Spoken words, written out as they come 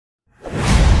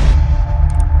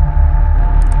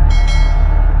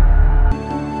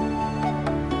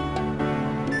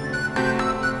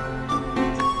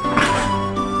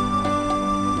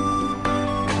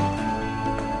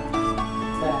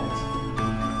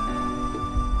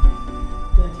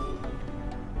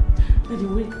Daddy,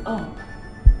 wake up.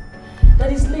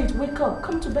 Daddy's late. Wake up.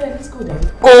 Come to bed. Let's go, Daddy.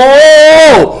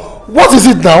 Oh! What is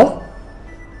it now?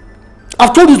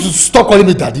 I've told you to stop calling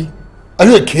me Daddy. Are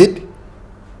you a kid?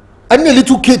 I need a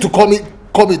little kid to call me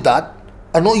Dad.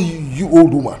 And not you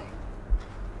old woman.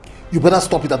 You better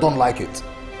stop it. I don't like it.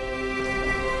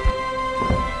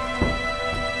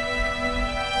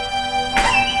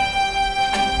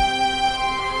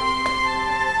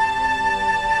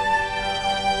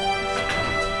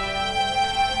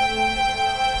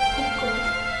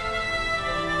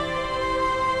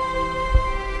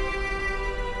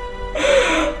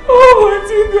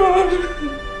 God.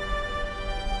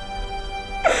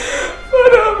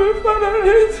 Father,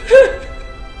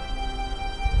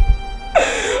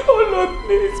 oh Lord,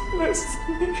 please bless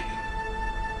me.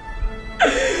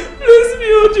 Bless me,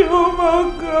 oh Jehovah, oh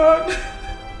God.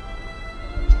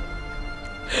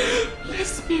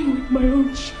 Bless me with my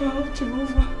own child,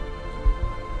 Jehovah.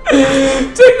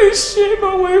 Take the shame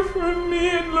away from me,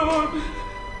 Lord.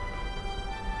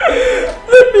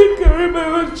 Let me carry my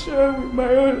own child with my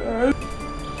own hands.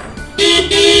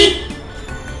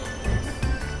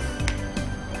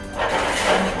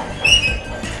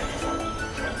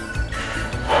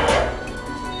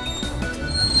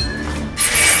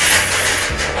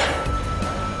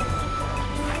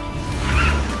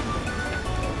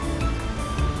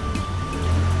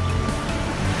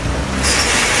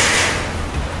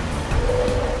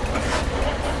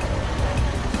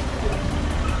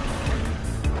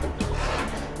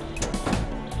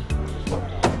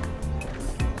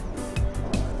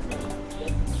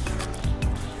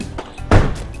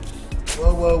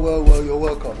 Well, you're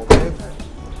welcome, okay?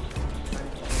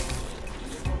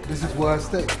 This is where I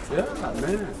stay. Yeah,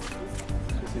 man.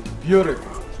 This is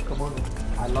beautiful. Come on.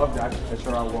 I love the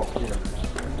architectural work here.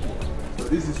 So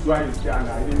this is why you stay and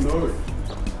I didn't know it.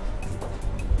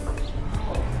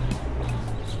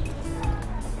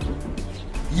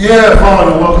 Yeah,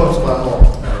 fine. Welcome to my home.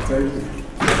 Thank you.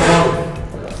 Come on.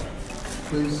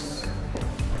 Please.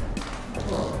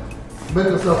 Make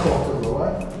yourself comfortable,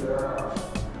 right?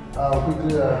 Yeah. I'll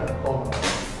quickly come.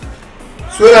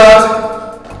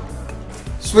 Sweetheart!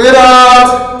 Sweetheart!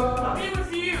 I'll be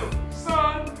with you,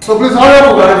 son. So please hurry up,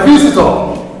 we've got a visitor.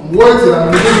 I'm waiting, I'm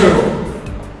in the living room.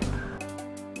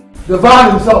 The van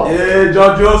himself. Yeah,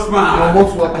 George Osman. You're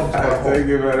most welcome to my home. Thank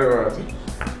you very much.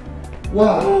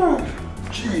 Wow.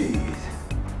 Jeez.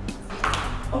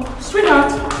 Oh,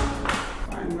 sweetheart.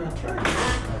 Fine, we're trying.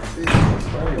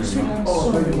 Sweetheart,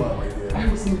 Oh, sorry. very well, my dear. I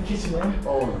was in the kitchen, eh?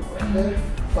 Oh, okay.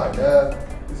 Fine.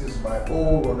 This is my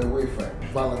old runaway friend,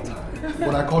 Valentine.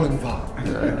 But I call him Val.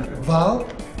 Val,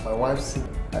 my wife's.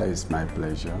 It's my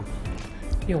pleasure.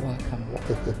 You're welcome.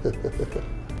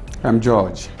 I'm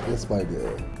George. Yes, my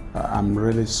dear. I'm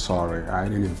really sorry I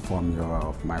didn't inform you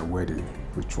of my wedding,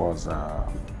 which was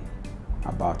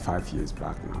about 5 years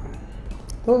back now.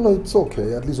 No, it's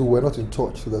okay. At least we were not in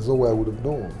touch, so there's no way I would have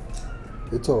known.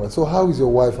 It's all right. So how is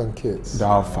your wife and kids? They're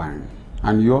all fine.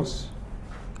 And yours?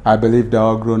 I believe they're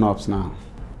all grown-ups now.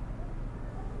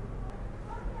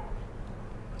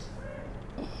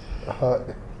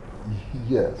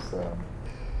 Yes.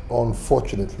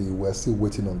 Unfortunately, we're still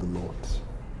waiting on the Lord.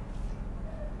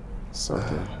 It's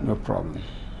okay. No problem.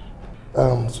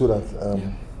 So that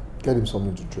get him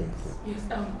something to drink. Yes,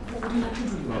 what would you like to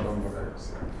drink? No, don't bother.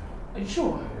 Are you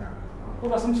sure? Yeah. What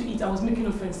about something to eat? I was making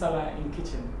a friend salad in the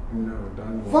kitchen. No,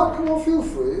 don't Val, worry. come on, feel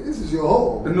free. This is your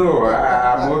home. No,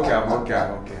 I'm okay.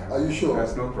 Are you sure?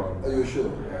 That's no problem. Are you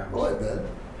sure? Yeah. All right then.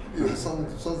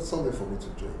 Something for me to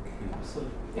drink.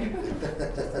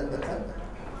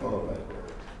 All right.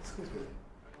 Excuse me.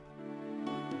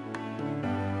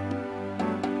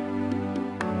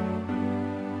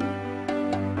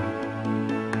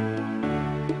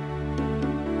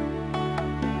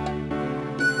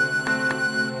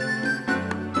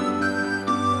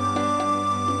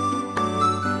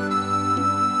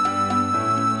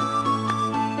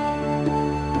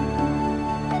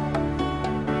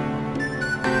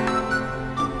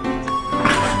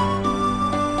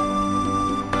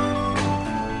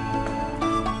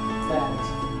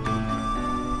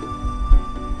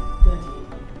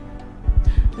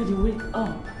 Daddy, wake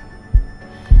up.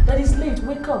 Daddy's late.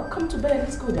 Wake up. Come to bed.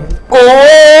 Let's go, Daddy.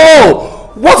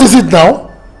 Oh! What is it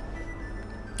now?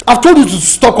 I've told you to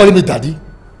stop calling me Daddy.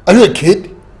 Are you a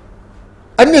kid?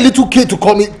 I need a little kid to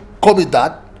call me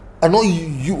Dad. And not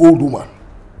you old woman.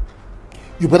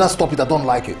 You better stop it. I don't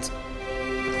like it.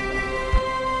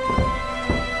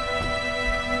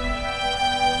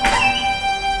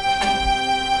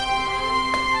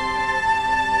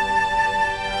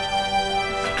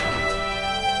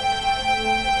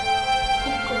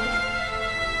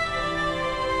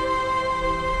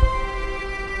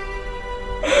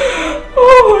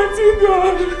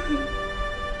 God.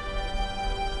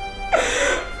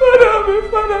 Father, my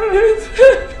Father is.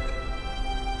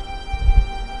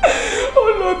 Oh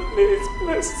Lord, please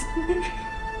bless me.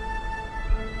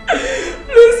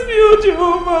 Bless me, oh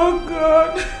Jehovah, oh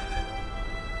God.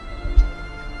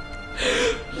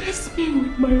 Bless me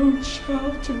with my own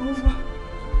child, Jehovah.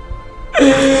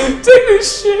 Take the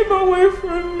shame away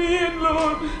from me,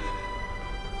 Lord.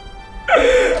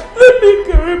 Let me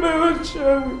carry my own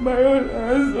child with my own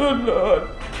hands, oh Lord.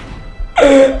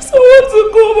 Someone to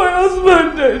call my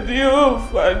husband Daddy, oh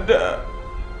Father.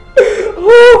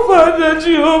 Oh Father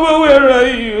Jehovah, where are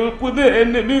you? Put the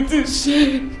enemy to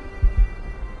shame.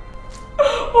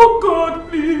 Oh God,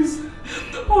 please.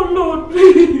 Oh Lord,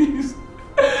 please.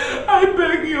 I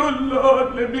beg you, oh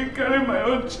Lord, let me carry my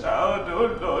own child, oh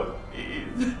Lord,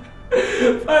 please.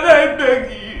 Father, I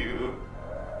beg you.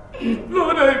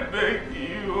 Lord, I beg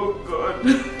you, oh God.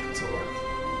 It's alright.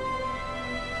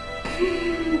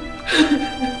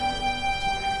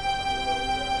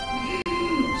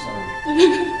 I'm sorry.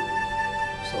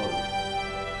 I'm sorry.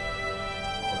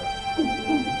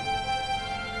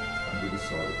 I'm really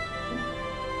sorry.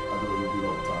 I don't really be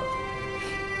on time.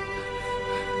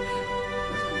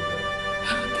 Let's go there.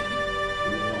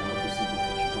 You know, I have to see the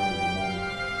picture in the morning.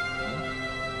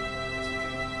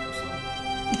 It's okay.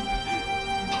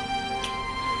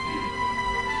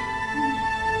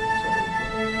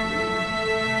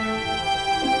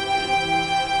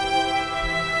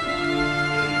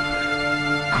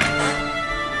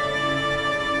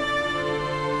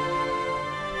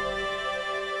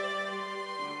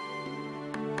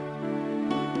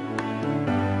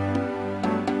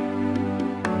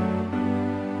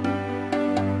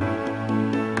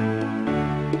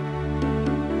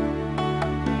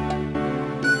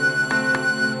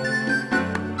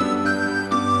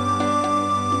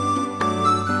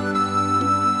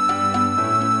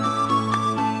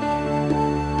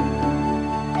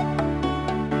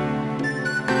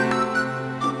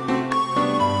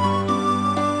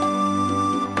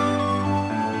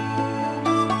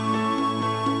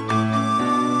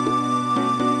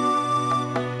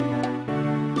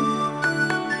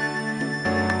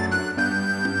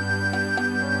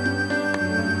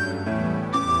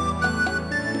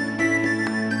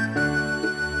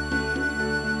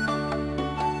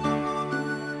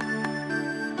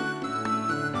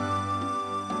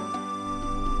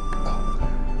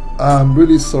 I'm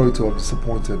really sorry to have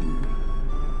disappointed you.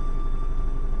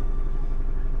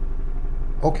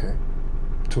 Okay.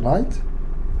 Tonight?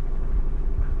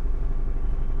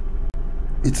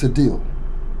 It's a deal.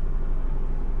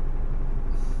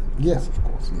 Yes, of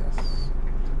course, yes.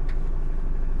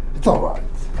 It's alright.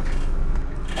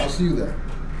 I'll see you there.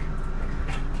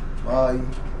 Bye.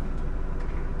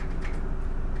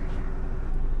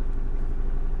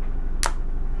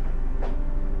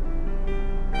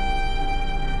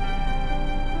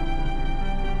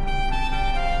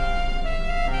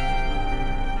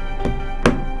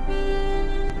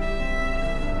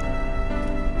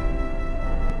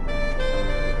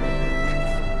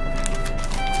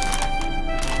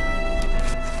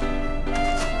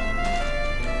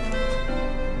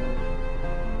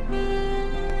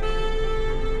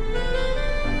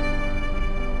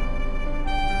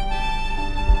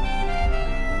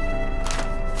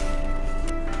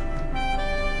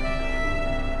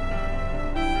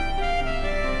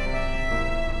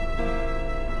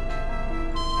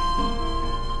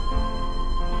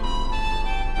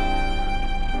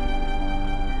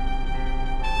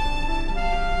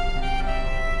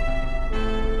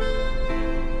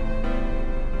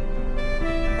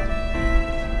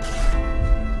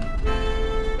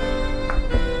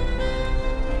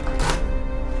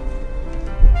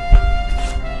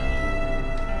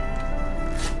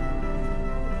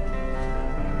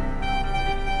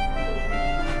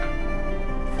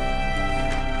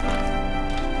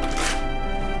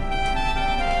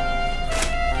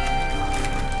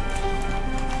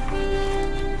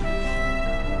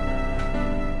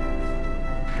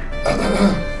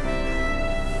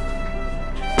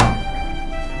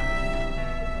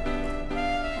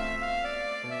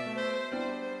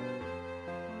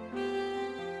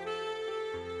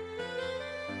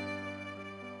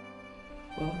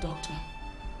 Well, doctor,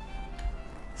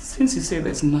 since you say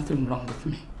there's nothing wrong with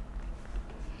me,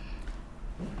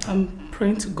 I'm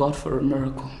praying to God for a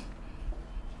miracle.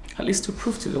 At least to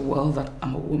prove to the world that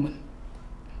I'm a woman.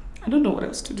 I don't know what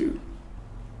else to do.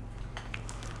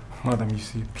 Madam, you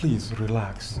see, please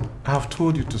relax. I have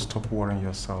told you to stop worrying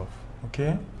yourself,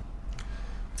 okay?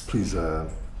 Please,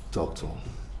 doctor,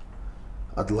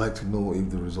 I'd like to know if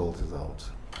the result is out.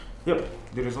 Yep,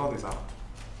 the result is out.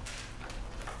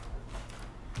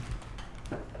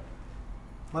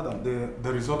 Madam,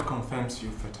 the result confirms you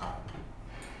fertile.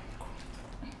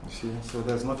 You see, so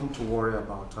there's nothing to worry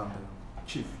about.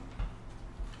 Chief,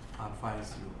 I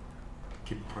advise you,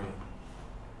 keep praying.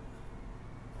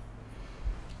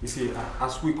 You see,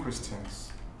 as we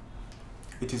Christians,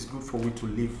 it is good for we to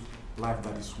live life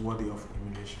that is worthy of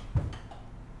emulation.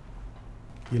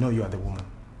 You know you are the woman.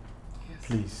 Yes.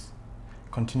 Please,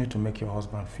 continue to make your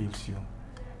husband feel you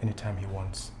anytime he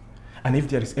wants. And if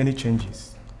there is any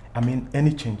changes,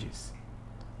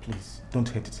 please don't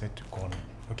hesitate to call me,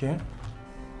 okay?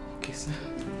 Okay, sir.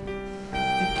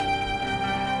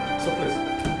 So please.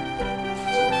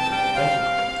 Thank you.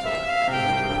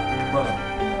 Brother,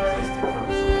 please take care of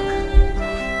yourself.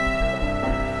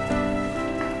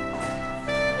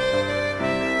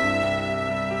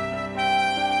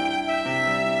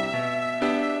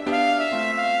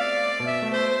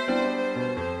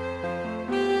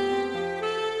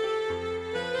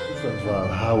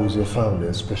 How is your family,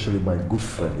 especially my good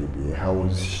friend Ibi? How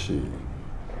is she?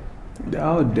 They're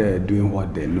out there doing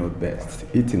what they know best,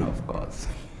 eating, of course.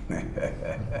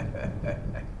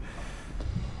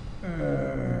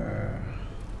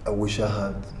 I wish I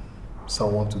had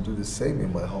someone to do the same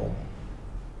in my home.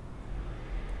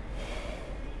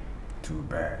 Too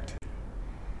bad.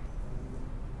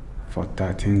 For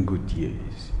 13 good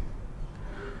years.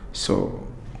 So,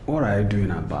 what are you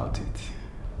doing about it?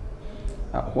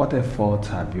 What efforts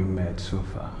have you made so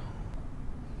far?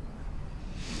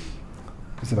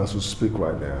 Listen, as we speak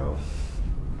right now,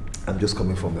 I'm just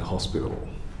coming from the hospital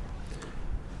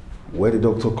where the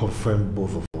doctor confirmed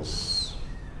both of us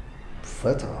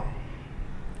fertile.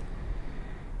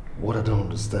 What I don't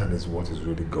understand is what is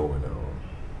really going on.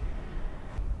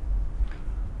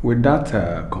 With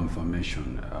that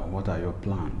confirmation, what are your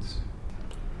plans?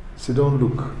 See, don't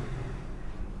look.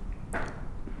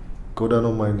 Go down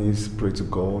on my knees, pray to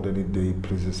God. Any day He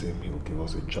pleases Him, He'll give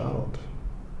us a child.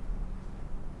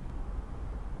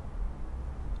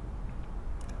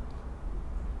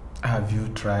 Have you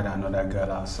tried another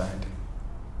girl outside?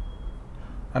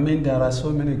 I mean, there are so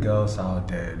many girls out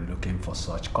there looking for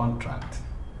such contract.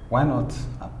 Why not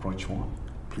approach one?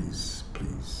 Please,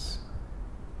 please.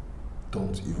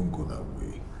 Don't even go that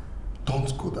way.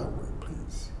 Don't go that way,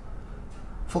 please.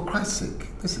 For Christ's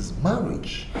sake, this is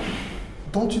marriage.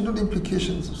 Don't you know the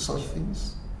implications of such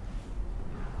things?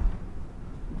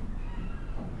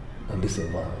 And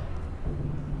listen, Val,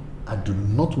 I do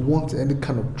not want any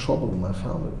kind of trouble in my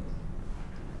family.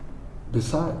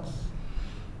 Besides,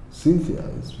 Cynthia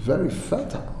is very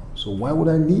fertile, so why would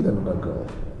I need another girl?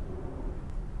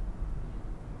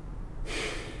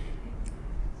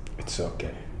 It's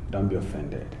okay. Don't be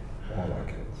offended. I like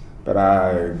it. But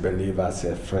I believe as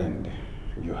a friend,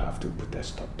 you have to put a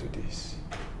stop to this.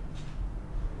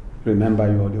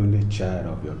 Remember, you are the only child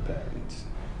of your parents.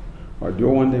 Or do you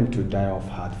want them to die of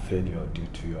heart failure due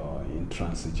to your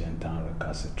intransigent and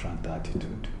recalcitrant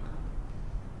attitude?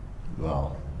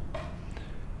 Well,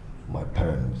 my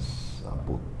parents are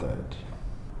both dead.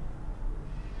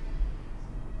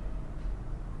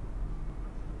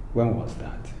 When was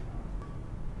that?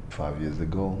 5 years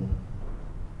ago.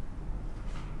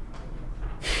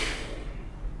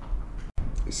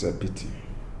 It's a pity.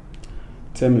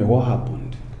 Tell me, what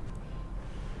happened?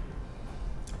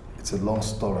 It's a long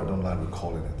story. I don't like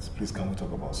recalling it. Please, can we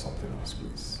talk about something else,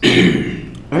 please?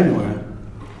 Anyway,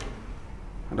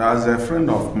 there's a friend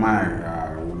of mine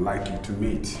I would like you to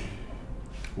meet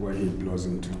when he blows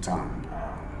into town.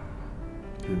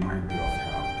 He might be of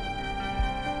help.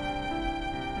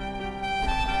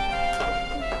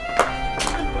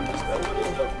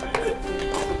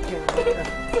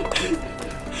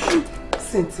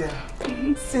 Cynthia,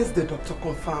 since the doctor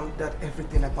confirmed that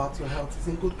everything about your health is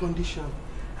in good condition,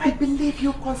 I believe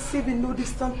you'll conceive in no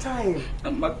distant time.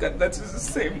 Oh my God, that is the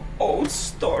same old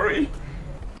story.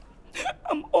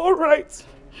 I'm all right.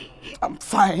 I'm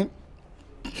fine.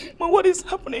 But what is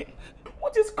happening?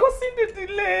 What is causing the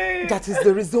delay? That is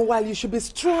the reason why you should be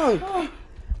strong.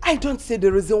 I don't say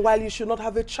the reason why you should not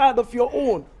have a child of your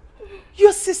own.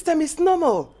 Your system is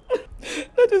normal.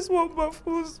 That is what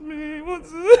baffles me.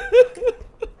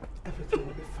 Everything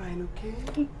will be fine, okay?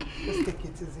 Just take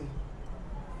it easy.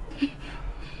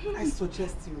 I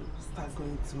suggest you start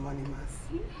going to morning mass.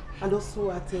 And also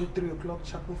attend 3 o'clock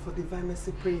chapel for divine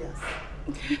mercy prayers.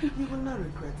 You will not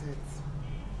regret it.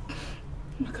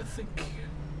 Maka, thank you.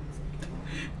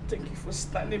 Thank you for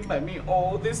standing by me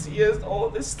all these years, all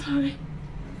this time.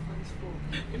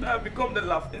 You know, I've become the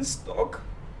laughing stock.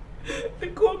 They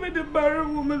call me the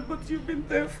barren woman, but you've been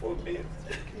there for me.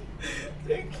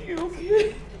 Thank you.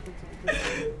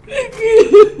 Thank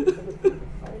you.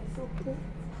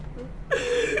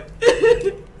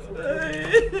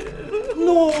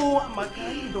 No, Amaka,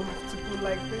 you don't have to go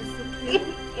like this, okay?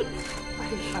 I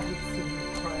haven't seen you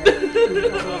cry.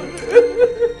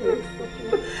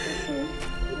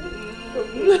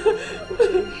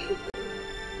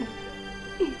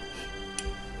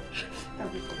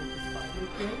 Everything will be fine,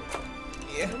 okay?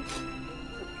 Yeah.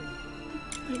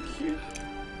 Thank you.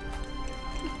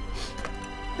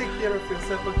 Take care of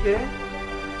yourself, okay?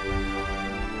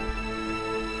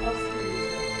 I'll see you.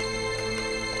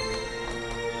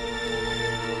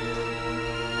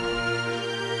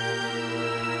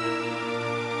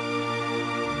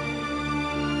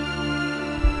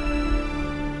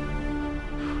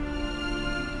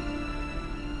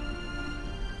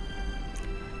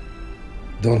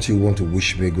 Don't you want to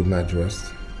wish me a good night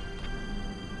rest?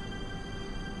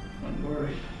 Don't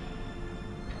worry.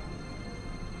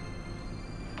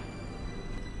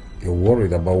 You're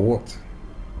worried about what?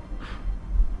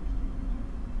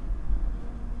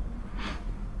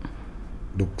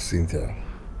 Look, Cynthia,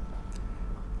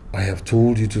 I have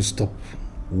told you to stop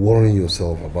worrying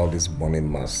yourself about this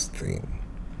morning mass thing.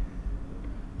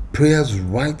 Prayers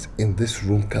right in this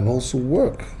room can also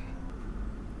work.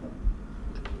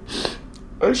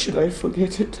 Why should I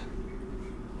forget it?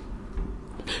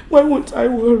 Why won't I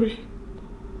worry?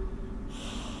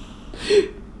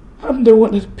 I'm the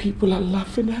one that people are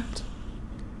laughing at.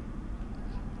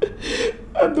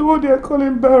 I'm the one they are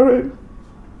calling barren.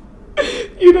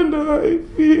 You don't know how I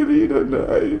feel. You don't know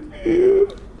how I feel.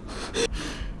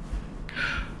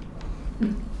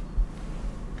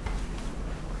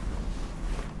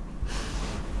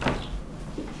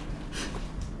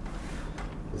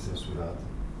 Listen, sweetheart.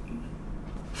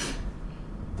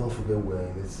 Don't forget we're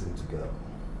in this thing together.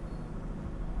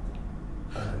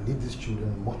 And I need these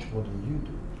children much more than you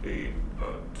do.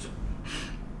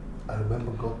 I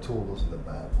remember God told us in the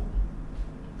Bible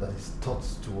that His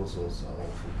thoughts towards us are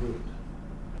all for good.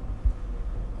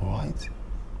 Alright?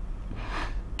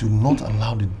 Do not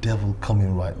allow the devil come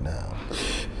in right now.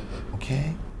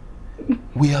 Okay?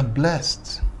 We are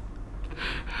blessed.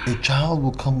 A child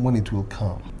will come when it will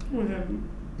come. When?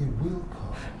 It will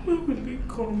come. When will it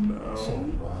come now? It's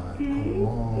alright. Come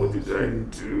on. What did I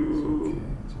do?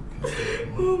 It's okay.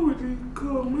 When will it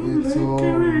come? It's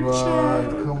alright.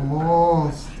 Come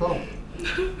on. Stop.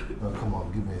 Now come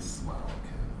on. Give me a smile,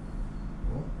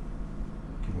 okay?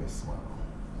 Give me a smile.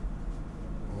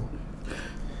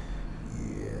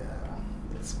 Yeah.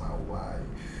 That's my wife.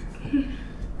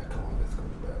 Now come on. Let's go to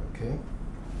bed, okay?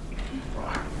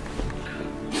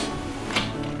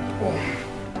 Oh.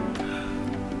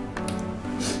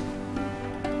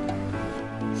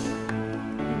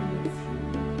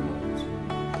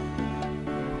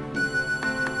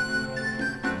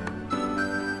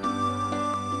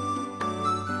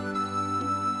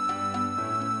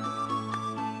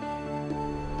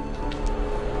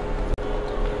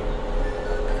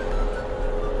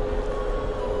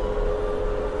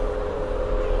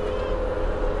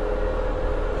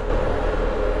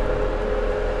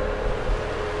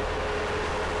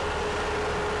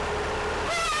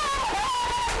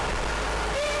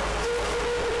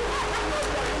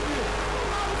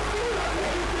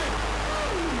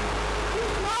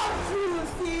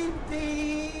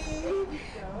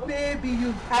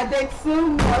 Added so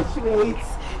much weight.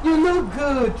 You look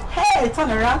good. Hey, turn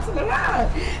around, turn around.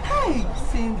 Hey,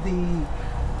 Cindy.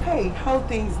 Hey, how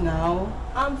things now?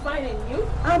 I'm fine, and you?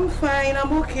 I'm fine,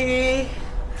 I'm okay.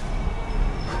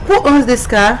 Who owns this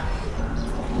car?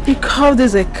 You call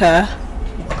this a car?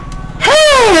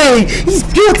 Hey, he's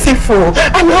beautiful.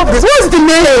 I love this. What's the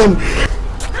name?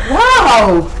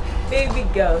 Wow. Baby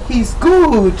girl. He's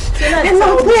good. I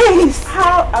love this.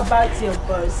 How about your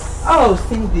boss? Oh,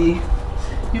 Cindy.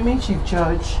 You mean Chief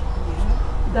Judge?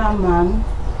 Yeah. That man.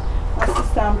 My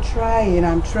sister, I'm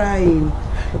trying.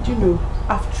 But you know,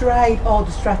 I've tried all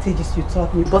the strategies you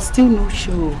taught me, but still no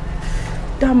show.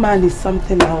 That man is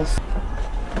something else.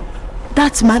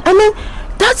 That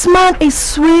man is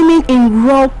swimming in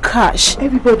raw cash.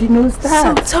 Everybody knows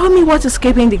that. So tell me what is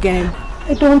keeping the game.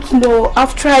 I don't know.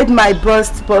 I've tried my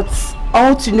best, but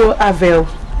all to no avail.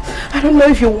 I don't know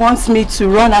if he wants me to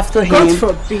run after him. God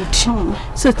forbid.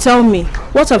 So tell me,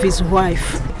 what of his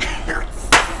wife?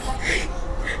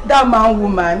 That man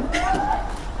woman.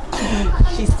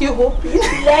 She's still hoping.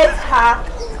 Let her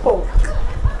hope.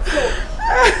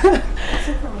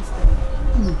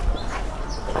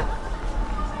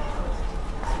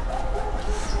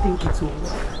 I think it will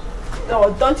work.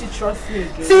 No, don't you trust me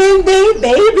again? Cindy,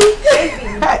 baby.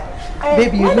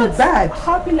 Baby, you look bad.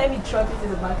 Happy, let me drop it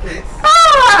in the market.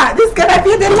 Ah, this is gonna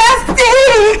be the last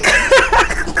thing.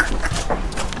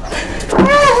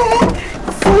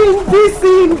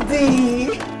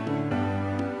 Cindy.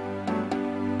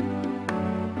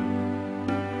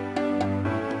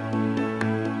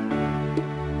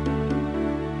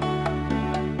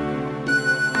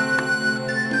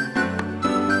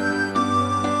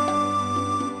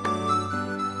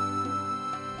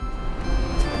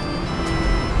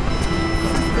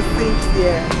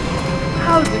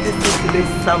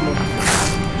 sermon?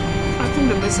 I think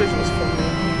the message was for me.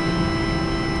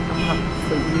 I'm happy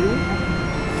for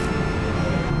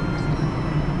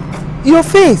you. Your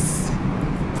face.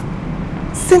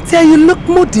 Cynthia, you look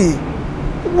moody.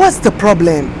 What's the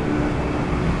problem?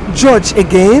 George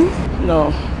again?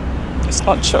 No, it's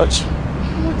not church.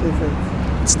 What is it?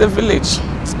 It's the village.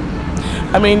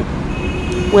 I mean,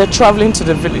 we're traveling to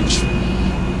the village.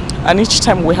 And each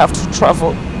time we have to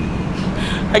travel,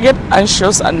 I get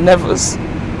anxious and nervous.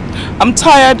 I'm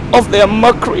tired of their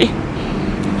mockery.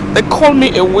 They call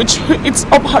me a witch who eats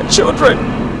up her children.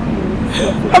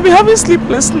 I've been having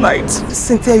sleepless nights.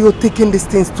 Cynthia, you're taking these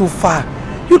things too far.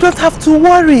 You don't have to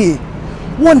worry.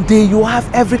 One day you have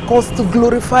every cause to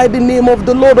glorify the name of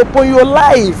the Lord upon your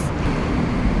life.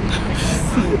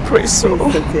 Praise so.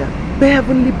 Cynthia, the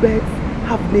heavenly birds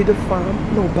have neither farm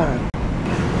nor barn.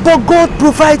 But God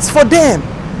provides for them.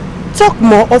 Talk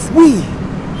more of we.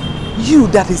 You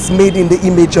that is made in the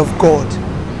image of God.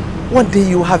 One day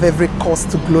you have every cause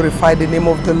to glorify the name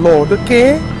of the Lord,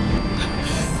 okay?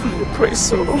 Praise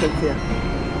so. Cynthia,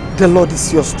 the Lord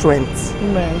is your strength.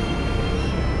 Amen.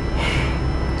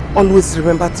 Always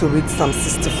remember to read Psalm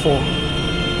 64.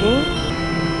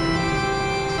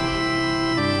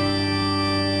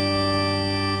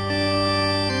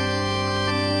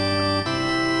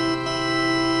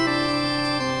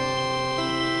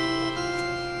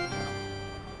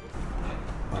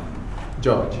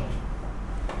 George,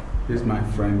 this is my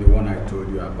friend, the one I told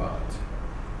you about.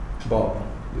 Bob,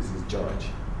 this is George.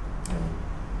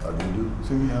 How do you do?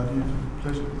 Same here, how do you do?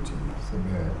 Pleasure to meet you. Same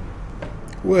here.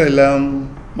 Well,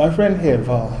 my friend here,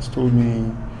 Val, has told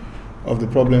me of the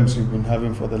problems you've been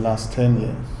having for the last 10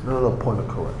 years. No, point of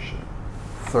correction.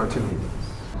 13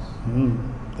 years.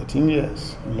 13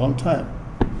 years, a long time.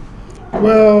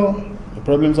 Well, the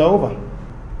problems are over.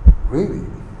 Really?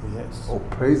 Yes. Oh,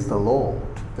 praise the Lord.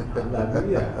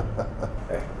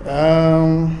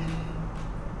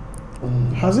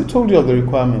 Has he told you of the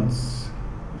requirements?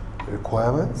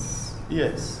 Requirements?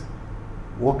 Yes.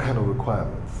 What kind of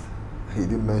requirements? He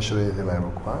didn't mention anything like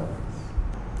requirements.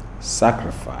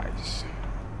 Sacrifice.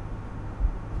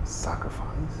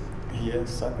 Sacrifice? Yes,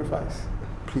 sacrifice.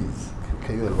 Please,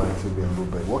 can you enlighten me a little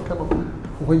bit? What kind of,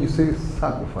 when you say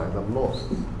sacrifice, I'm lost.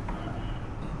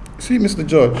 See, Mr.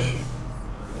 George,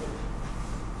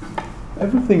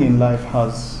 everything in life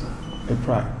has a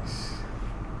price.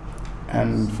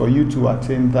 And for you to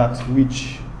attain that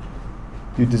which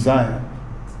you desire,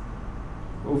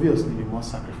 obviously you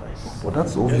must sacrifice. Well,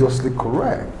 that's obviously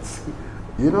correct.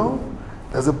 You know,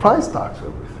 there's a price tag to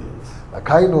everything. Like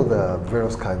I know there are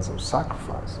various kinds of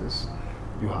sacrifices.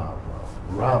 You have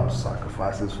ram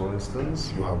sacrifices, for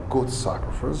instance. You have goat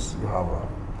sacrifice. You have a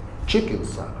chicken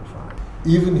sacrifice.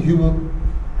 Even human.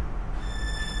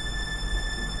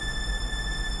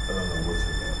 I don't know what's in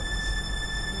there.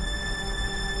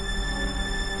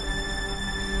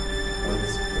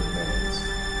 What's the minutes?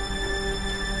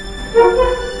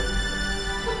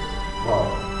 Wow.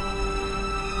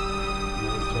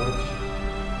 Yes, Judge.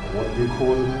 What do you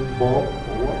call him? Bob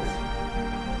or what?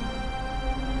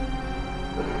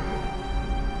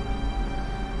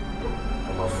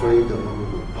 I'm afraid I'm not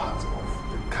going to be part of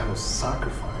the kind of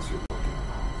sacrifice you're talking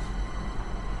about.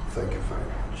 Thank you very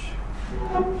much.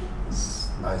 It's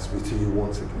nice meeting you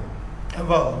once again.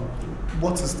 Val,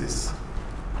 what is this?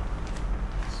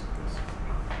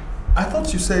 I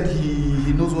thought you said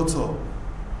he knows what's up.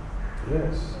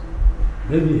 Yes.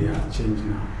 Maybe he has changed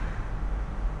now.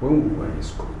 When we were in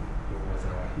school, he was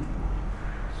our hitman.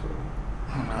 So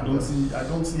I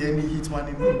don't see any hitman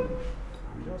in him.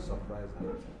 I'm just surprised at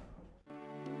it.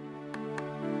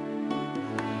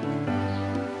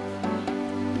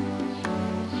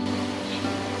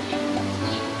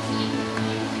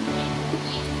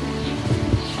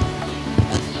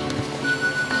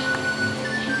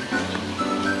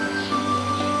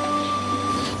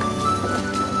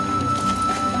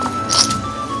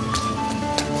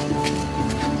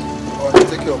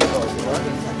 Take care of the house, alright?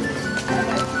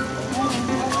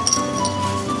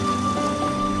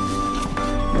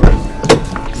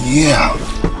 Yeah.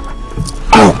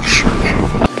 Ouch.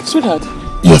 Sweetheart,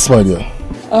 Yes, my dear.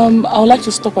 I would like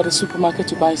to stop at the supermarket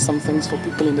to buy some things for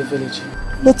people in the village.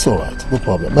 That's all right. No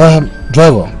problem.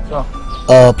 Driver.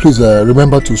 Sure. Please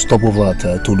remember to stop over at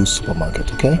Tolu's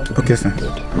supermarket, okay? Okay, sir.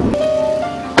 Good.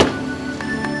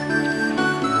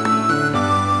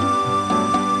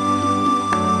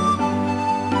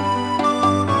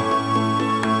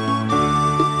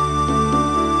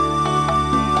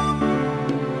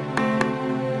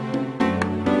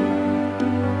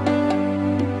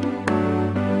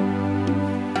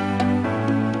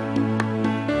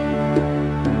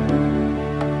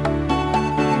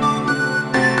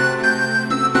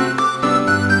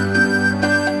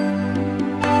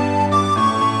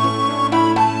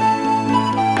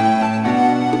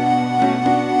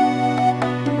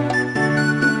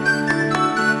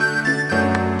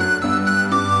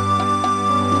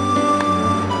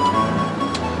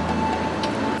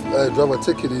 driver,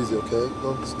 take it easy, okay?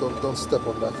 Don't step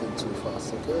on that thing too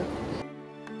fast, okay?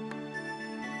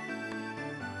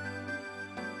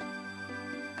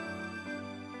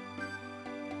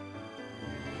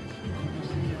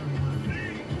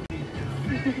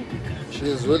 She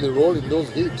is really rolling those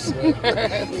hips.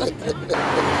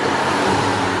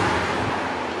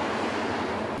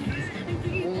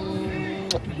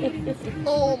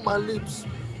 Oh, my lips.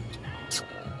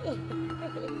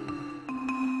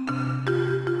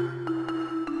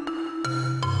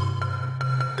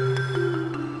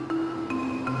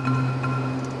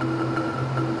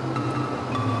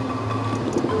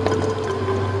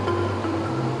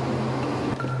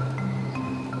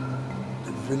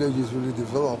 The village is really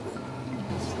developing.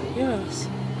 Yes.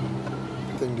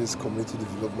 I think this community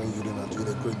development unit are doing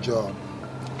a great job.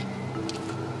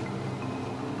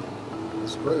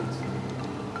 It's great.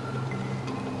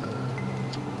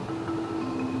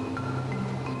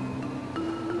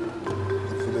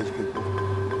 The village people.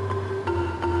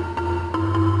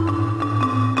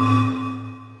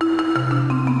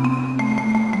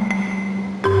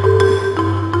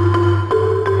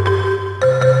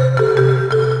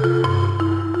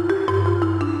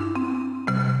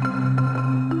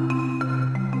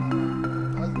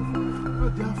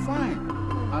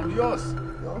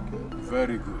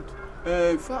 Very good.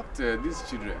 In fact, these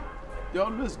children, they're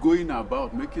always going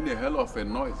about making a hell of a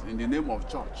noise in the name of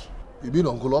church. You've been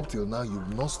uncle up till now,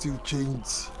 you've not still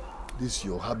changed this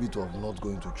your habit of not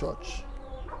going to church.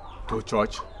 To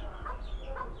church?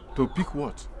 To pick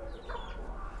what?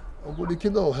 Uncle, the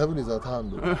kingdom of heaven is at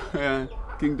hand.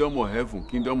 Kingdom of heaven,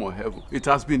 kingdom of heaven. It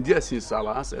has been there since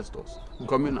our ancestors.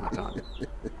 Coming at hand.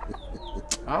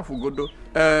 I have to go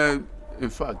though. In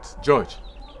fact, George,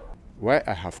 why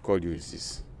I have called you is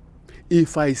this.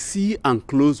 If I see and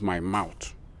close my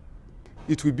mouth,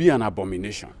 it will be an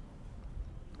abomination.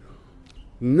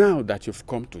 Now that you've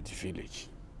come to the village,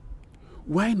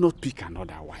 why not pick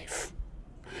another wife?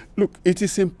 Look, it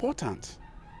is important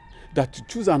that you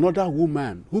choose another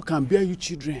woman who can bear you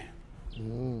children.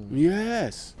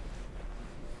 Yes.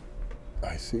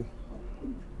 I see.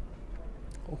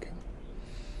 Okay.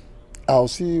 I'll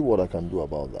see what I can do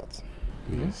about that.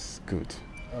 Yes, good.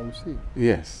 I will see.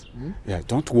 Yes. Yeah,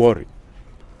 don't worry.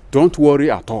 Don't worry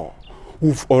at all.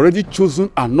 We've already chosen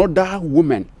another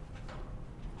woman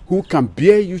who can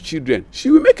bear you children. She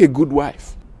will make a good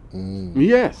wife.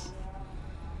 Yes.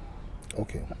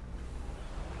 Okay.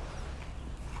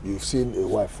 You've seen a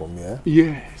wife for me, eh?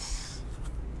 Yes.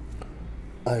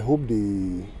 I hope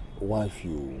the wife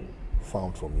you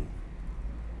found for me,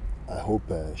 I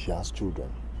hope she has children.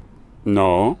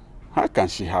 No. How can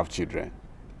she have children?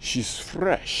 She's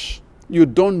fresh. You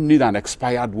don't need an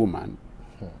expired woman.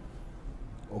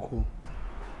 Okay.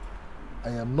 I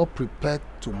am not prepared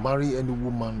to marry any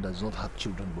woman that has not had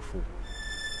children before.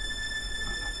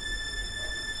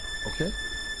 Okay?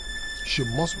 She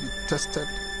must be tested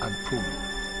and proven.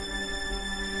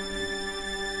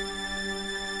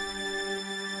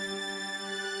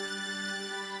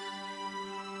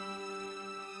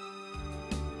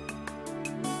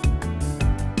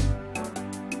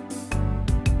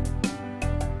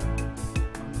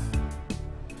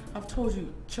 I've told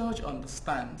you, George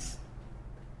understands.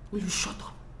 Will you shut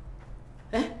up?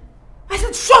 Eh? I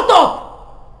said shut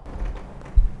up!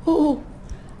 Oh,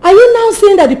 are you now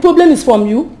saying that the problem is from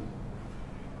you?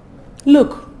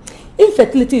 Look,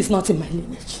 infertility is not in my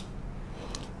lineage.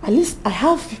 At least I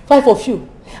have 5 of you.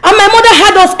 And my mother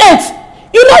had us 8.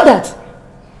 You know that?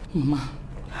 Mama,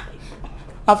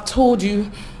 I've told you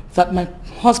that my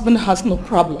husband has no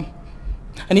problem.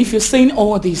 And if you're saying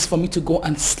all this for me to go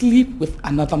and sleep with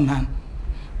another man,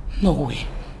 no way.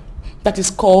 That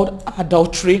is called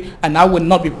adultery, and I will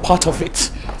not be part of it.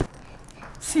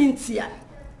 Cynthia,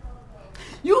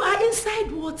 you are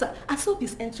inside water and soap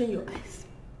is entering your eyes.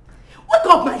 Wake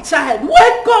up, my child,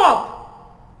 wake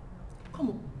up! Come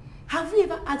on, have you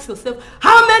ever asked yourself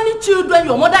how many children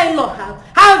your mother-in-law have?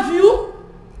 Have you?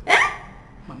 Eh?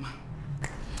 Mama,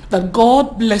 that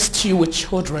God blessed you with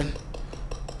children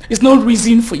is no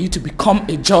reason for you to become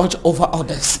a judge over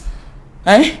others.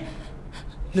 Eh?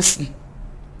 Listen,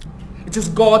 it is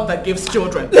God that gives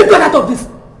children. Leave God out of this.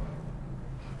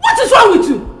 What is wrong with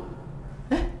you?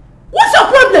 Eh? What's your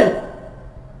problem?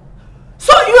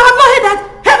 So you have not heard that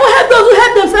heaven help those who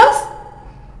help themselves?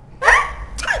 Eh?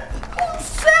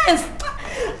 Nonsense!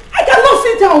 I cannot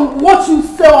sit down and watch you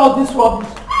say all this rubbish.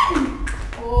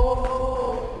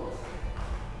 Oh.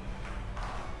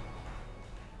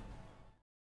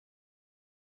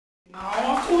 I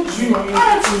told you.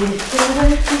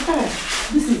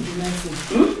 This is the nice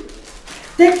thing.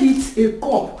 Take it a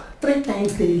cup 3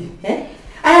 times daily. Eh?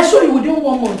 I I assure you within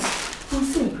 1 month.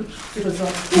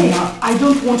 Mama, I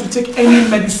don't want to take any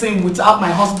medicine without my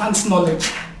husband's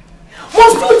knowledge.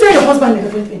 Must you tell your husband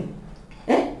everything?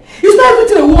 Eh? It's not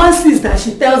everything a woman sees that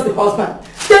she tells the husband.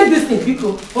 Take this thing,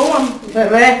 Pico.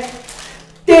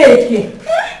 Take it.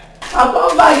 I'll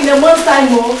come back in a month's time,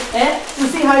 to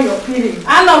see how you're feeling.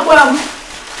 I know what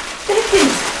take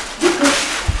it. Pico.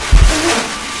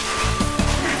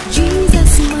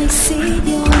 Jesus, my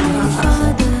Savior, my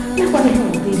Father.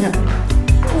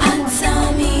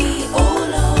 Answer me, oh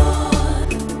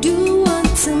Lord. Do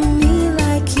unto me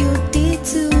like you did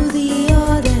to the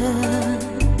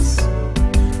others.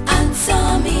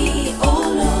 Answer me, oh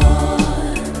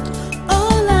Lord.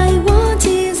 All I want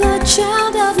is a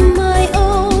child of my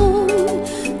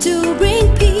own to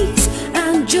bring peace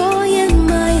and joy in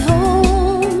my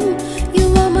home.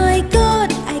 You are my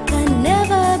God, I can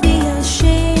never be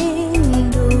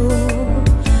ashamed. Oh,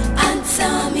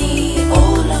 answer me,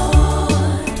 oh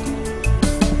Lord.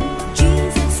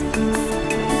 Jesus.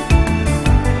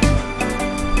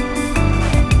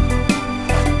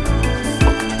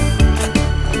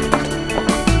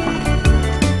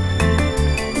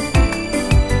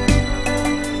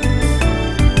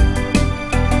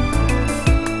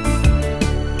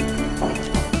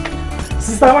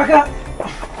 Sister Amaka.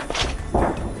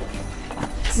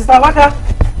 Sister Amaka.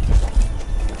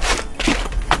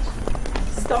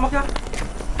 Sister Amaka.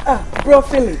 Ah, bro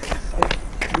Philip.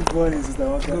 Good morning, Sister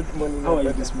Amaka. Good morning. How are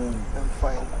you this morning? I'm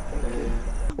fine. Thank you.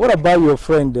 What about your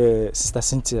friend, Sister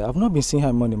Cynthia? I've not been seeing her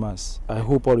in Monday Mass. I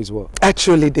hope all is well.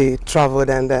 Actually, they traveled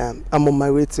and I'm on my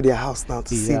way to their house now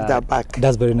to see that back.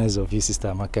 That's very nice of you, Sister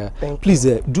Amaka. Thank Please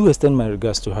do extend my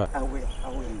regards to her. I will.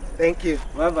 Thank you.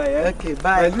 Bye-bye. Okay,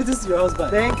 bye. My greetings to your husband.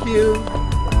 Thank you.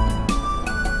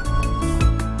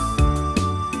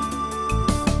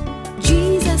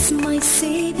 Jesus, my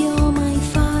Savior, my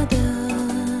Father.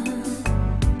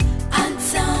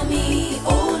 Answer me,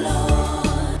 oh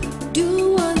Lord.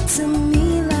 Do unto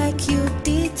me like you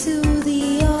did to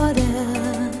the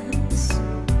others.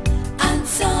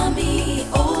 Answer me,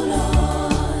 oh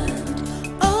Lord.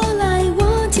 All I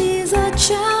want is a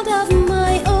child of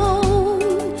my own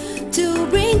to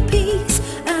bring peace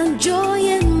and joy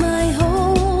in my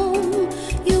home.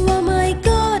 You are my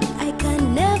God, I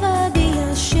can never be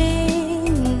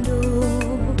ashamed.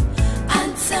 Oh,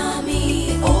 answer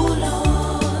me, oh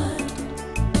Lord.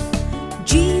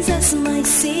 Jesus, my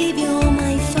Savior,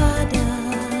 my Father.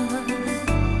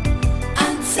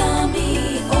 Answer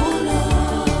me, oh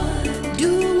Lord.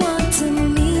 Do unto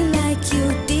me like you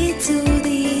did to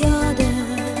the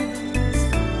others.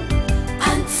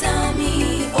 Answer me,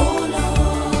 oh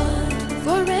Lord.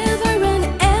 Forever and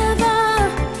ever,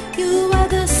 you are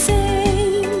the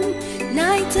same.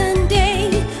 Night and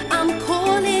day, I'm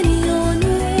calling your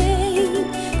name.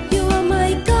 You are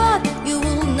my God, you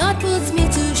will not put me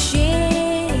to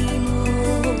shame.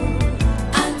 Oh,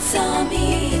 answer me,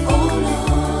 oh Lord.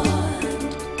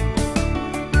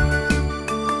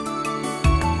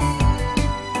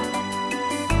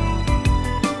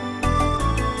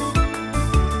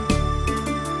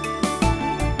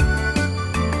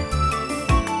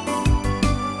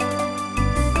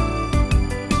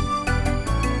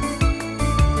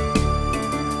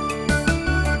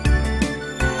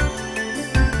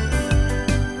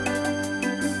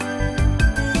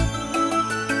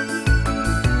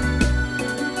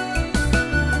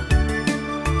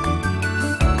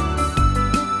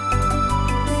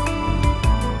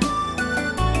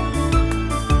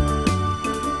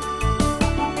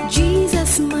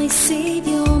 Jesus, my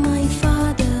Savior, my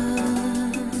Father.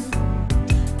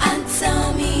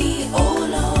 Answer me, oh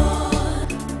Lord.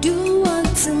 Do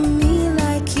unto me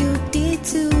like you did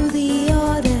to the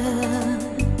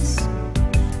others.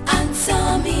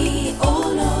 Answer me, oh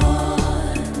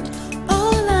Lord.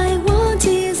 All I want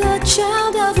is a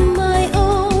child of my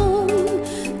own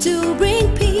to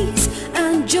bring peace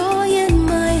and joy in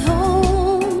my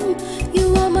home.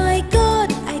 You are my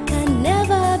God, I can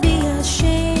never be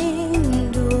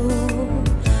ashamed. Oh,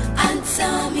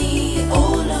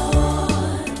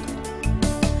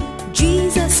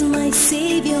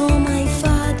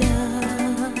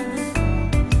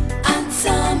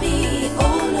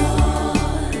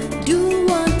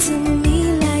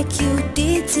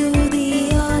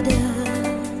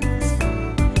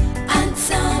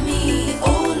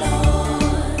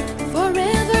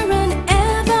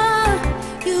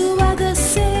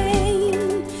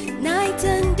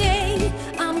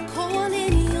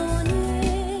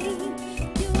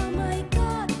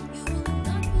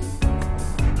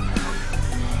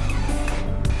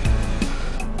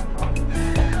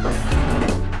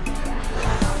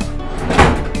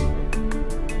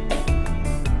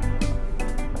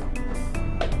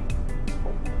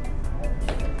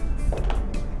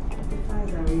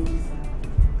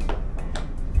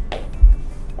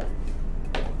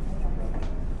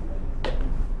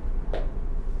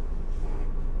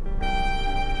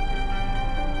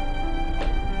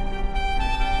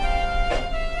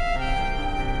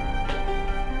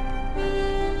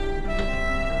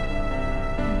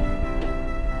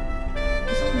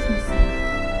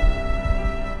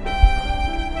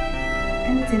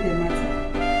 anything the matter?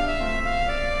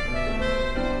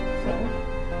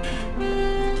 I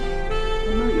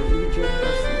know you're a major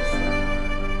person, sir.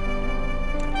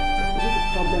 Is it the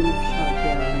problem of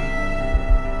childbearing?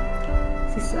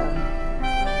 See, sir,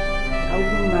 I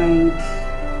wouldn't mind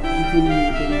giving you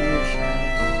the male child.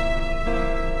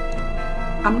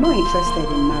 I'm not interested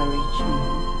in marriage, you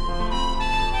know.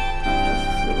 Just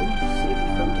to save you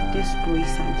from the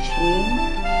disgrace and shame.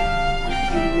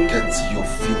 Get your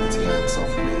filthy hands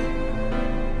off me.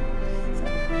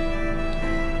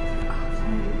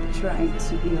 I'm trying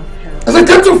to be of help. I said,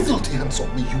 get your filthy hands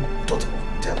off me, you daughter of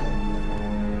the devil.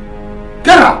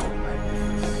 Get out of my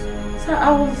office. Sir,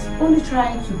 I was only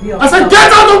trying to be of I said, help.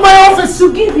 get out of my office!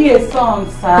 To give you a son,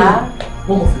 sir.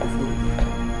 One more thing before you leave.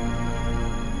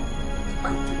 I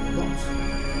do not want to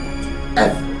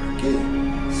ever again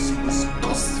see this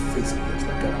cursed face of yours.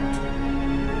 Now get out.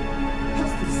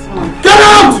 What's the son? Get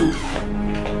out!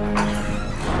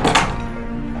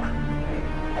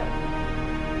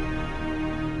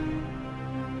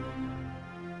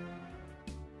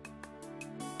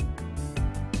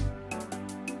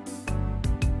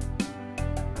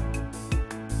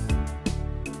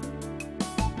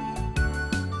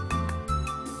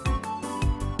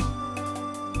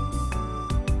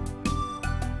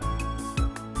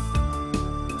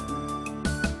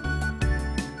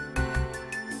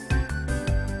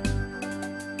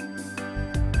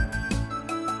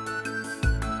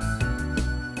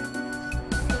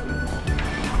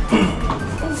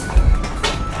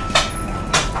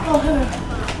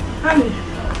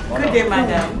 Good day,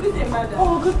 madam. Good day, madam.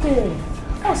 Oh, good day.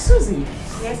 Oh, Susie.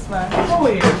 Yes, ma'am. How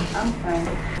are you? I'm fine.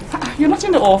 You're not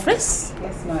in the office?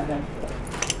 Yes, madam.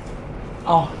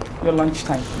 Oh, your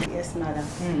lunchtime. Yes, madam.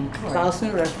 But I'll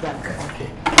soon rush back. Okay.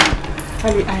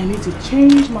 Honey, I need to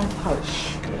change my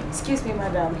polish. Excuse me,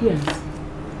 madam. Yes.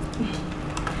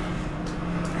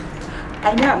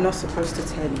 I know I'm not supposed to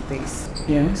tell you this.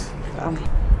 Yes?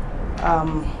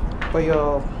 But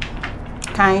your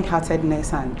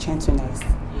kind-heartedness and gentleness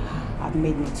have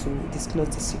made me to disclose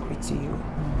the secret to you.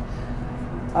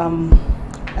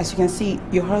 As you can see,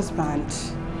 your husband,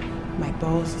 my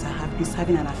boss, is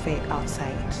having an affair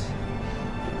outside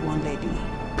with one lady.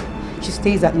 She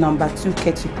stays at number 2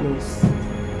 Ketty Close.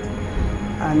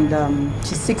 And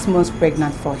she's 6 months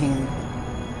pregnant for him.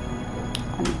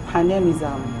 And her name is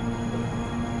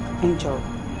Angel.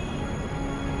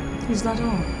 Is that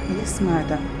all? Yes,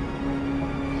 madam.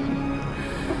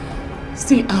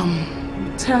 See,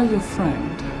 tell your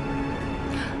friend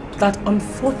that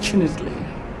unfortunately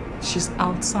she's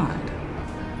outside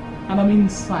and I'm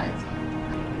inside.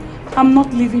 I'm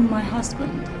not leaving my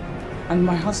husband and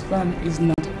my husband is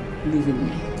not leaving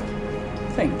me.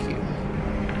 Thank you.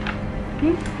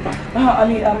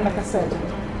 Like I said,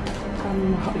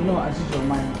 you know, as usual,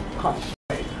 my cosh.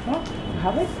 Huh? You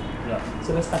have it? Yeah.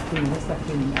 So let's start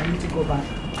cleaning. I need to go back.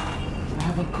 I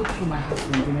haven't cooked for my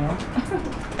husband, you know.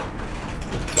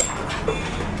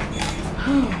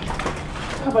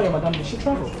 How about your madam? Did she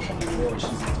travel? Oh,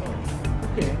 she's at home.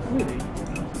 Okay, really?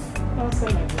 I'll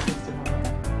send my business to her.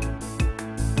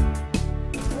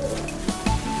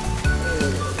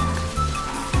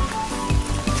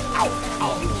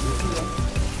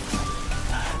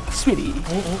 Sweetie,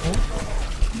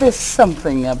 there's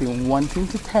something I've been wanting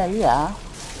to tell ya.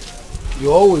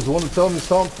 You always want to tell me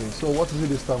something, so what is it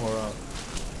this time around?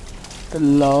 The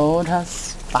Lord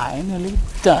has finally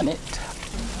done it.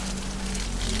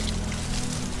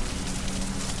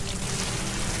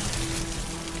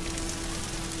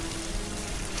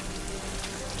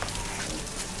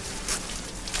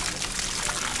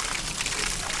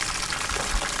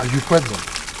 Are you pregnant?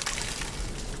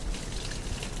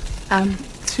 I'm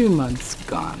 2 months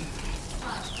gone.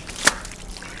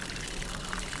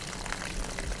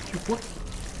 What?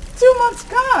 2 months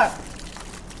gone.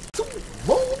 2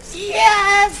 months?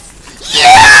 Yes!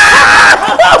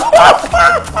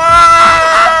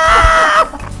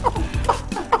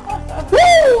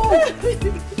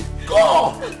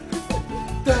 God!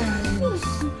 Thanks.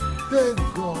 Thank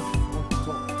God for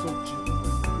Dr.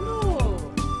 Childless. No,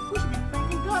 we should be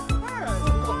thanking God first.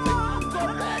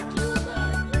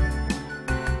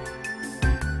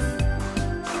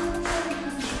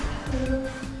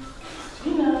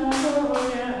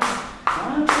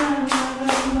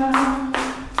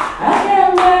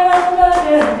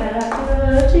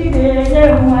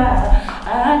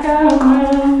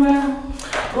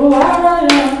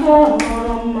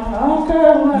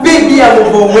 Baby, I'm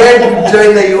overwhelmed,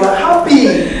 Joyner. You are happy.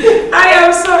 I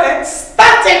am so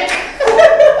ecstatic.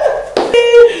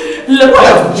 Look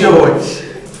at George.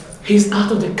 He's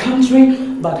out of the country,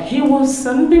 but he will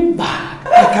soon be back. I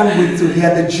can't wait to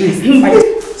hear the gist.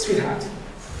 Sweetheart,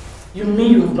 you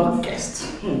mean you have not guessed?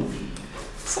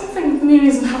 Something new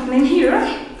is happening here.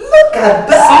 Look at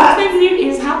that! Something new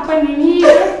is happening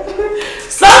here.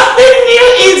 Something new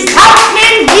is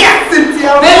happening here.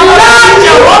 Cynthia, the Lord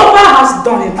Jehovah has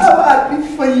done it. I'm happy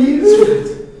for you. Sweetheart.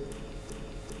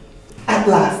 At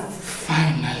last.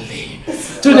 Finally.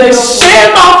 To the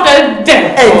shame of the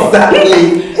devil.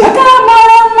 Exactly.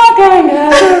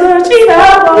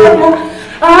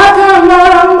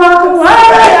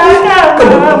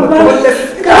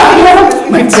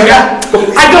 My dear,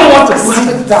 I don't want to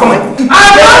sit down.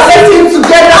 I'm not sitting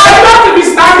together. I want to be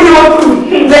standing up.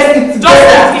 Let's eat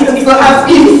together. Just have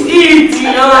eat. Eat, yo.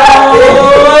 I'm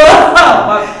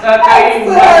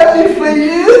so happy for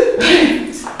you.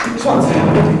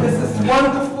 This is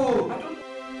wonderful.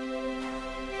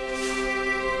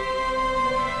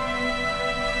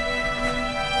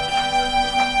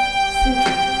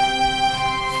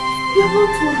 You have not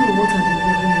told me what I've been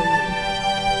living with.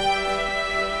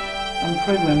 I'm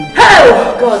pregnant.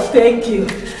 Oh, God, thank you.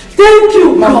 Thank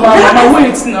you. Mama,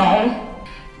 wait now.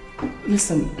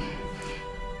 Listen,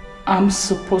 I'm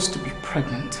supposed to be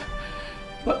pregnant,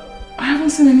 but I haven't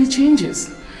seen any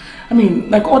changes. I mean,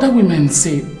 like other women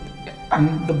say,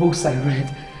 and the books I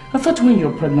read, I thought when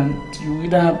you're pregnant, you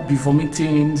either be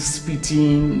vomiting,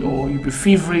 spitting, or you be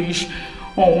feverish,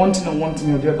 or one thing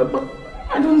or the other, but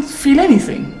I don't feel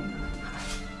anything.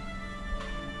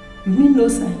 You mean no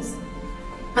signs?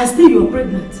 And still you're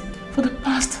pregnant? For the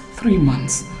past 3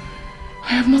 months, I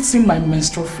have not seen my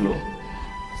menstrual flow.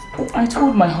 I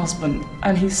told my husband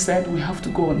and he said we have to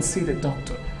go and see the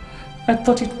doctor. I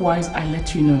thought it wise I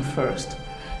let you know first.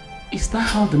 Is that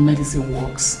how the medicine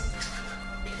works?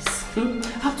 Please,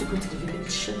 I have to go to the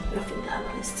village. You have to be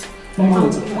honest. Mama,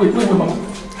 wait, Mama.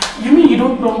 You mean you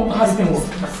don't know how the thing works?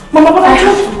 Mama, but I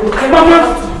have to go. Mama,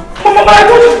 but I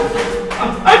told you.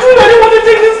 I told you I didn't want to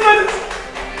take this medicine.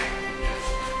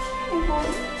 Oh God.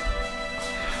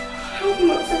 I hope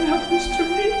nothing happens to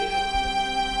me.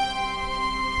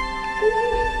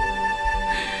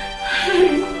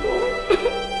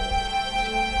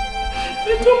 I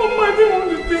told Mama I didn't want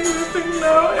to take this thing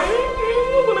now.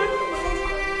 What would I do?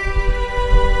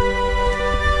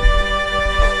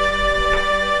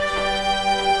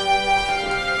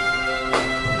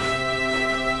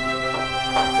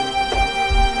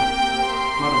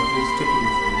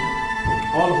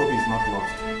 All hope is not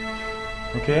lost.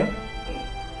 Okay?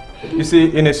 You see,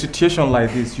 in a situation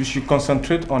like this, you should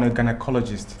concentrate on a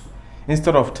gynecologist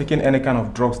instead of taking any kind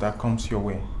of drugs that comes your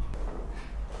way.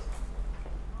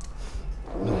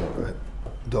 No,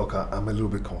 Doc, I'm a little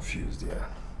bit confused here.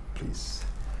 Please,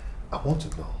 I want to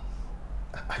know.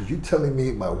 Are you telling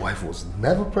me my wife was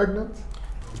never pregnant?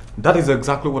 That is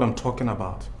exactly what I'm talking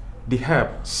about. The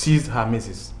herb seized her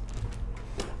missus.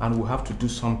 And we'll have to do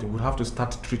something. We'll have to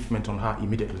start treatment on her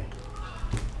immediately.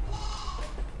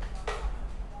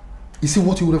 You see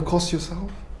what you would have cost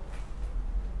yourself?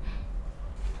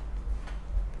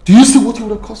 Do you see what you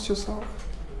would have cost yourself?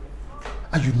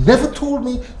 And you never told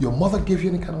me your mother gave you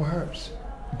any kind of herbs.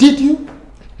 Did you?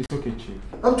 It's okay, Chief.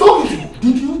 I'm talking to you.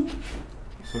 Did you?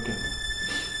 It's okay.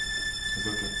 It's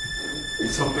okay.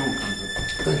 It's something we can do.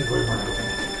 Thank you very much.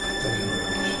 Thank you very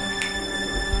much.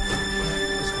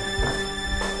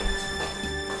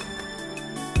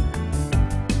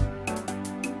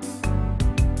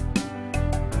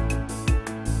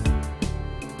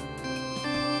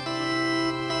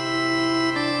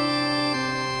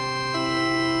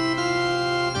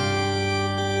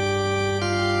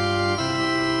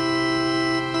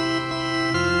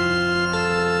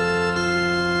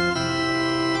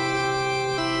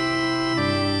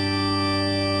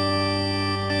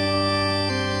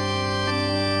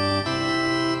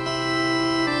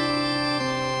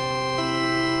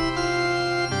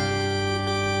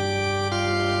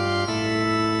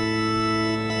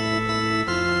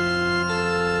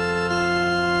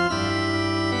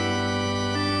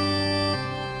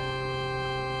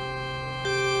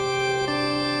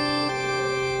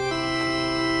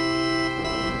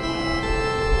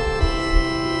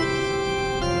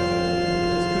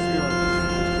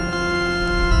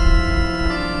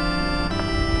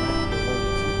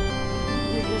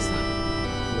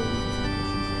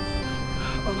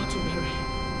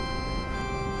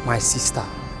 My sister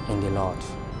in the Lord,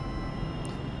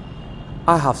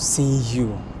 I have seen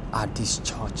you at this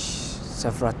church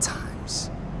several times.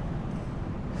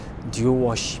 Do you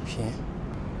worship here?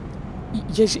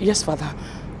 Yes, Father.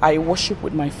 I worship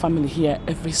with my family here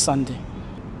every Sunday.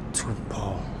 Too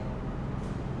poor.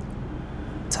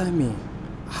 Tell me,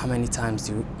 how many times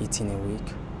do you eat in a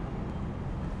week?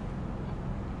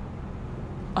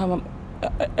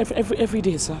 Every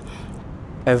day, sir.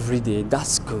 every day,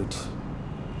 that's good.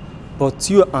 But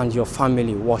you and your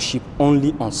family worship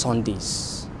only on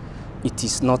Sundays. It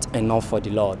is not enough for the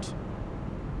Lord.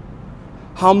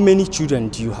 How many children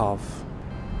do you have?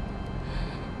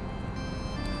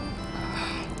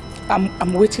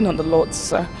 I'm waiting on the Lord,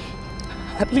 sir.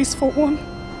 At least for one.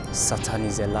 Satan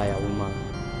is a liar, woman.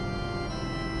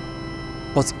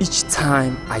 But each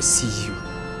time I see you,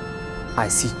 I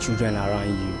see children around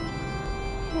you.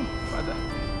 Oh, Father,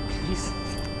 please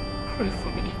pray for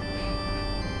me.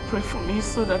 Pray for me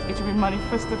so that it will be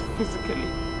manifested physically.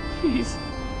 Please.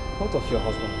 What of your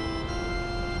husband?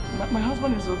 My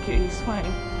husband is okay, he's fine.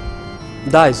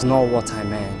 That is not what I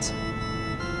meant.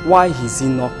 Why is he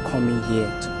not coming here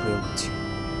to pray with you?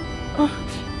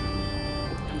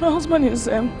 My husband is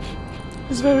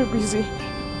very busy.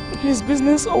 His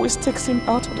business always takes him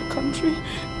out of the country.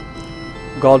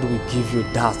 God will give you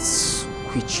that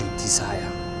which you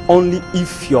desire. Only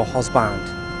if your husband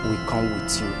will come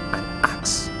with you and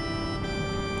ask.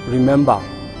 Remember,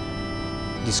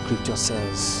 the scripture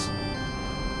says,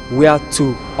 where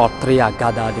 2 or 3 are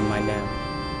gathered in my name,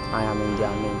 I am in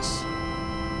their midst.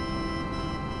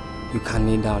 You can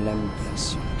kneel down, let me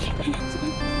bless you.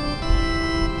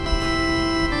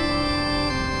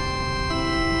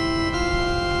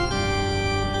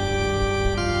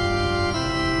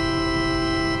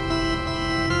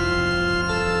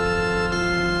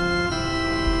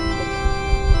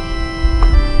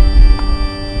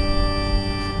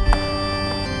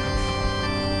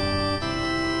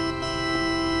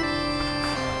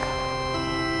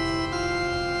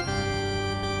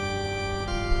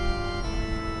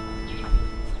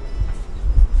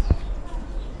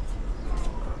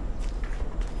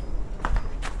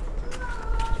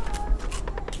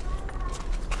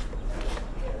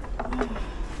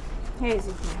 Here is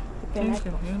it now. Thank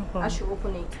you. No problem. I should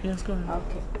open it. Yes, go ahead.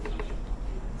 Okay.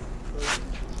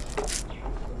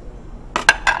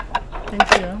 Thank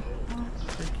you.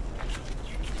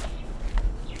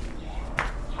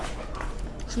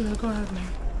 Sure, go ahead now.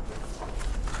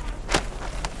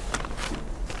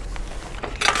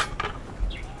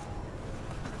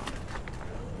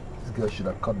 This girl should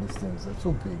have cut these things. They're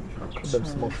so big. You should have cut them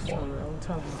small. Sorry, I'll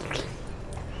tell you.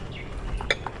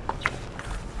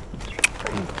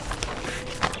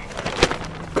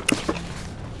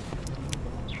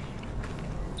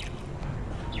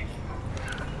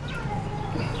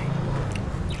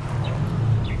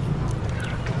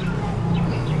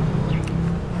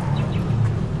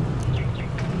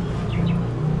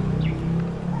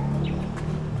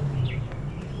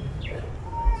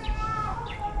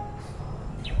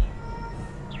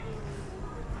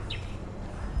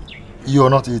 You are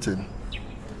not eating.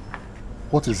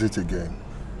 What is it again?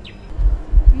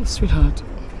 Sweetheart,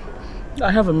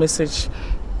 I have a message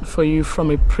for you from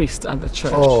a priest at the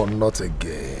church. Oh, not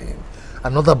again.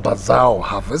 Another bazaar or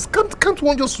harvest. Can't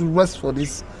one just rest for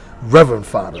these reverend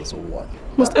fathers or what?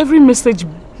 Must every message,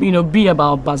 be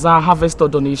about bazaar, harvest or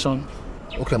donation?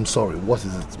 Okay, I'm sorry. What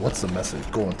is it? What's the message?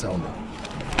 Go on, tell me.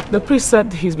 The priest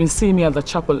said he's been seeing me at the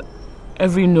chapel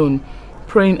every noon,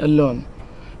 praying alone.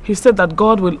 He said that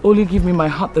God will only give me my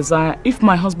heart desire if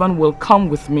my husband will come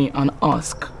with me and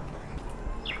ask.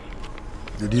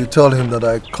 Did you tell him that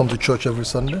I come to church every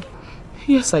Sunday?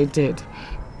 Yes, I did.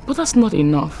 But that's not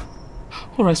enough.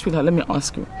 Alright, sweetheart, let me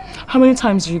ask you. How many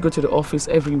times do you go to the office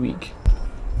every week?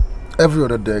 Every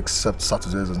other day except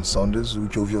Saturdays and Sundays,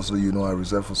 which obviously you know I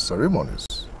reserve for ceremonies.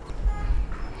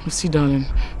 You see, darling,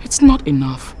 it's not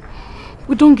enough.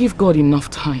 We don't give God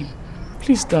enough time.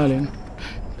 Please, darling,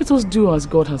 let us do as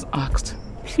God has asked.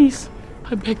 Please,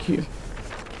 I beg you.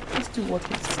 Let's do what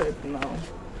He said now.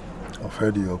 I've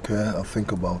heard you, okay? I'll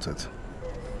think about it.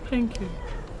 Thank you.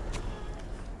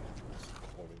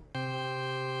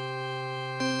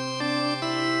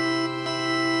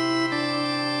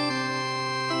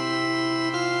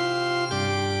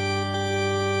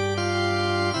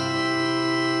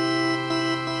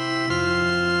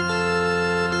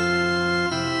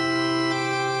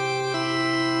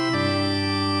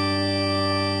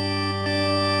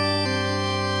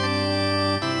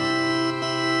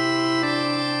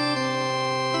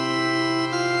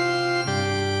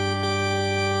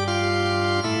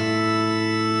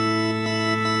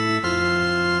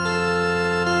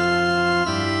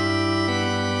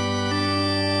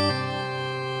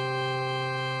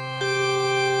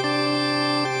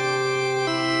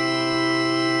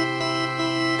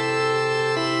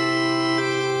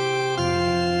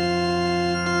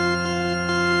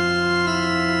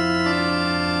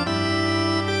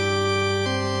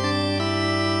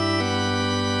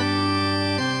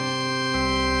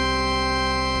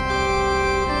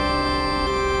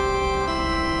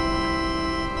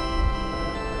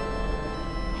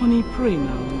 Honey, pray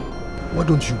now. Why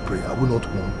don't you pray? I will not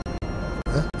one.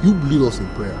 Huh? You lead us in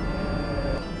prayer.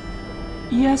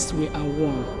 Yes, we are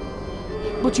one.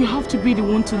 But you have to be the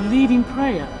one to lead in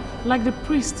prayer, like the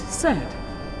priest said.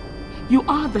 You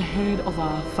are the head of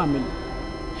our family.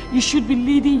 You should be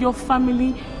leading your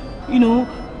family,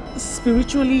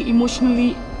 spiritually,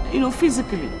 emotionally,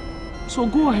 physically. So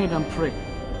go ahead and pray.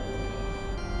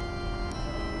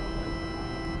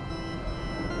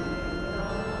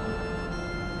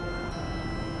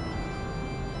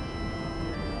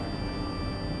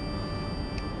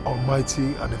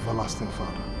 Almighty and everlasting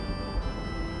Father,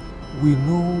 we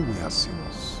know we are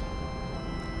sinners.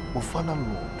 But Father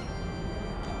Lord,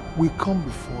 we come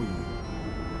before you,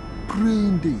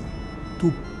 praying thee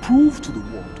to prove to the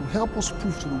world, to help us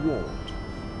prove to the world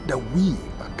that we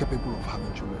are capable of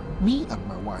having children. Me and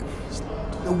my wife,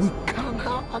 that we can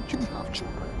actually have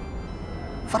children.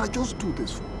 Father, just do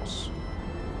this for us.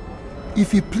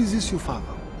 If it pleases you,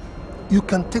 Father, you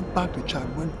can take back the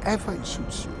child whenever it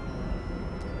suits you.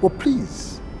 But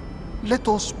please, let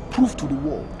us prove to the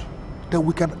world that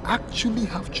we can actually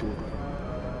have children.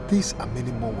 These and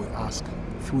many more we ask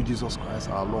through Jesus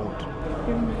Christ our Lord.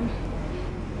 Amen.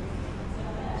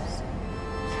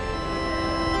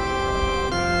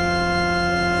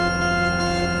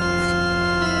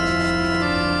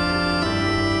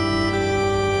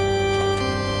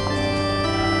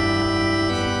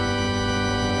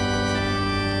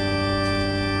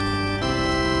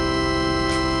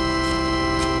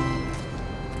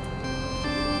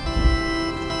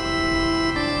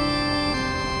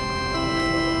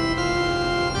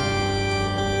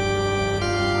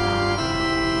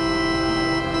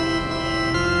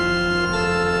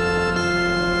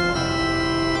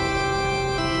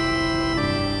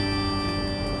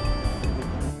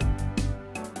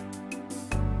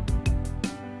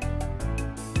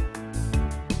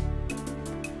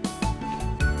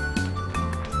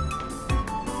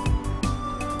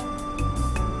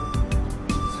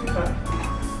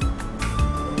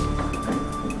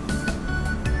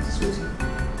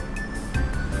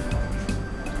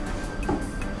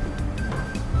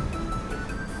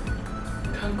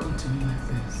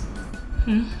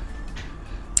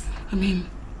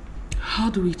 How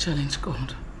do we challenge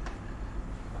God?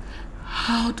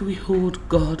 How do we hold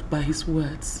God by his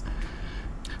words?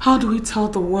 How do we tell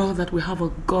the world that we have a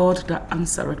God that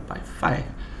answereth by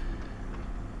fire?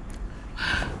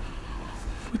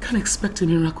 We can't expect a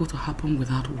miracle to happen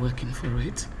without working for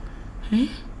it. Eh?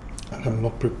 And I'm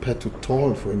not prepared to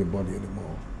toil for anybody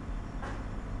anymore.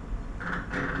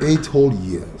 8 whole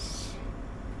years,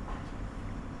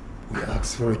 we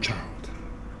asked for a child,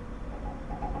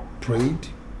 prayed,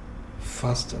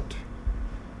 fasted,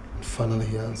 and finally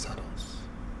he answered us.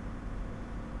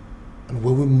 And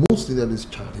when we most needed this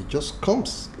child, he just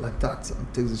comes like that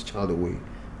and takes this child away.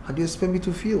 How do you expect me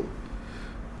to feel?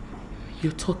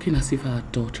 You're talking as if our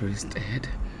daughter is dead.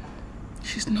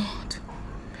 She's not.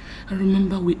 And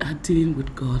remember, we are dealing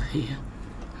with God here,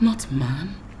 not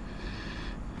man.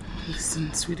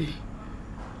 Listen, sweetie,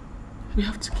 we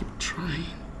have to keep trying.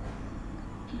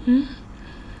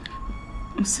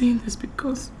 I'm saying this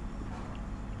because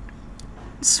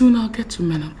soon I'll get to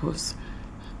menopause.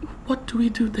 What do we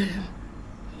do then?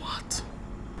 What?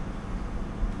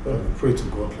 Well, you pray to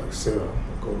God like Sarah,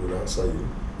 and God will answer you.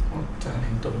 Oh,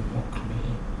 darling, don't mock me.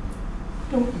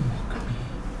 Don't mock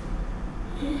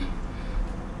me.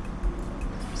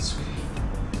 Sweetie,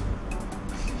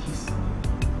 please.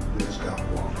 Let's go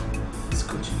and walk. Let's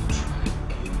continue trying,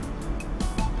 okay?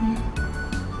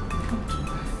 Come to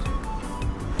bed.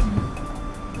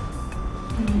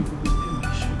 You will be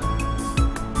my sugar.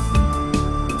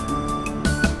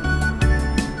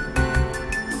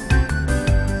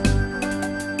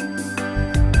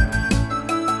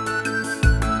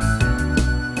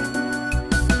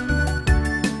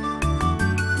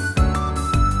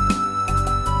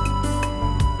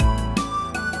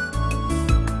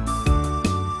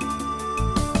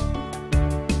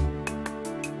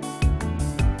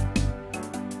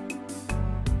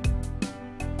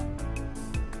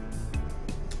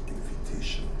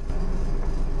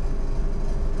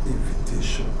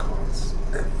 Invitation cards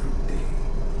every day.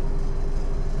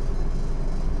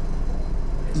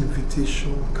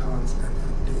 Invitation cards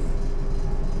every day.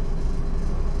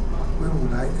 When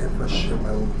will I ever share my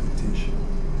own invitation?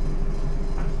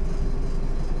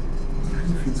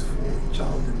 Even if it's for a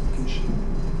child education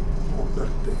or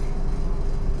birthday.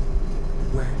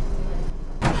 When?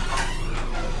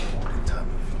 All the time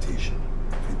invitation.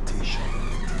 Invitation.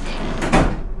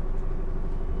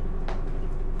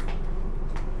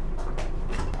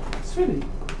 Sweetie.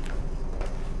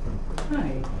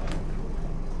 Hi.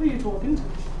 Who are you talking to?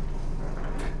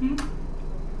 Hmm?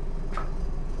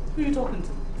 Who are you talking to?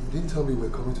 You didn't tell me we're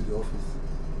coming to the office.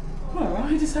 Well,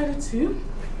 I decided to.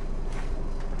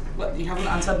 But you haven't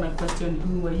answered my question.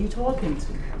 Who were you talking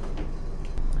to?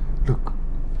 Look,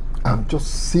 I'm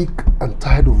just sick and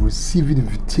tired of receiving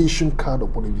invitation card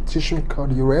upon invitation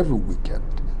card here every weekend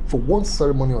for one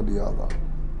ceremony or the other.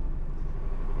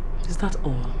 Is that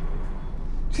all?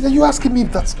 See, then you're asking me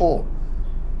if that's all.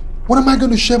 When am I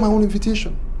going to share my own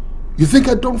invitation? You think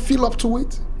I don't feel up to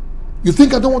it? You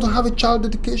think I don't want to have a child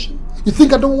dedication? You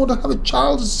think I don't want to have a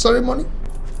child's ceremony?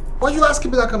 Why are you asking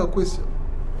me that kind of question?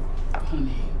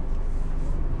 Honey,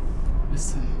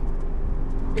 listen,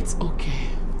 it's okay.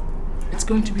 It's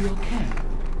going to be okay.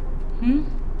 Hmm?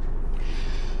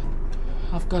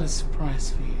 I've got a surprise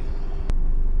for you.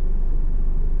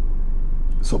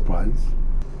 Surprise?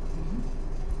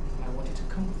 I want you to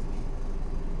come with me.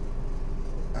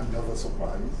 Another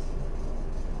surprise?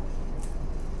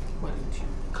 Why don't you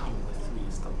come with me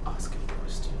and stop asking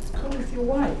questions? Come with your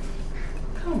wife.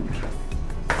 Come.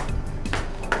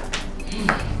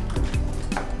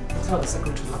 Tell the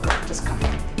secretary to lock up. Just come.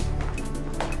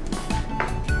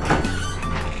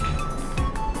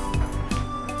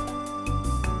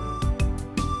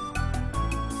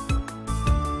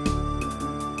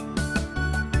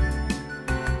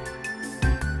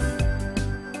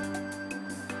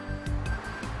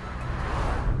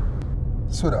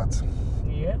 Sweetheart.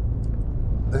 Yeah?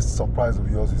 This surprise of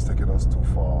yours is taking us too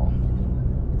far.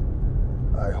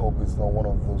 I hope it's not one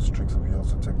of those tricks of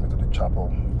yours to take me to the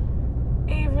chapel.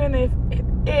 Even if it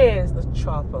is the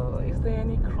chapel, is there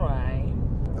any crime?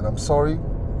 Then I'm sorry,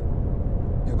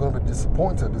 you're going to be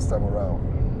disappointed this time around.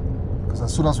 Because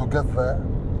as soon as we get there,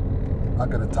 I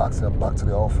get a taxi and back to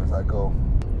the office I go.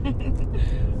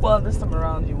 Well, this time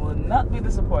around you will not be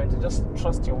disappointed. Just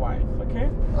trust your wife,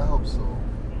 okay? I hope so.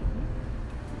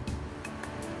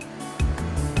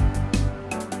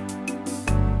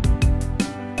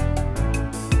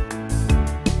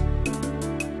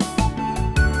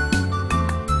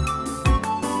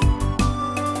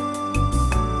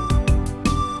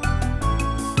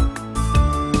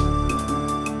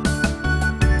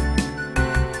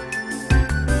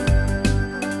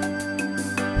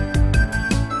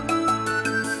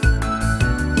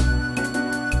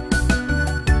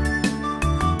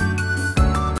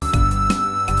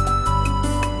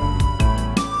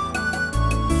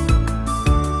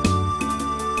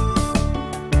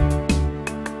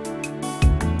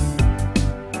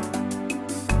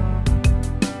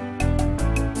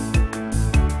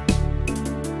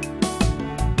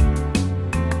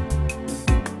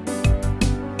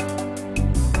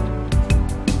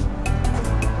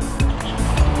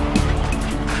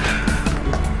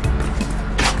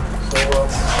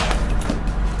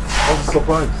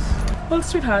 Surprise. Well,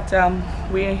 sweetheart,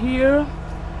 we are here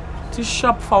to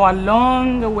shop for our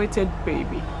long-awaited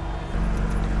baby.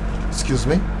 Excuse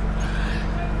me?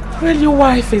 Well, your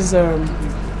wife is 2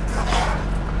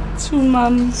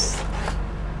 months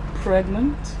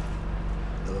pregnant.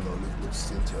 No, look,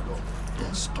 Cynthia,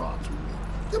 don't start with me.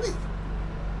 Give me.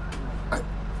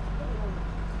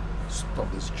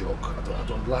 Stop this joke. I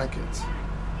don't like it.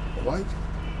 Alright?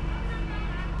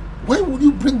 When would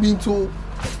you bring me into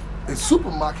a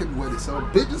supermarket where they sell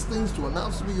babies things to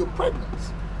announce to me you're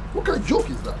pregnant? What kind of joke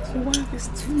is that? Your wife is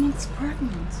 2 months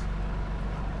pregnant.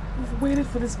 We've waited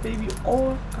for this baby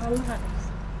all our lives.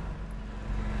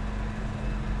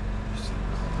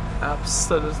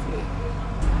 Absolutely.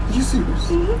 Are you serious?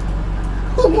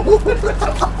 Oh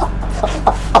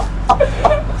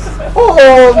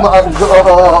my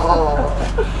God!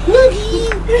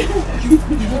 You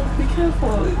be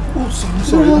careful. Oh,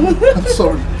 sorry. I'm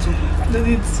sorry. There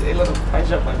needs a lot of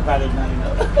pressure on my body now, you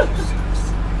know.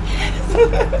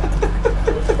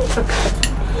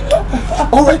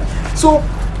 Alright, so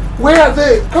where are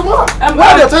they? Come on! Where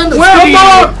are the attendants? Come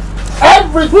on!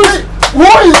 Everything!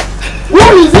 Who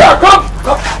is here? Come!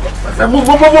 Move!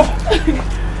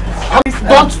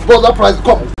 Don't bother price.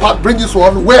 Come, bring this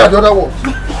one. Where are the other ones?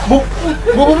 Move!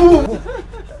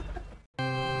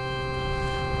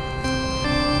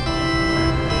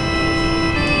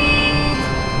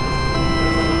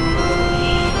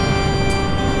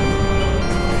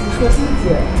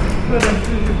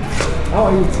 How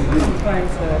are you today? Fine,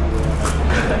 sir.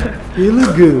 You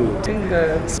look good. Doing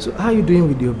good. So how are you doing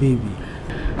with your baby?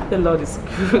 The Lord is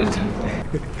good.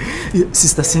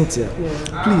 Sister Cynthia,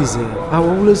 please, I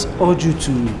will always urge you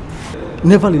to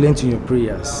never relent in your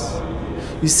prayers.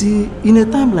 You see, in a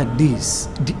time like this,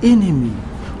 the enemy,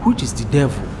 which is the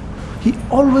devil, he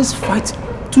always fights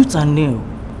tooth and nail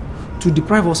to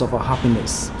deprive us of our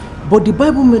happiness. But the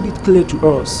Bible made it clear to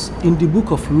us in the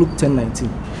book of Luke 10:19.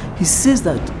 He says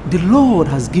that the Lord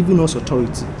has given us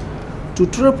authority to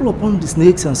trample upon the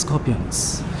snakes and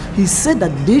scorpions. He said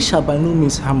that they shall by no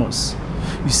means harm us.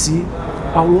 You see,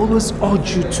 I will always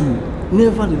urge you to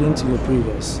never relent in your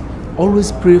prayers.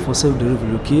 Always pray for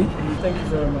self-delivery, okay? Thank you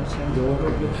very much.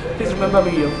 Please remember me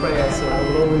in your prayers. So I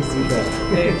will always do that.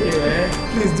 Thank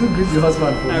you. Please do greet your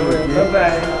husband for me. I will. Okay?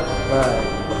 Bye-bye.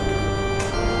 Bye.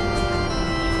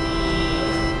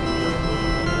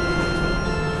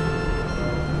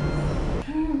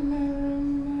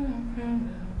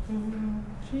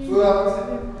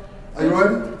 Are you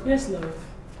ready? Yes, love.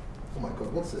 Oh my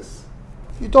God, what's this?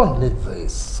 You don't need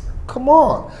this. Come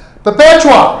on.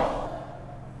 Perpetua!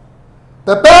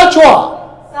 Perpetua!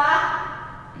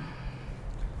 Sir?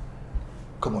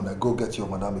 Come on, now go get your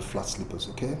madame flat slippers,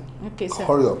 okay? Okay, sir.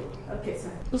 Hurry up. Okay,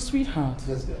 sir. Oh, sweetheart.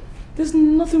 Yes, dear. There's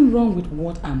nothing wrong with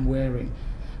what I'm wearing.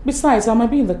 Besides, I might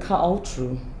be in the car all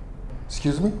through.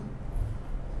 Excuse me?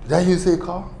 Did I hear you say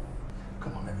car?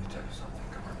 Come on, let me tell you something.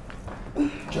 Come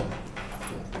on.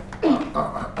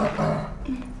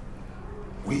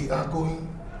 We are going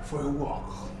for a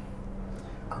walk.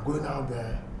 I'm going out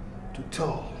there to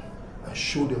tell and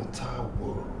show the entire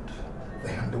world the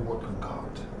handiwork of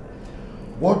God.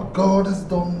 What God has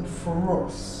done for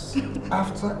us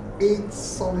after 8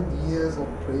 solid years of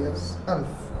prayers and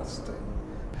fasting.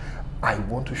 I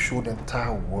want to show the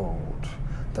entire world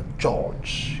that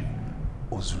George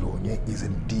Ozulonye is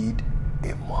indeed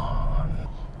a man.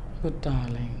 But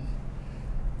darling,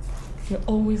 you're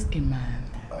always a man.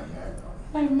 I am.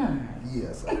 A man.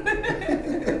 Yes.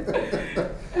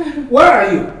 Where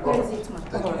are you? Where is it, ma?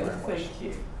 Thank you very much. Thank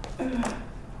you.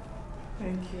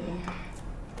 Thank you.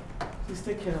 Please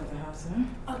take care of the house,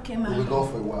 huh? Okay, ma. We'll go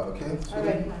for a while, okay? All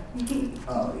right, ma.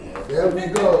 Oh, yeah. There we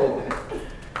go.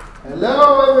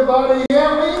 Hello, everybody.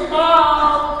 Here we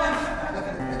come.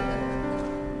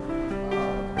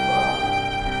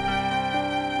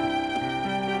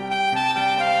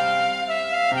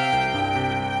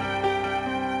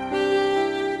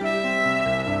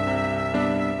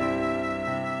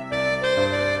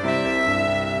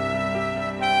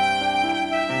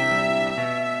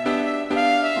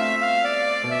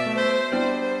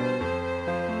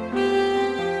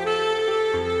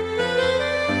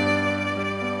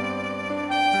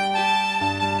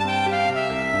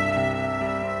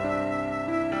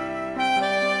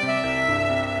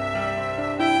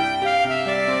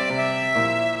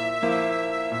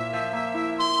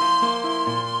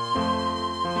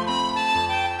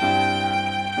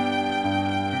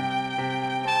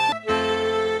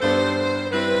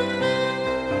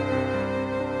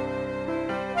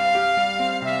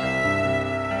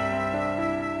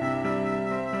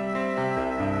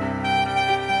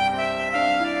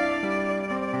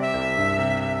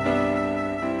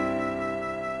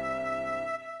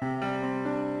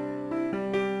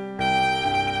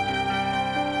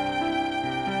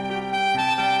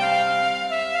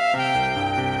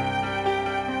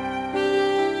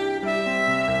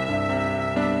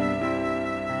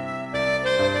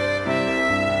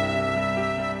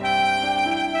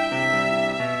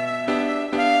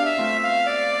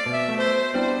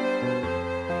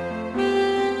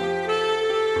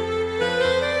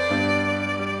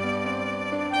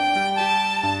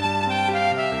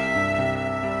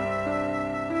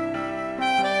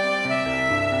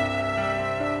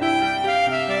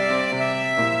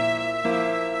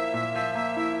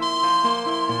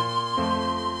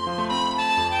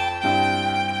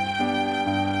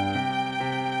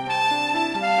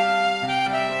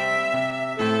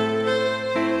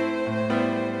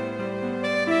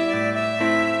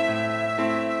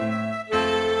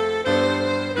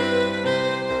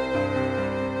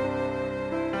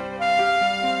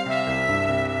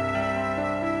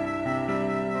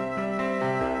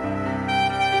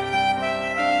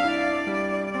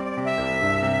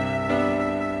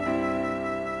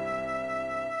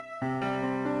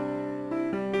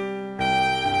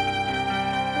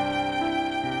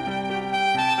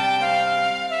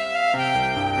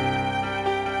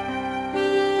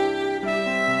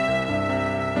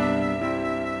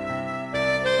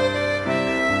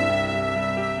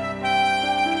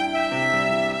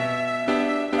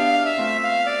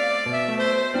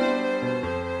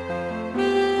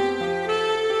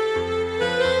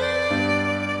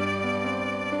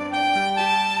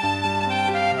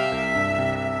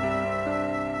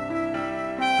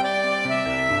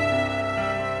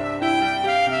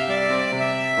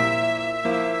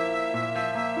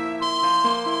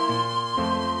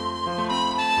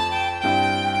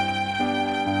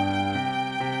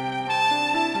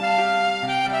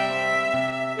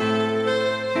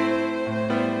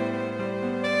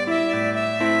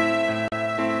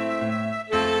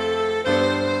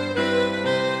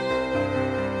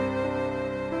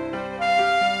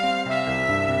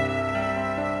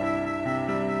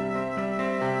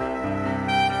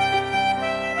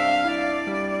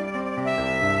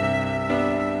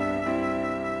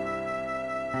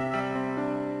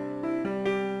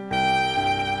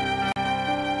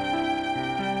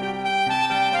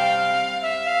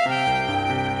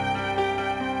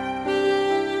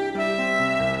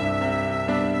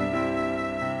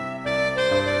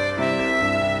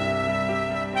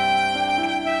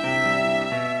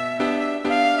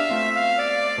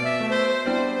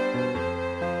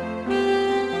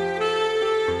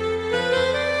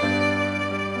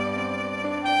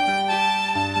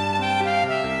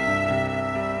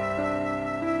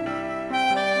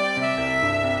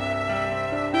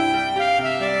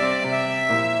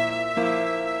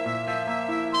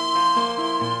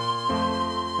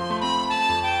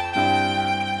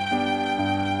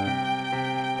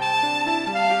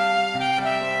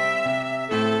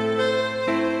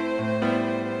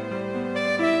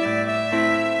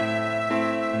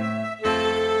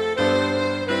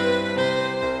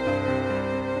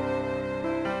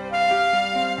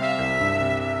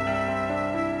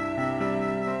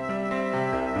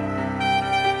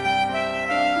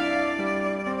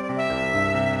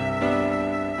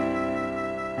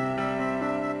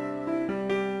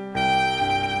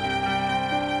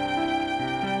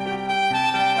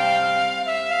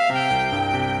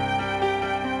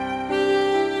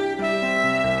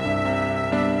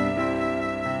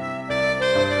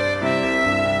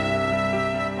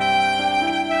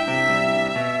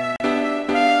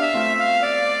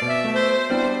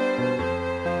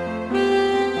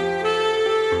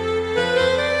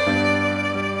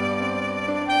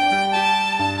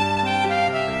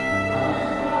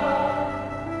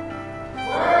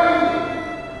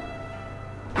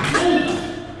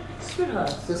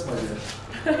 night. Yes, my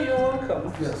dear. You're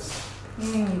welcome. Yes.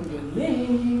 You're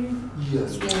late.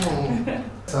 Yes.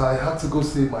 I had to go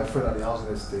see my friend at the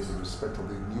housing estate in respect of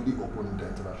the newly opened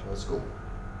international school.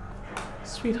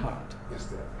 Sweetheart. Yes,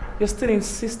 dear. You're still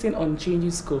insisting on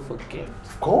changing school for gift.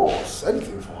 Of course,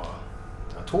 anything for her.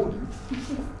 I told you,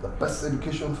 the best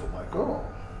education for my girl.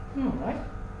 Alright.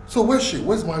 So where's she?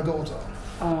 Where's my daughter?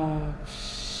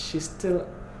 She's still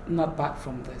not back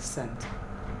from the center.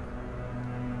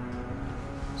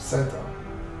 Center?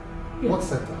 Yeah. What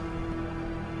center?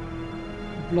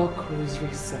 Block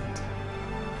Rosary Center.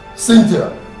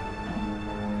 Cynthia!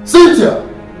 Cynthia!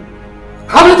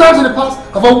 How many times in the past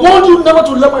have I warned you never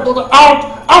to let my daughter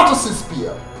out after 6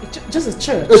 p.m.? Just a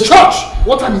church. A church?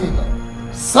 What time is it now?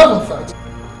 7:30.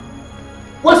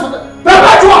 Where's my...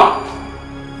 Perpetua!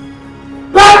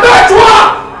 Perpetua!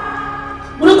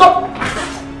 Will you come?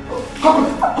 Come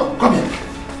here.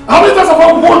 How many times have I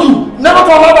warned you never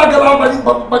to allow that girl out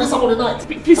by this time of the night?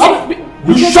 Please,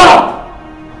 will you shut up?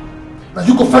 Now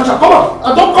you go fetch her. Come on.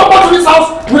 And don't come back to this house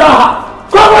without her.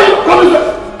 Come on, come here.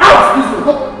 Out this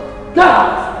way. Get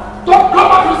out. Don't come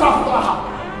back to this house without her.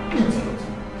 Idiot.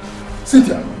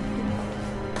 Cynthia,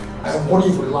 I am warning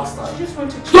you for the last time. She just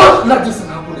went to church. Don't let this thing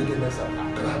happen again next time.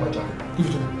 Can I have my jacket? Give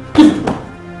it to me. Give it to me.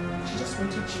 She just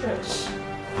went to church.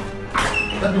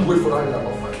 Let me wait for that and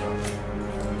I'll find out.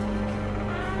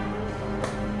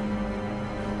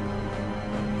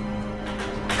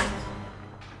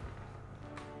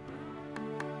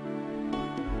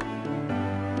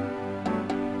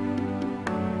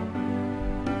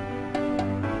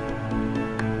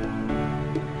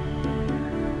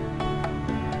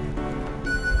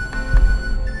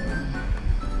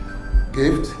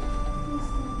 Gift?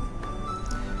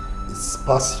 It's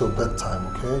past your bedtime,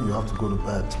 okay? You have to go to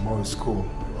bed. Tomorrow is school,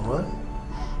 alright?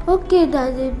 Okay,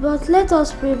 Daddy, but let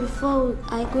us pray before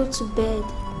I go to bed.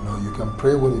 No, you can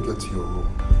pray when you get to your room,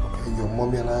 okay? Your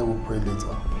mommy and I will pray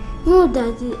later. No,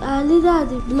 Daddy, our leader at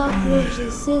the Block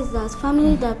Rosary says that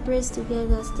family that prays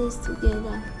together stays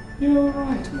together. You're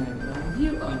right, my love.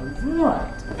 You are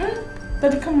right.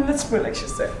 Daddy, come on, let's pray like she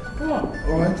said. Come on.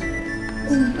 Alright.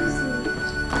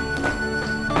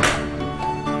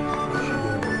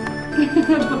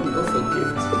 Don't be no for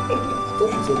gift. I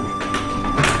thought she said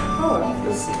Oh,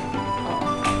 let's see.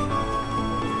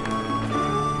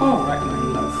 Oh. All right, my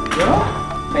love. Yeah?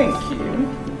 Thank you.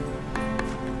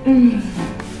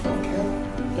 Okay.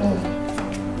 All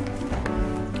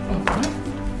right.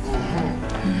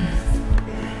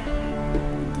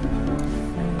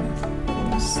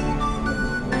 Let's see.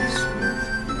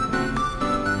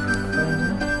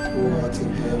 Who art in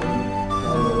heaven,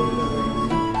 hallowed be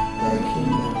thy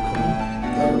kingdom come.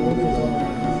 Thy will be done on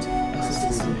earth as it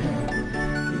is in heaven.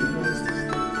 Give us this day.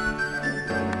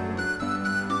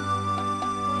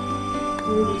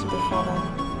 Glory to the Father,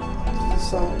 to the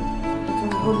Son, and to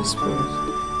the Holy Spirit.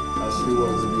 As it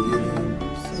was in the beginning,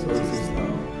 so it is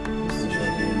now, and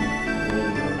shall be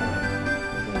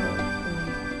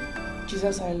in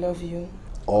Jesus, I love you.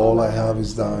 all I have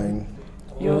is thine.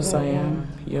 Yours I am,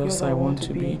 yours I want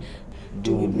to be.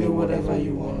 Do with me whatever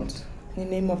you want. In the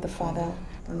name of the Father,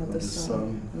 and of the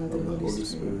Son, and of the Holy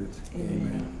Spirit.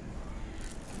 Amen.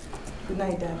 Good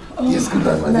night, Dad. Yes, good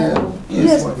night, my dear.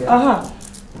 Yes, my dear.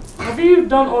 Have you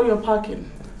done all your packing?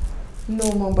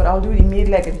 No, Mom, but I'll do it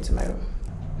immediately I get into my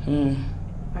room.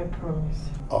 I promise.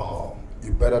 Oh,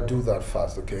 you better do that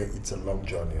fast, okay? It's a long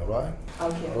journey, alright?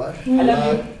 Okay. Alright? I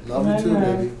love you. Love you too,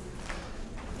 Bye-bye. baby.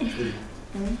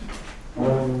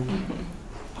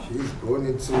 She's going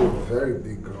into a very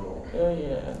big girl. Oh,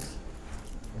 yes.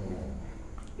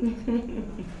 You're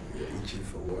itching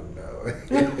for one now.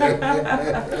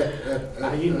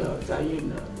 Are you not? Are you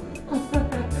not?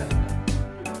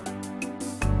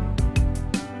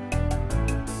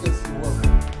 Yes, you're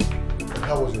welcome.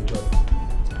 How was your job?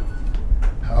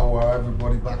 How are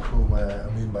everybody back home? I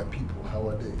mean, my people, how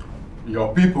are they?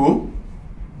 Your people,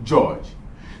 George,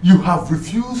 you have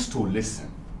refused to listen.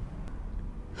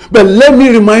 But let me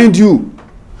remind you,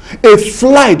 a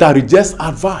fly that rejects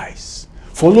advice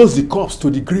follows the corpse to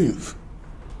the grave.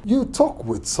 You talk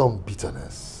with some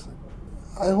bitterness.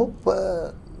 I hope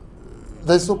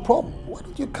there's no problem. Why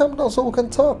don't you come down so we can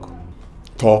talk?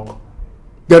 Talk?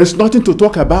 There is nothing to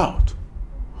talk about.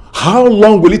 How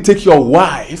long will it take your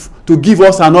wife to give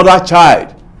us another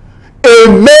child? A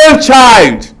male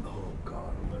child!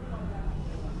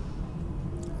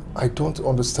 I don't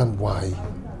understand why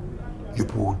you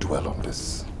people dwell on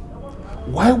this.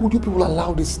 Why would you people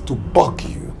allow this to bug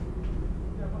you?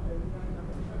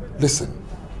 Listen.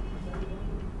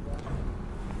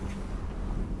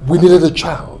 We needed a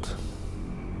child.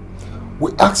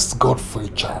 We asked God for a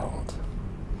child.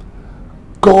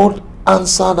 God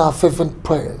answered our fervent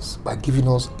prayers by giving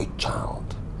us a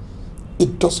child.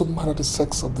 It doesn't matter the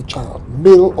sex of the child,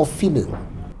 male or female.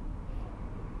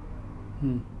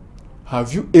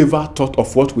 Have you ever thought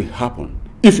of what will happen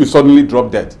if you suddenly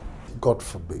drop dead? God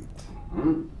forbid.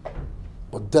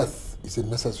 But death is a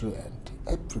necessary end.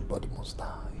 Everybody must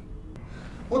die.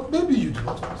 But maybe you do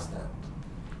not understand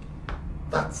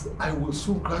that I will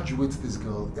soon graduate this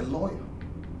girl a lawyer.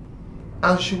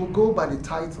 And she will go by the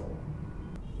title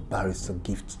Barrister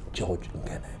Gift George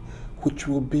Ngene, which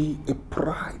will be a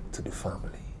pride to the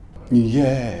family.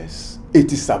 Yes,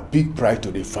 it is a big pride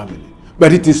to the family,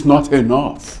 but it is not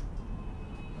enough.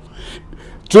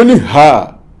 Training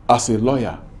her as a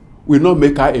lawyer will not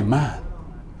make her a man.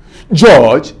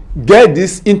 George, get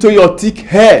this into your thick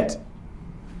head.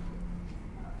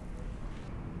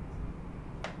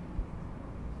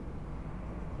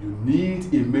 You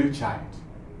need a male child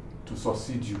to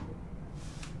succeed you.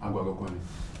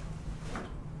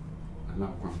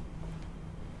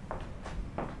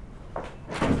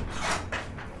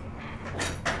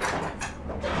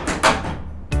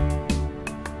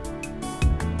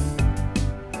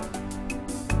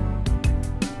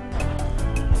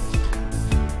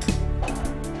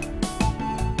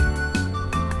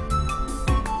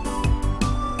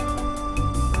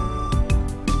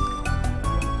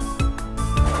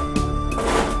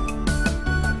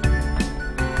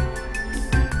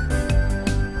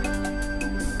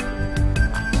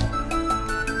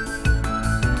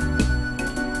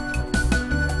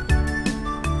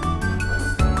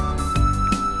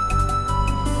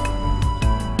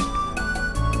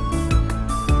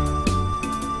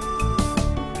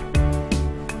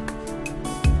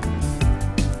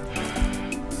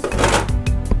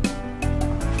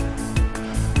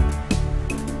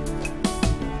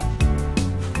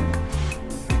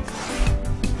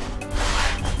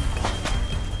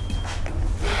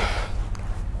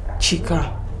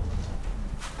 Chika.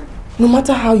 No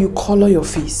matter how you color your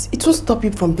face, it won't stop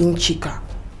you from being Chika.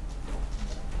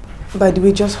 By the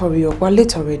way, just hurry up. We're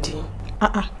late already.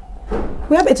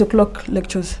 We have 8 o'clock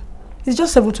lectures. It's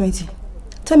just 7:20.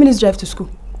 10 minutes drive to school.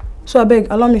 So I beg,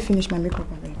 allow me finish my makeup.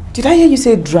 I beg. Did I hear you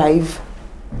say drive?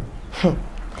 Have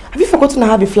you forgotten I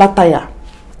have a flat tire?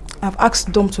 I've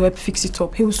asked Dom to help fix it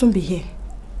up. He will soon be here.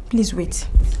 Please wait.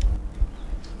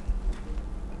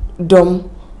 Dom?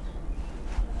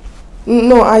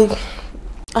 No, I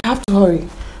have to hurry.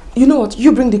 You know what?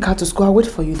 You bring the car to school. I'll wait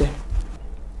for you there.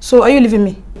 So, are you leaving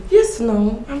me? Yes,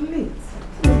 no. I'm late.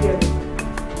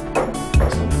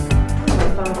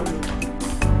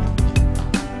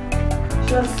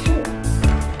 Just here.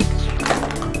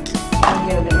 I'm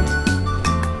here then.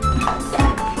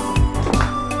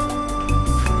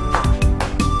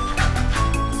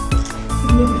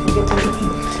 Maybe forget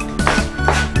everything.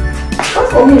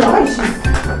 What's for me now? Why is she?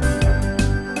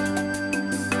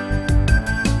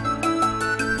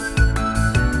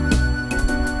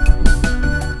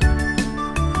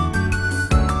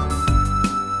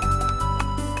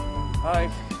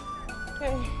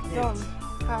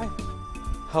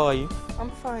 How are you?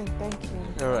 I'm fine, thank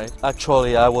you. Alright.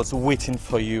 Actually, I was waiting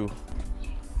for you.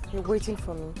 You're waiting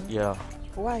for me? Yeah.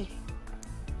 Why?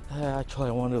 Actually,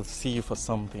 I wanted to see you for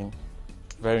something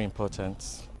very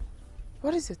important.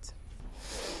 What is it?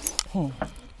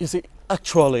 You see,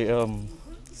 actually,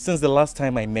 since the last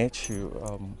time I met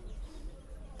you,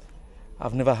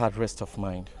 I've never had rest of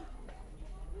mind.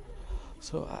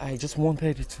 So I just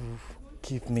wanted you to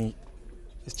give me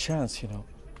a chance, you know.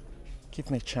 Give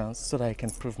me a chance so that I can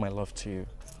prove my love to you.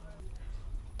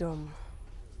 Dom,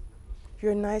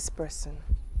 you're a nice person.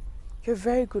 You're a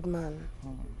very good man.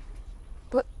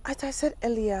 But as I said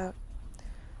earlier,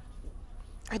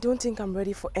 I don't think I'm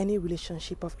ready for any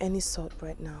relationship of any sort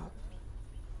right now.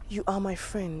 You are my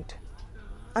friend.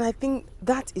 And I think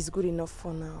that is good enough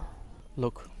for now.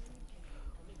 Look,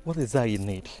 what is that you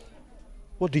need?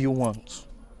 What do you want?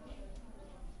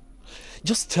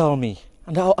 Just tell me.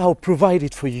 And I'll provide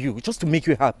it for you, just to make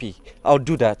you happy. I'll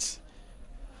do that.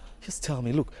 Just tell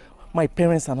me, look, my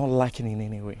parents are not lacking in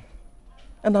any way.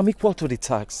 And I'm equal to the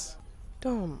tax.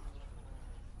 Dom,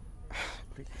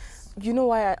 you know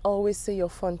why I always say you're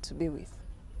fun to be with?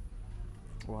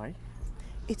 Why?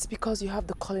 It's because you have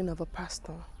the calling of a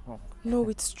pastor. Oh. No,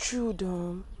 it's true,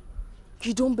 Dom.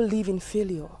 You don't believe in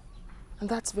failure. And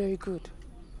that's very good.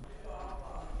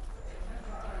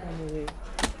 Anyway,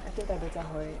 I think I better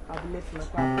hurry. I'll be late for my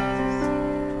class.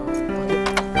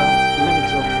 Let me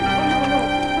drop you.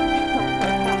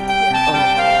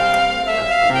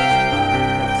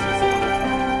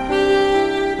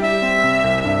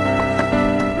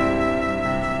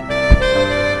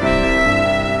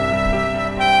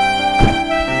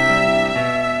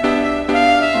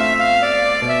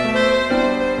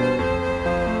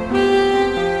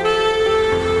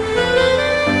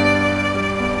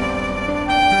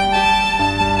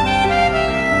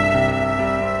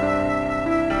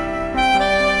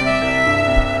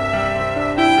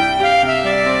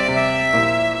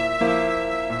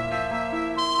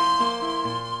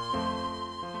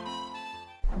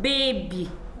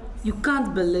 You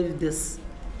can't believe this.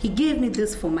 He gave me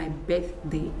this for my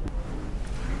birthday.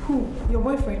 Who? Your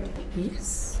boyfriend?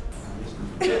 Yes.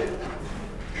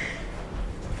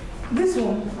 This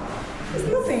one? It's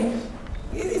nothing.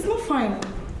 It's not fine.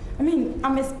 I mean,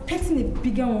 I'm expecting a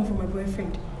bigger one from my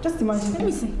boyfriend. Just imagine. Let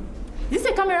me see. Is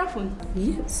this a camera phone?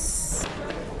 Yes.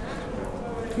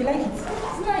 You like it?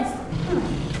 It's nice.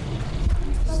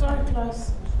 Sorry,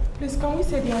 class. Please, can we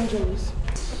say the Angelus?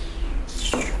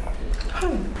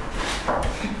 Hi.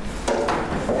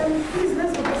 Please,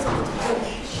 let's go get something to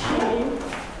drink.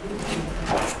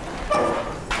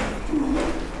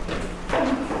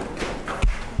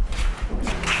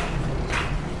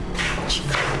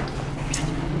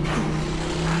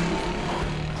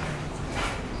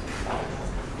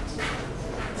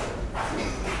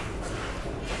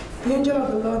 The angel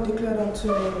of the Lord declared unto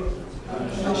Mary,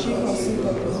 and she conceived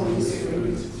of the Holy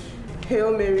Spirit.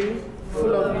 Hail Mary,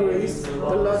 full of grace, the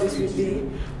Lord is with thee.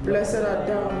 Blessed art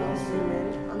thou amongst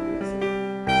women, and blessed.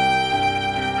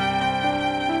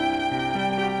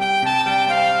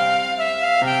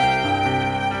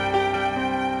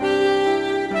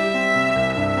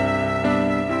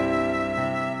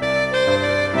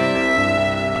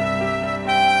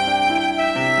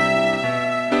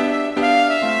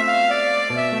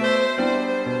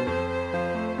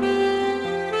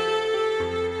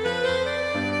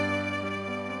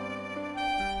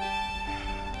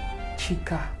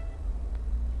 Chika,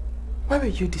 why were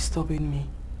you disturbing me?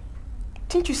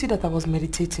 Didn't you see that I was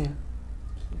meditating?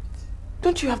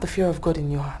 Don't you have the fear of God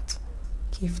in your heart?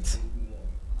 Gift.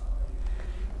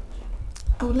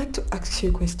 I would like to ask you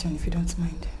a question if you don't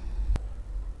mind.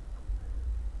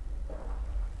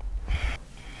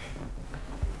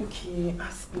 Okay,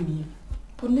 ask me.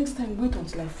 But next time, wait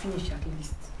until I finish at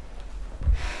least.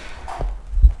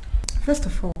 First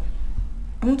of all,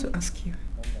 I want to ask you.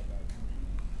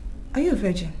 Are you a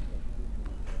virgin?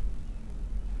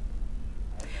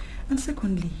 And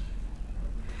secondly,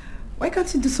 why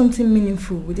can't you do something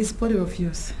meaningful with this body of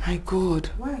yours? My God.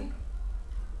 Why?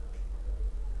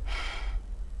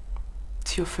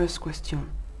 To your first question,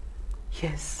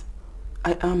 yes,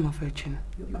 I am a virgin.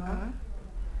 You are?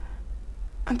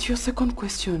 And to your second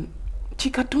question,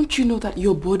 Chika, don't you know that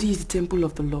your body is the temple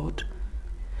of the Lord?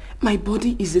 My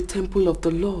body is the temple of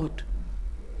the Lord.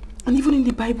 And even in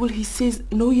the Bible, he says,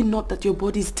 know ye not that your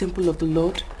body is the temple of the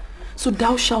Lord? So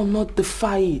thou shalt not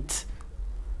defile it.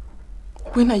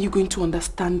 When are you going to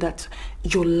understand that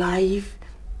your life,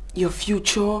 your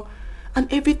future,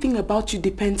 and everything about you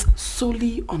depends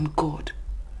solely on God?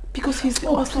 Because he's the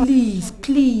author.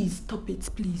 Please, stop it,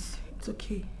 please. It's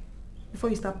okay. Before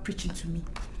you start preaching to me.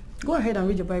 Go ahead and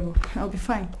read your Bible. I'll be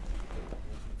fine.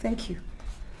 Thank you.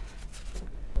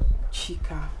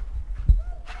 Chika,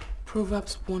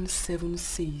 Proverbs 1:7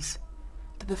 says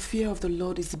that the fear of the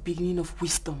Lord is the beginning of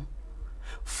wisdom.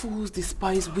 Fools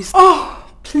despise wisdom. Oh,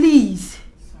 please.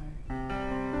 Sorry.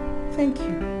 Thank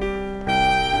you.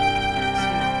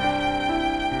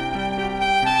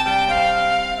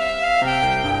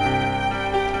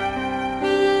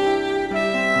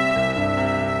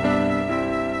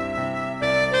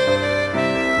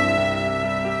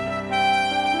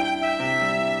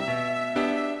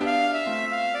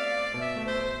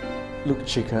 Look,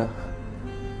 Chika,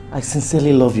 I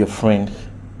sincerely love your friend.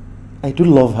 I do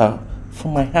love her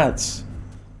from my heart.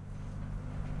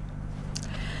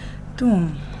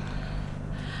 Don't.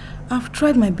 I've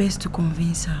tried my best to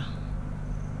convince her.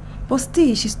 But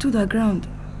still, she stood her ground.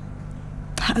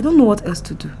 I don't know what else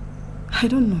to do. I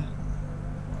don't know.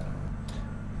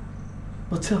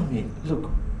 But tell me, look,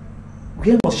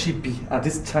 where must she be at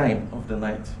this time of the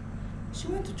night? She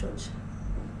went to church.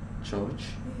 Church?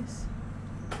 Yes.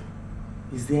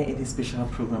 Is there any special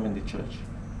program in the church?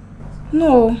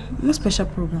 No, no special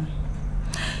program.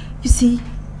 You see,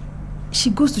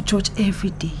 she goes to church every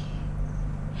day.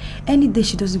 Any day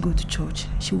she doesn't go to church,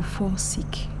 she will fall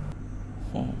sick.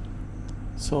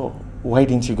 So, why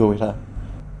didn't you go with her?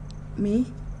 Me?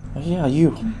 Yeah,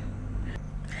 you.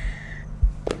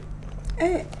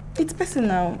 It's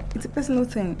personal. It's a personal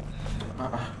thing.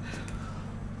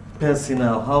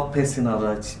 Personal? How personal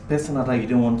that? Personal that you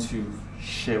don't want to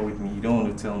share with me? You don't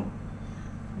want to tell me?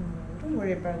 Don't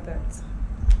worry about that.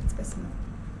 It's personal.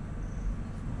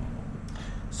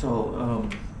 So,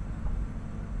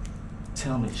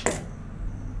 tell me, is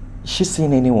she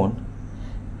seeing anyone?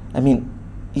 I mean,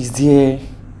 is there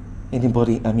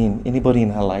anybody in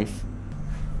her life?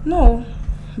 No,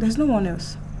 there's no one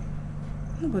else.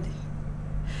 Nobody.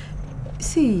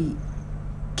 See,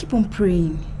 keep on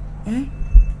praying.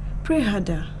 Pray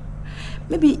harder.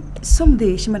 Maybe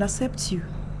someday she might accept you.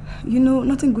 You know,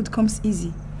 nothing good comes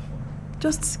easy.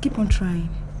 Just keep on trying.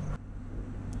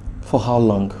 For how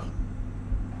long?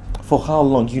 For how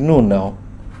long? You know now.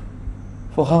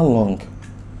 For how long?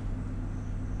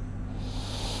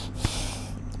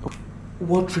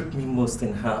 What tripped me most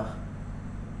in her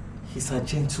is her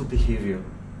gentle behavior.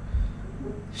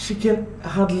 She can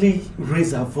hardly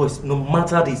raise her voice no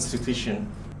matter the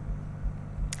situation.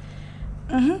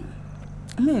 I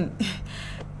mean,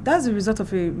 that's the result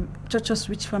of a church's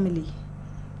rich family.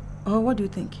 Or what do you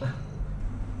think?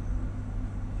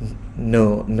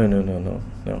 No.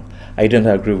 I don't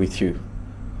agree with you.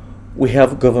 We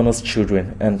have governors'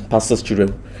 children and pastors'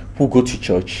 children who go to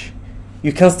church.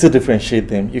 You can't still differentiate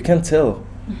them. You can't tell.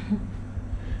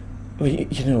 Well,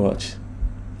 you know what?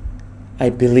 I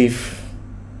believe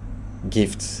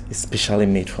gifts is specially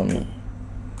made for me.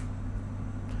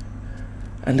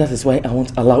 And that is why I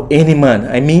won't allow any man,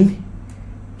 I mean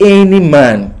any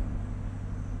man,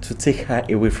 to take her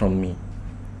away from me.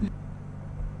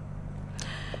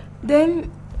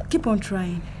 Then keep on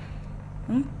trying.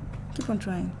 Keep on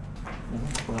trying.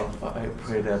 Well, I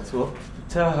pray that. Well,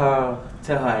 tell her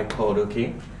I called,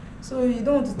 okay? So you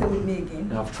don't want to stay with me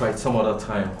again? I've tried some other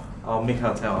time. I'll make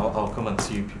her tell. I'll come and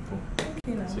see you people.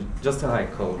 Okay, now. So just tell her I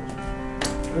called.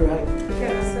 Alright.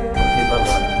 Okay, so. Okay,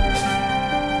 bye-bye.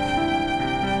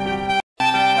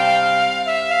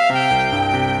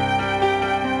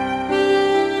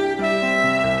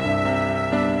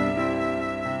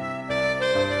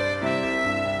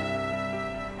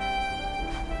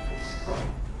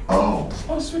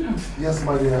 Oh, sweetheart. Yes,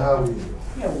 my dear. How are you?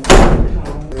 Yeah.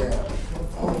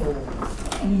 Oh.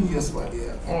 Yes, my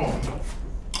dear.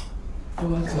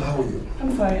 So how are you?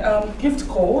 I'm fine. Gift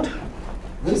called.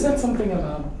 She said something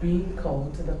about being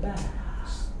called to the bar.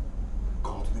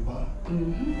 Called to the bar?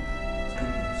 Mm-hmm. It's good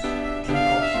news.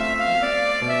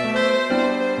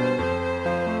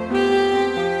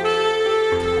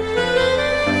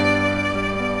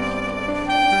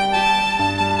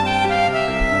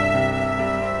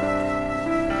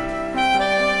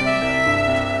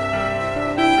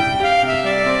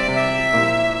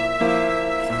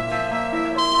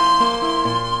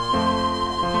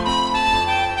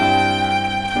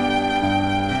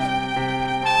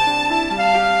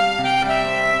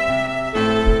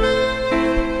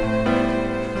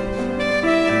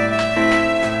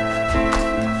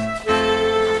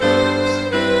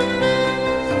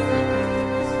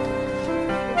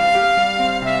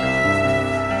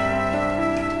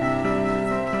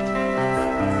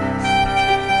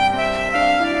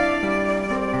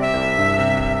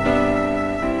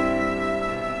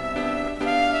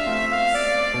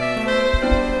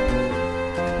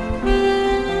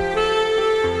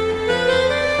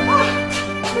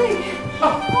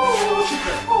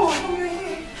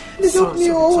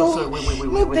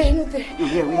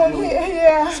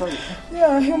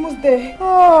 You're almost there.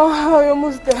 Oh, you're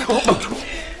almost there.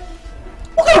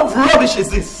 What kind of rubbish is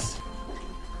this?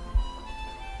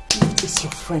 It's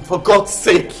your friend, for God's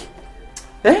sake.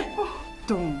 Eh? Oh,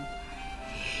 Tom.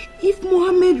 If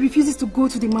Mohammed refuses to go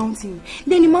to the mountain,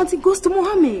 then the mountain goes to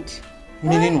Mohammed.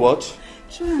 Meaning what?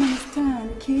 Try and understand,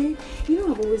 okay? You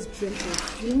know I've always dreamt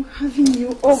of, having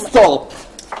you. Oh, stop!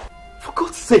 For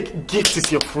God's sake, Gift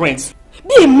is your friend.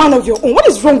 Be a man of your own. What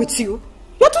is wrong with you?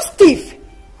 You're too stiff.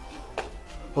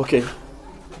 Okay,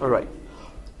 alright.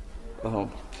 I'm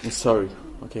sorry,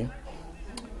 okay?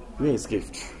 Where is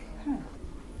Gift?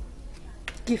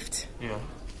 Gift? Yeah.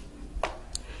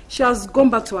 She has gone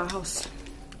back to her house.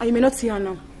 And you may not see her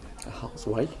now. Her house?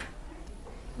 Why?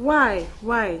 Why?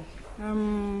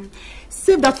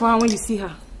 Save that for her when you see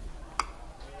her.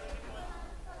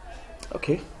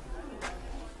 Okay.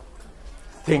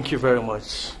 Thank you very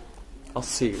much. I'll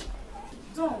see you.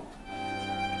 Don't.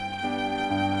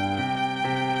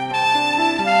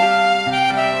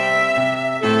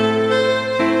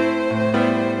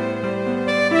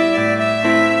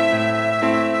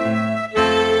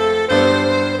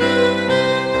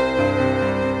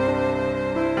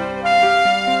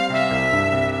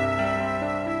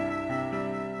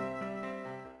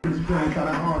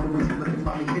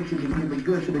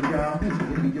 Good to the girl. Hit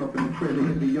me up in the crib,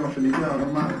 hit me up in the girl.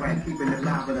 I'm not right, keeping it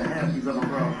live for the halfies of a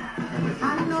bro.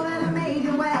 I know that I made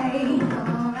you wait.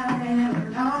 Oh, I've been here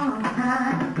a long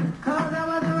time. Cause I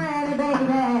wasn't ready,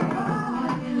 baby.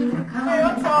 Hey,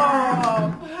 what's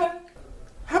up?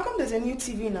 How come there's a new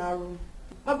TV in our room?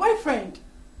 My boyfriend.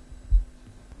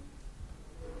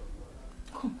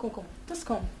 Come. Just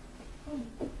come.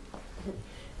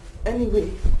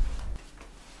 Anyway.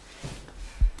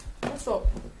 What's up?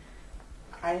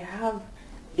 I have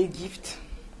a gift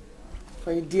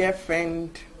for a dear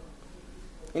friend,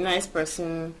 a nice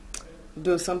person,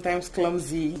 though sometimes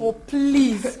clumsy. Oh,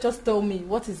 please, just tell me.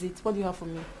 What is it? What do you have for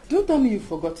me? Don't tell me you've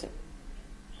forgotten.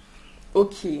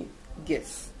 Okay,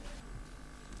 guess.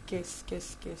 Guess.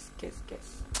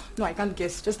 No, I can't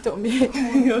guess. Just tell me.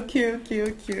 Okay.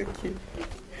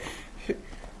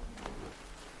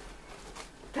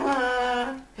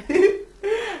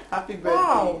 Happy birthday.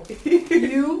 Wow.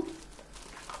 You?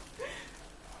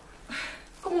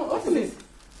 Come on, open it.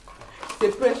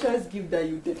 It's a precious gift that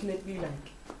you definitely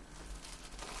like.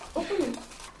 Open it.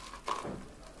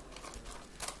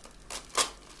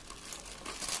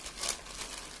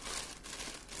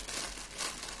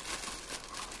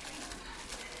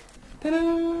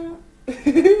 Ta-da!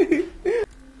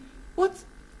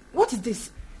 What is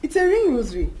this? It's a ring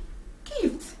rosary.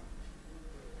 Gift?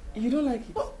 You don't like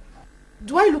it? What?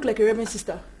 Do I look like a reverend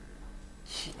sister?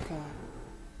 Chika,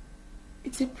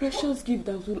 it's a precious gift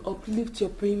that will uplift your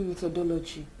praying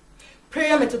methodology.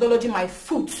 Prayer methodology, my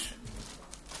foot.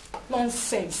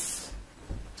 Nonsense.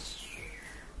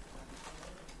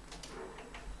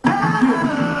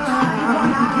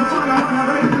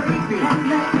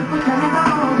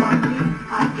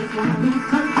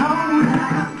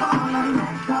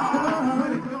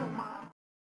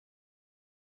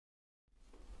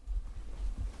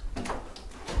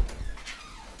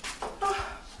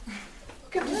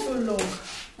 Kept it so long.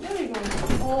 There you go.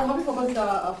 Oh, have you forgotten that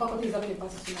our faculty is having a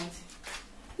party tonight?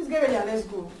 Please get ready and let's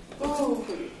go. Oh,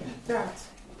 that.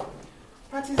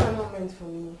 Parties are not meant for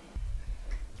me.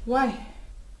 Why?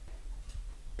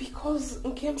 Because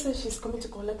Nkem says she's coming to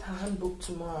collect her handbook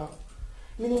tomorrow.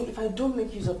 Meaning, if I don't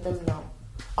make use of them now,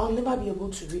 I'll never be able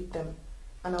to read them,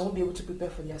 and I won't be able to prepare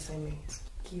for the assignments.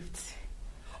 Gift.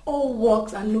 All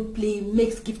work and no play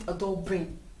makes gift a dull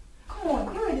brain. Come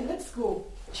on, get ready, let's go.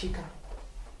 Chika,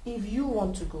 if you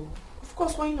want to go, of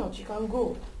course, why not? You can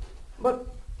go. But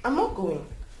I'm not going.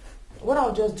 What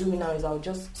I'll just do now is I'll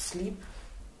just sleep.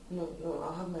 No,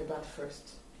 I'll have my bath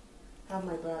first. Have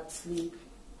my bath, sleep,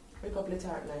 wake up later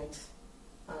at night,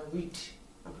 and read,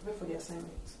 and prepare for the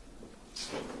assignments.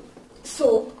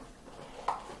 So,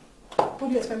 what do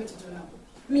you expect me to do now?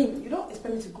 I mean, you don't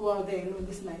expect me to go out there alone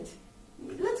this night.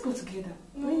 Let's go together.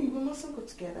 No, we mustn't go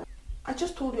together. I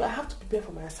just told you I have to prepare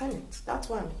for my assignments. That's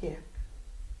why I'm here.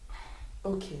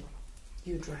 Okay,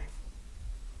 you drive.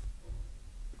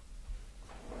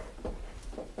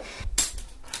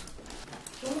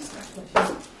 Don't scratch my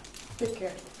face. Take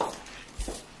care.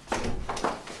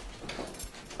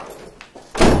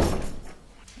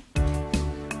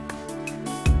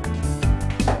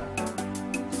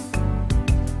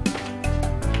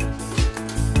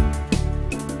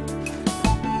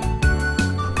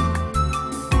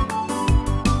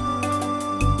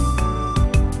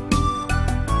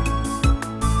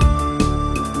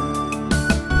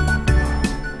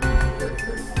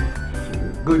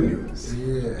 Good news.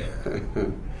 Yeah.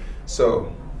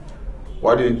 So,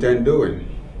 what do you intend doing?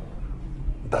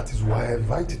 That is why I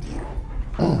invited you.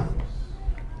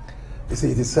 You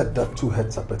see, it is said that two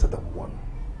heads are better than one.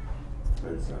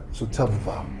 Exactly. So tell me,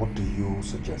 Vam, what do you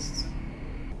suggest?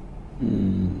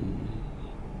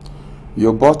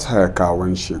 You bought her a car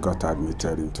when she got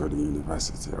admitted into the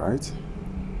university, right?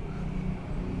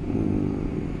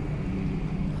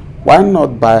 Why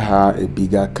not buy her a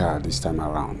bigger car this time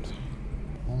around?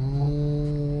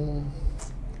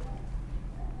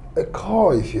 A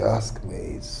car, if you ask me,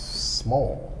 is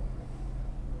small.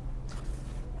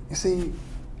 You see,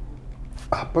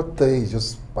 her birthday is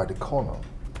just by the corner.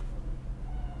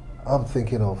 I'm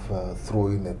thinking of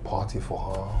throwing a party for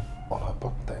her on her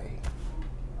birthday.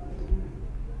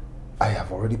 I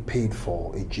have already paid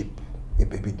for a Jeep, a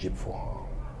baby Jeep for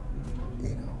her,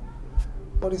 you know.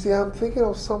 But you see, I'm thinking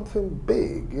of something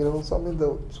big, you know, something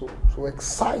to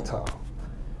excite her.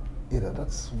 You know,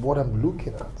 that's what I'm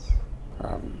looking at.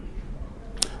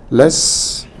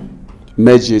 Let's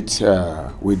merge it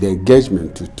with the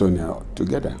engagement to Tony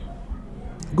together.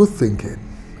 Good thinking.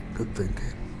 Good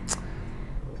thinking.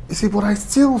 You see, but I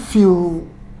still feel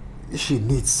she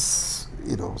needs,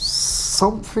 you know,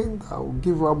 something that will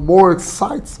give her more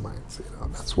excitement. You know,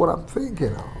 that's what I'm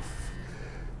thinking of.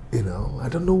 You know, I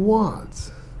don't know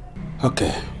what.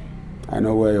 Okay, I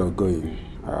know where you're going.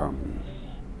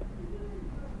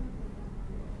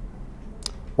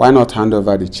 Why not hand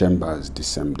over the chambers the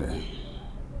same day?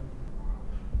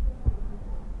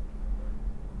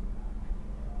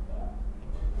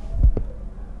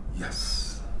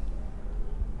 Yes.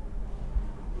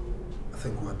 I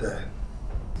think we're there.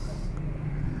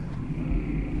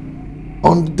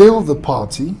 On the day of the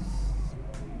party,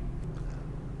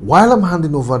 while I'm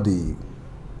handing over the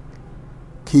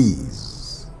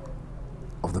keys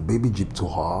of the baby Jeep to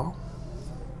her,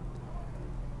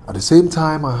 At the same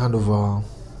time, I hand over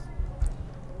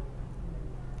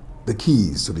the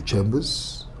keys to the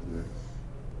chambers,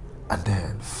 and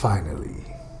then finally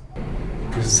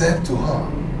present to her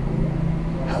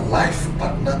her life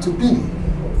partner to be.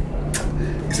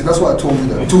 You see, that's why I told you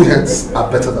that 2 heads are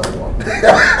better than 1.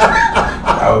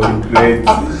 That would be great.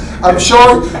 I'm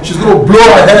sure she's going to blow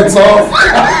our heads off.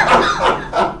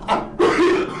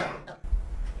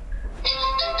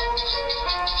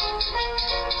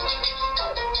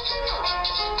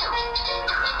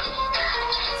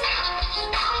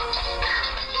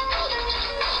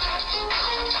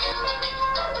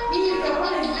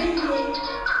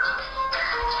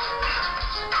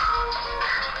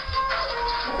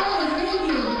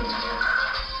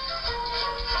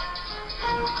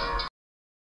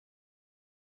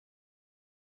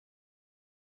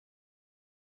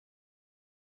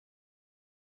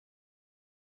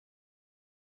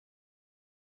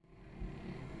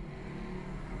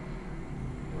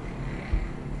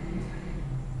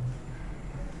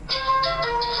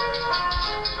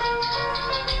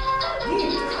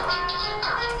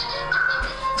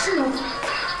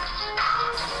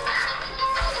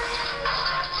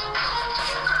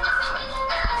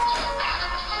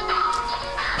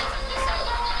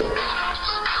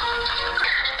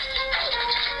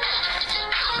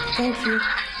 Thank you.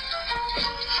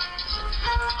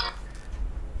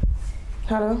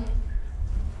 Hello?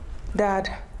 Dad?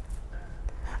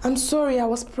 I'm sorry, I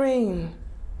was praying.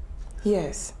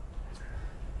 Yes.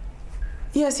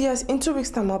 Yes, in 2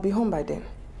 weeks' time, I'll be home by then.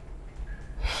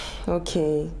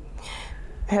 Okay.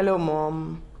 Hello,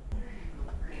 Mom.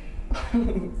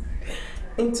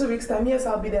 In 2 weeks' time, yes,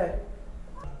 I'll be there.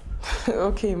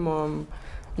 Okay, Mom.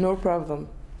 No problem.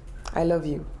 I love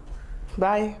you.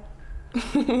 Bye.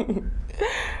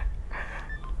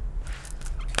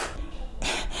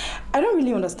 I don't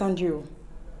really understand you.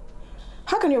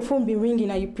 How can your phone be ringing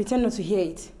and you pretend not to hear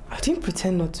it? I didn't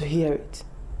pretend not to hear it.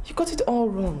 You got it all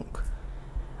wrong.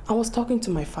 I was talking to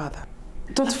my father.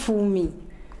 Don't fool me.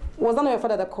 Was that not your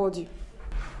father that called you?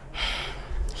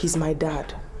 He's my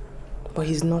dad, but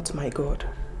he's not my God.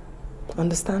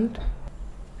 Understand?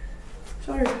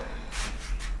 Sorry.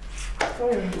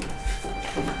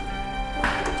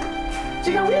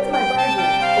 Chica, where's my Bible?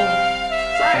 Oh,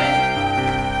 sorry.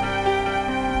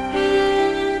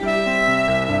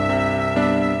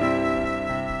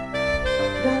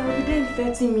 Dad, I'll be there in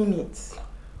 30 minutes.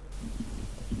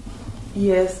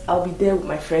 Yes, I'll be there with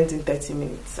my friends in 30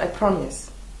 minutes. I promise.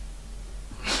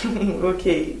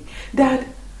 Okay. Dad,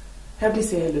 help me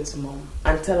say hello to Mom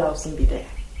and tell her I'll soon be there.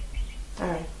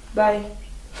 Alright. Bye.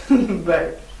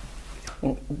 Bye.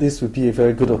 This would be a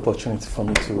very good opportunity for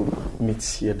me to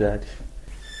meet your dad.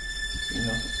 You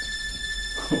know.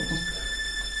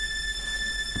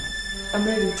 I'm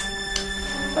ready.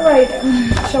 Alright,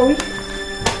 shall we?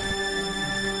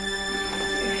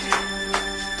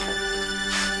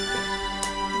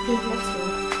 Okay, let's go.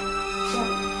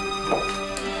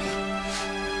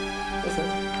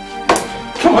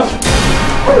 Come on.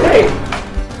 Oh, hey.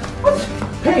 What?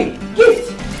 Hey, gift.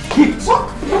 What?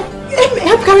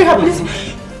 Help carry her, please.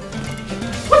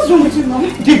 What's wrong with you, Mom?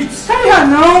 Gift. Carry her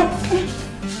now.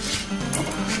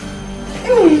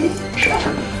 Emily.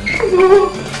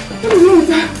 What is wrong with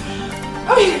her?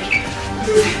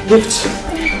 Gift.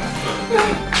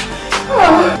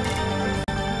 Oh.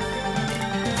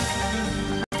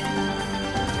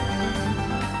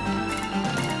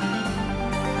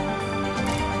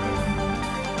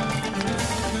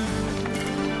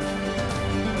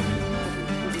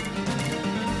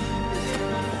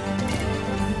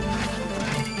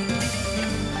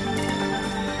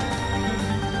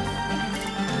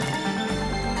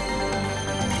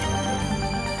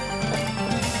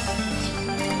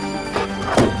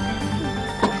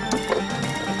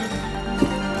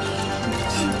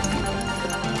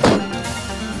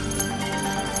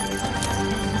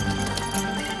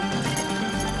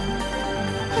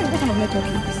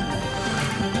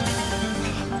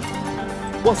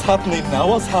 What's happening now?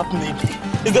 What's happening?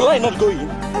 Is the line not going?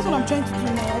 That's what I'm trying to do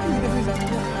now. I think the devil is at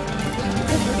work.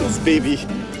 Please, baby.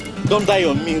 Don't die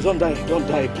on me. Don't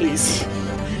die, please.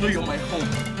 You know you're my home.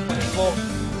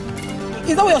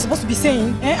 Is that what you're supposed to be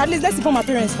saying? Eh? At least let's inform my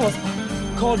parents first.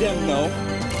 Call them now.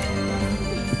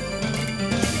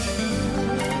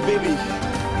 Baby.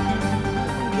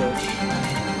 Gosh.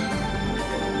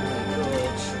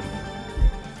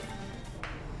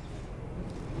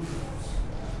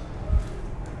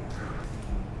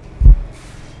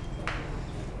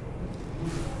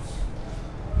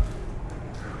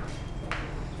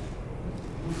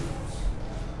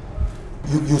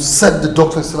 You said the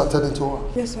doctor is still attending to her?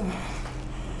 Yes, sir.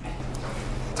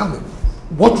 Tell me,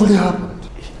 What really happened?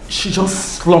 She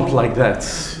just slumped like that.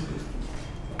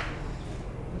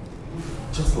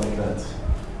 Just like that.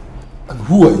 And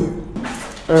who are you?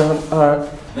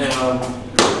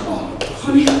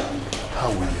 Honey. How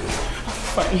are you?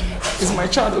 Fine. Is my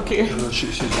child okay? No,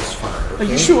 she's just fine. Are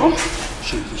you sure?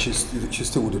 She's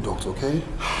still with the doctor, okay?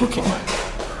 Okay.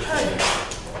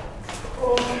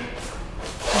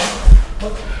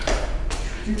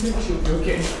 Do you think she'll be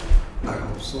okay? I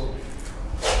hope so.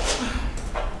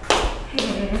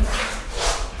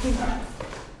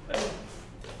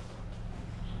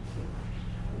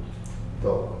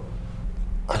 No,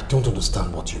 I don't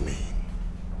understand what you mean.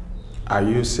 Are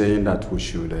you saying that we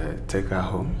should take her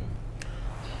home?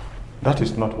 That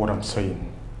is not what I'm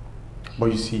saying.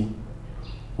 But you see,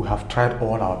 we have tried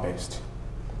all our best.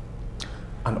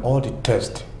 And all the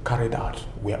tests carried out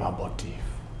were abortive.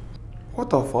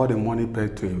 What of all the money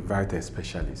paid to invite a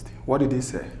specialist? What did he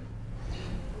say?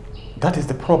 That is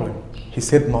the problem. He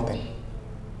said nothing.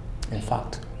 In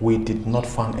fact, we did not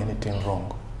find anything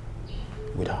wrong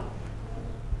with her.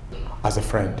 As a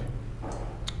friend,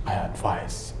 I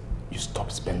advise you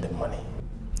stop spending money.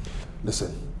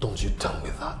 Listen, don't you tell me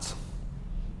that.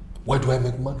 Why do I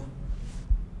make money?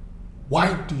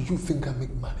 Why do you think I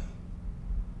make money?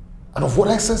 And of what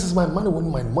essence is my money when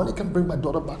my money can bring my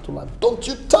daughter back to life? Don't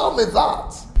you tell me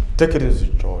that! Take it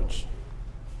easy, George.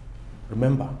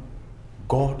 Remember,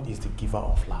 God is the giver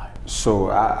of life.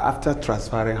 So after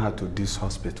transferring her to this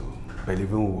hospital,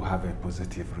 believing we'll have a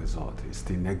positive result, it's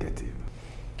still negative.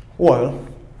 Well,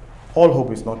 all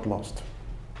hope is not lost.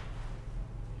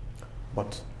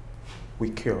 But we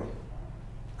cure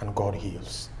and God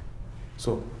heals.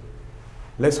 So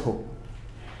let's hope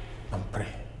and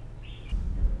pray.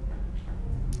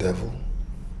 Devil,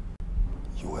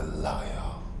 you a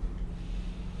liar.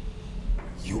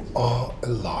 You are a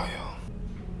liar.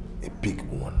 A big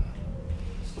one.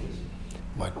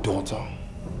 My daughter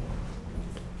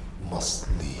must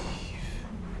leave.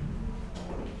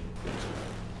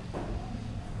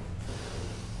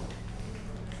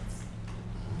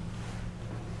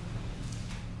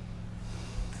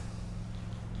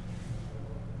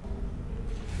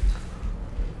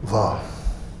 Val,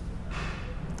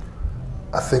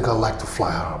 I think I'd like to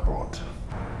fly her abroad.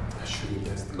 I should be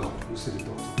best. Go, you see the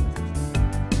doctor.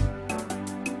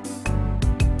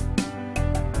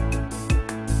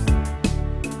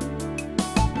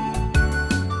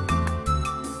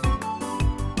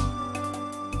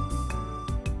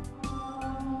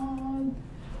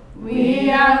 We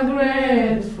are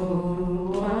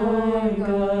grateful, oh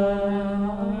God,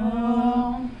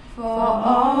 for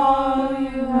all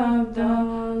you have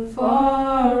done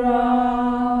for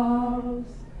us.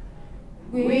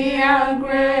 We are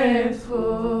grateful,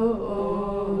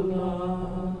 oh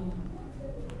Lord.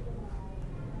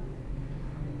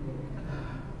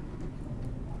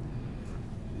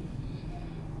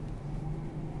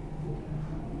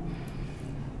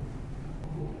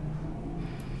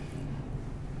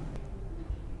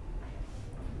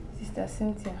 Sister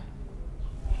Cynthia,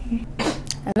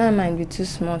 I know I might be too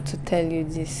small to tell you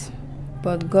this,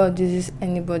 but God uses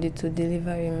anybody to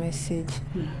deliver a message.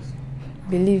 Yes.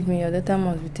 Believe me, your daughter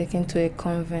must be taken to a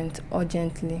convent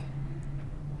urgently.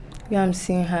 Where I'm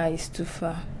seeing her is too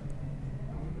far.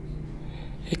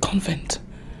 A convent?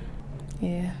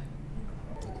 Yeah.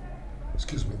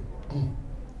 Excuse me.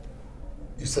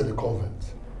 You said a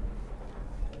convent.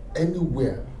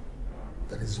 Anywhere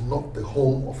that is not the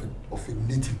home of a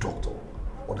native doctor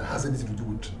or that has anything to do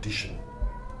with tradition,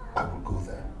 I will go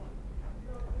there.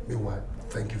 Meanwhile,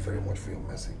 thank you very much for your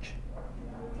message.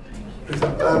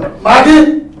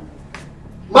 Maggie!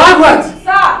 Margaret!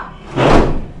 Sir!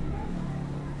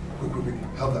 Quick,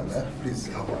 help that man. Please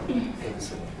help her.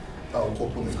 I'll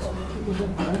open the car.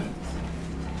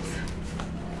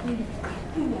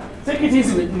 Take it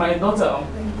easy with my daughter.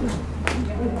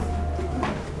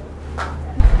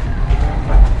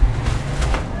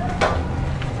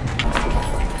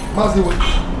 Mazi,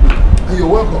 you're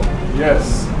welcome.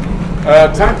 Yes.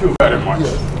 Thank you very much.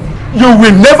 Yes. You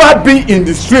will never be in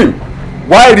the stream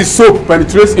while the soap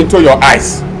penetrates into your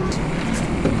eyes.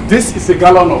 This is a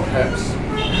gallon of herbs.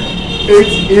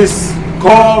 It is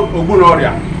called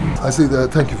Ogunoria. I say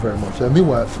that, thank you very much.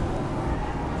 Meanwhile,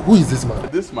 who is this man?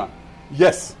 This man?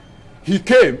 Yes. He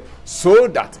came so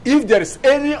that if there is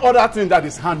any other thing that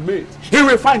is handmade, he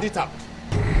will find it out.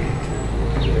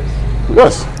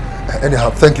 Yes. Anyhow,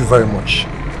 thank you very much.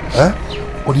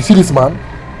 But you see this man?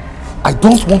 I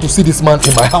don't want to see this man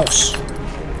in my house.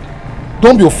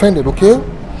 Don't be offended, okay?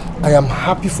 I am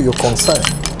happy for your concern.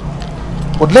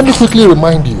 But let me quickly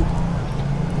remind you,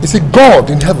 you see,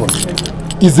 God in heaven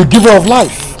is the giver of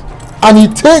life. And he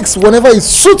takes whenever it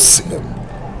suits him.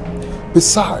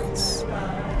 Besides,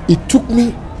 it took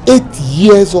me 8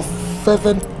 years of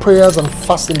fervent prayers and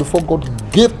fasting before God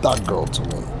gave that girl to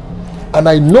me. And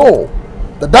I know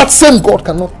that that same God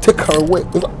cannot take her away.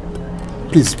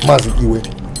 Please, Mazi Iwe,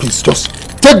 please just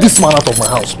take this man out of my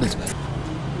house, please.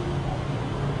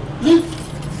 Leave.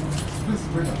 Please,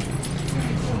 bring her.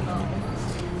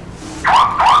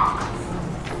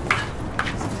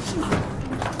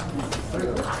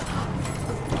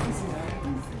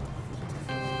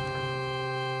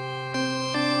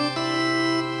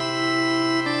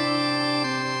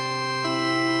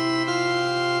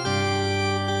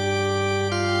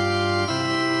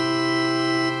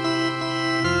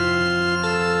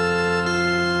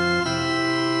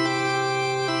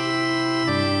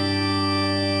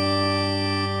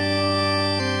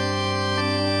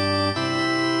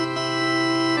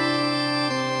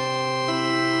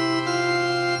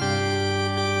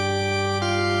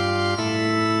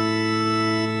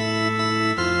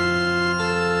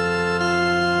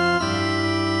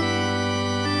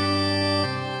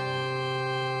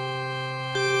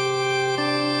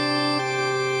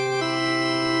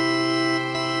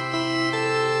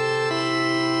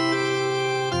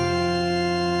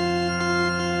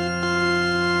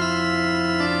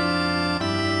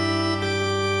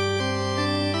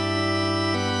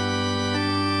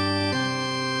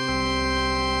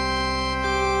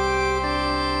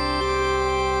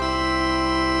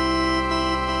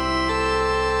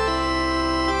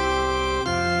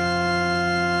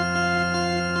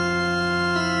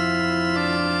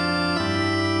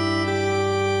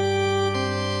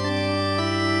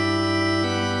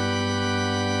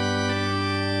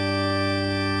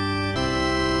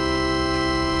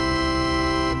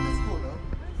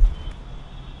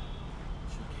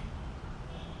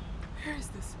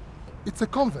 It's a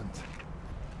convent.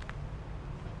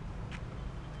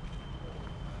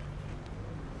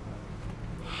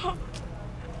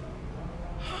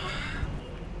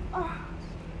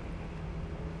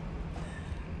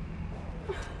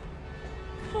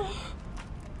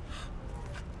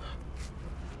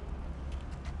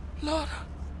 Lord,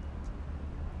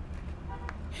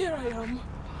 here I am.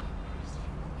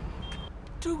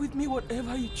 Do with me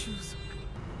whatever you choose.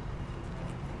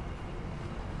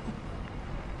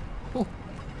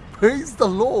 Praise the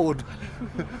Lord.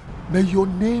 May your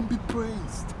name be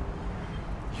praised.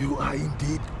 You are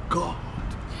indeed God.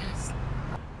 Yes.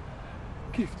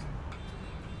 Gift.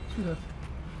 Sweetheart.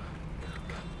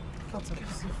 That's okay.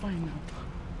 You're fine now.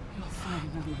 You're fine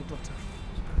now, my daughter.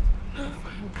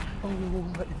 Oh,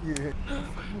 my dear.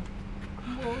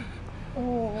 Come on.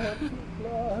 Oh, I'm so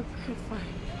glad. You're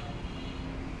fine.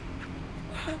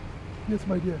 Yes,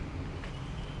 my dear.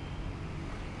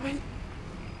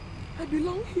 I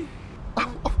belong here.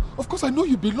 Of course, I know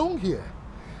you belong here.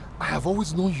 I have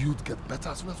always known you'd get better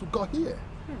as soon as we got here.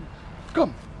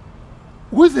 Come.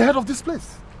 Who is the head of this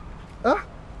place? Huh?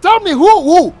 Tell me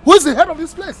who is the head of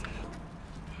this place?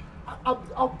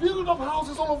 I'll build up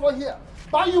houses all over here.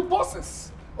 Buy you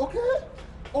bosses. Okay?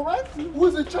 Alright? Who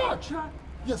is in charge?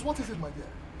 Yes, what is it, my dear?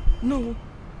 No.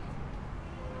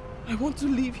 I want to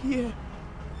live here.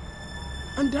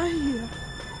 And die here.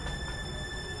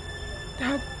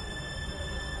 Dad,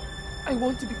 I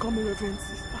want to become a reverend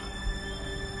sister.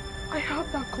 I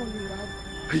have that calling, Dad.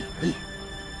 Hey.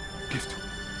 Gift.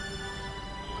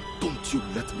 Don't you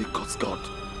let me curse God.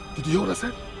 Did you hear what I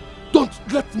said? Don't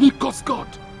let me curse God.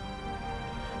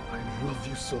 I love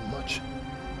you so much.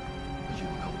 You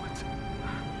know it.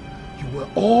 You were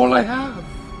all I have.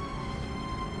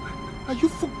 Are you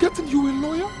forgetting you were a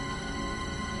lawyer?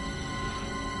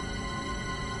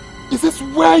 Is this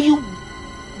where you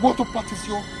want to practice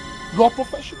your law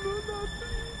profession?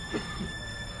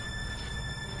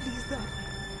 Please, Dad.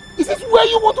 Is this where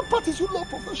you want to practice your law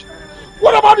profession?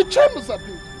 What about the chambers I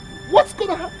built? What's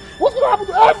gonna happen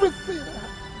to everything?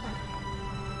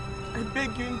 I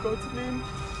beg you in God's name.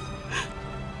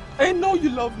 I know you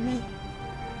love me.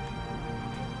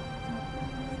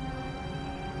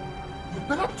 You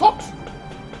better talk to me.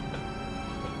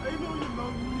 I know you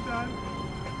love me, Dad.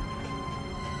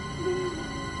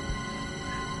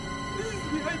 This is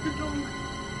where I belong.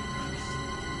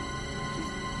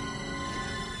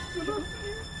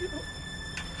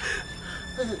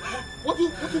 Hey, what do you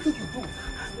think you're doing?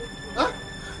 Huh?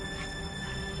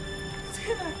 It's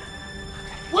here.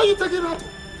 Where are you taking her to?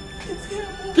 It's here,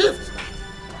 Mom. Gift!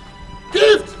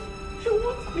 Gift! He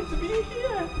wants me to be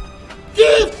here.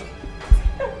 Gift!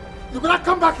 You better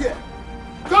come back here.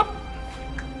 Come!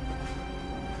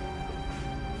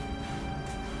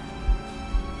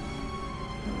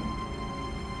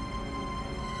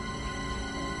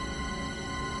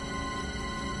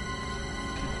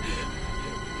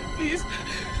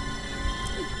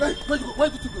 Hey, where you go? Where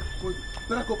did you go?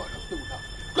 Better go back and stay with her.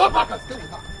 Go back and stay with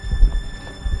her.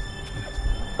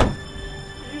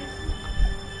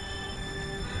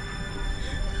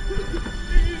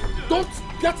 Don't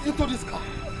get into this car.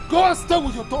 Go and stay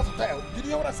with your daughter there. Did you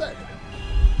hear what I said?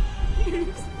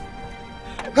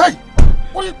 Hey!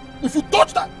 If you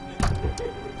touch that,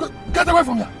 get away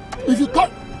from here. If you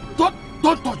touch,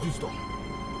 don't touch this door.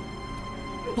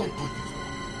 Don't touch this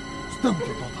door. Stay with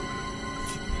your daughter.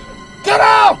 Get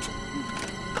out!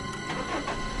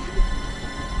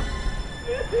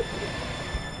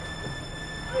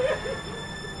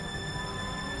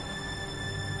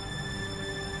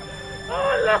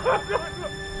 Oh, Lord.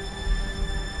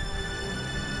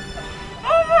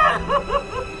 Oh,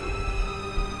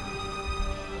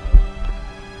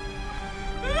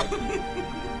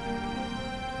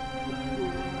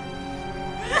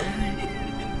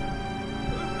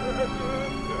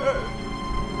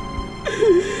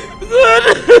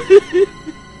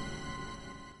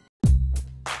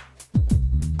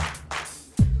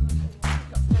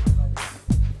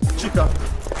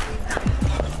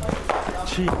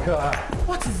 Chica.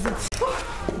 What is it?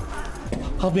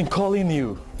 I've been calling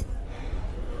you.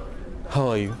 How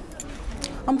are you?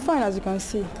 I'm fine, as you can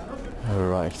see. All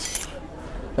right.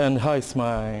 And how is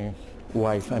my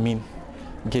wife? I mean,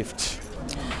 Gift.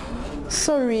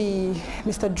 Sorry,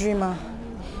 Mr. Dreamer.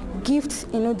 Gift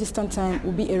in no distant time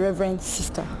will be a reverend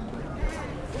sister.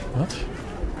 What?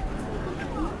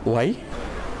 Why?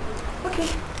 Okay.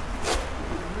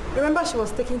 Remember she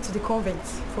was taken to the convent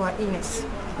for her illness.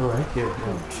 Right, yeah.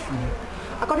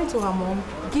 According to her mom,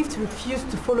 Gift refused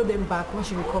to follow them back when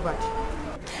she recovered.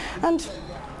 And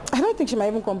I don't think she might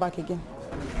even come back again.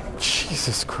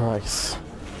 Jesus Christ.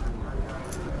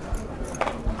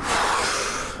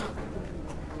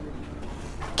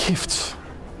 Gift.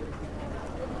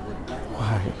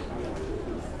 Why?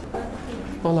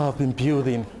 All I've been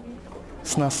building,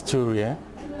 it's not story, eh?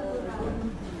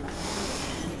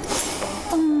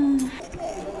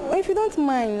 If you don't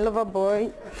mind, lover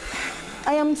boy,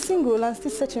 I am single and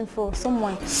still searching for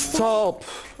someone. Stop!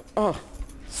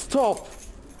 Stop!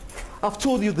 I've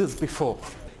told you this before.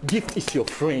 Gift is your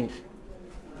friend.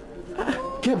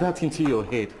 Get that into your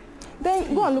head.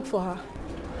 Then go and look for her.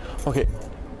 Okay,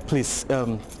 please,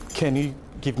 can you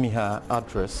give me her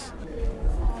address?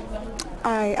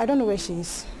 I don't know where she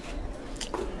is.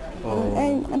 Oh.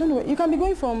 I don't know. You can be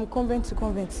going from convent to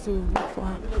convent to look for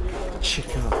her.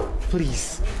 Chica,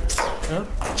 please. Huh?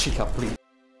 Chica, please.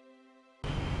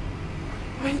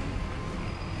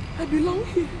 I belong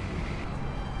here.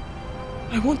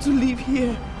 I want to live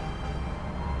here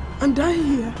and die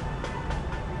here.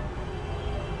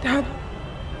 Dad,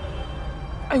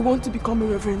 I want to become a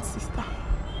reverend sister.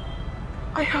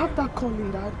 I have that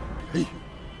calling, Dad. Hey,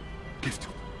 Gift.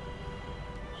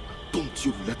 Don't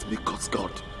you let me curse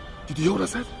God. Did you hear what I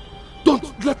said?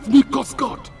 Don't let me curse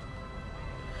God.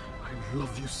 I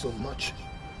love you so much.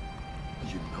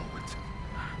 You know it.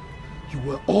 You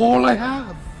were all I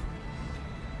have.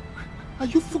 Are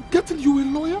you forgetting you were a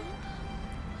lawyer?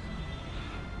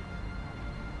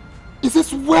 Is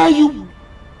this where you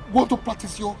want to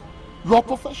practice your law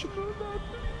profession?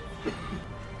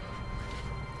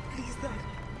 Please, Dad.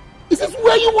 Is this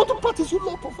where you want to practice your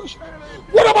law profession?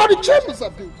 What about the chambers I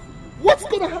built? What's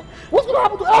gonna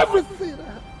happen to everything?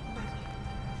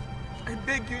 I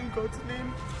beg you in God's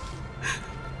name.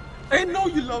 I know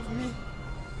you love me.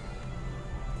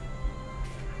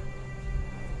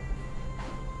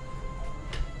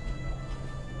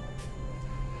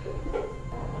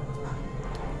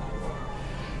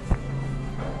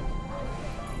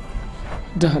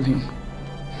 Darling,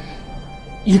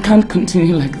 you can't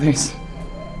continue like this.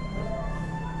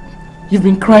 You've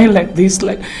been crying like this,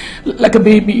 like a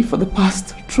baby for the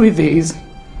past 3 days.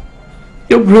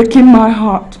 You're breaking my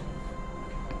heart.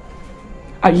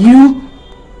 Are you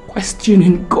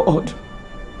questioning God?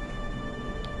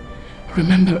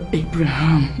 Remember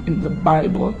Abraham in the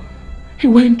Bible? He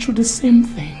went through the same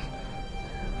thing,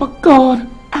 but God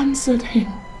answered him.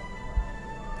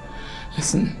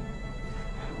 Listen,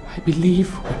 I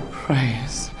believe with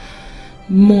prayers,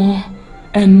 more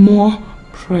and more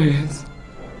prayers,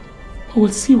 we will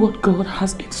see what God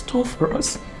has in store for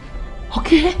us.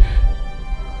 Okay?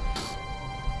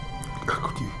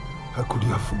 How could you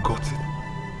have forgotten?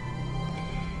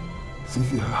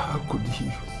 Sylvia, how could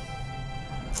you?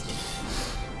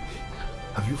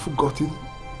 Have you forgotten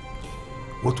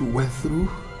what we went through?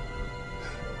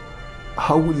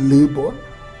 How we labored?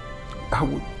 How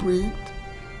we prayed?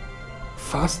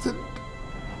 Fasted?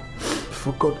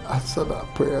 Before God answered our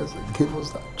prayers and gave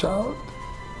us that child?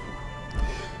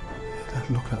 And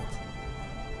look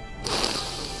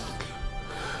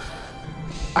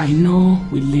I know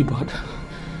we labored.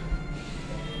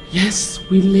 Yes,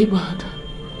 we labored.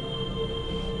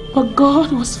 But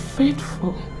God was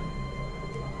faithful.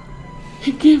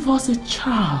 He gave us a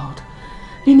child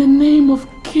in the name of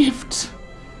gift.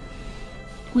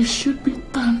 We should be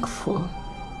thankful.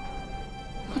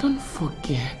 But don't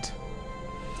forget,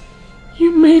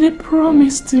 you made a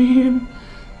promise to him.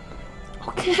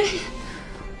 Okay?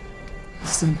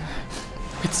 Listen,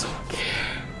 it's okay.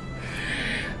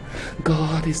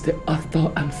 God is the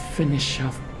author and finisher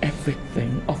of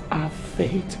everything, of our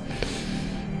faith.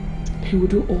 He will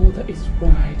do all that is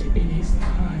right in his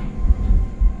time.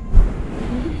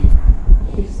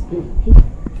 Please, baby.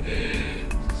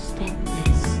 Stop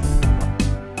this.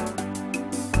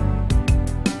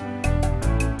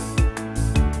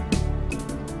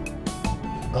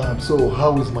 So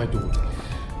how is my daughter?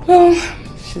 Well,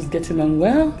 she's getting on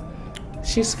well.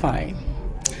 She's fine.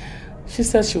 She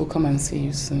says she will come and see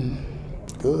you soon.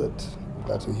 Good.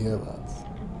 Glad to hear that.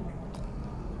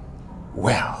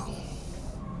 Well,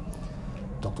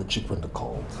 Dr. Chikwenda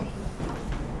called.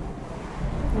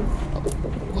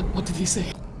 What did he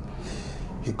say?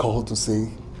 He called to say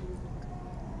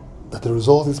that the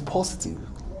result is positive.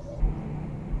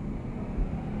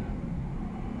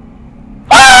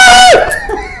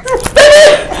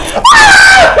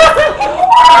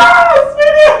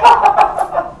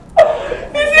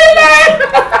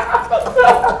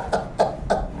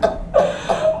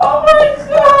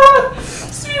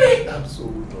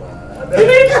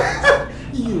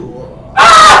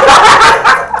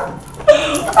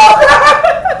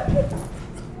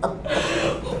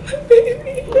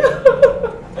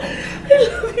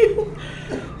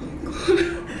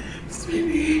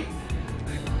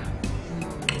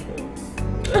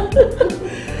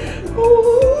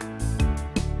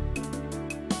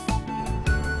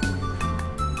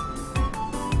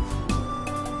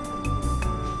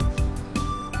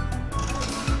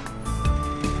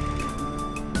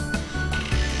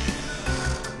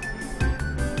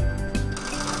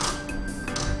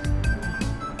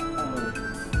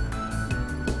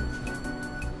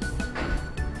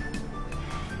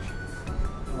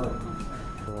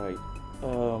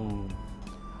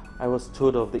 I was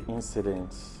told of the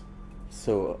incident,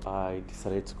 so I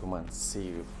decided to come and see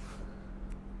you.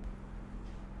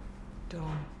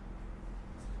 Dom,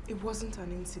 it wasn't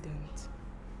an incident.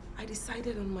 I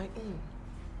decided on my own.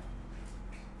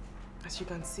 As you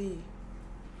can see,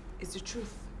 it's the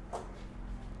truth.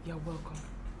 You're welcome.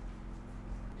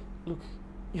 Look,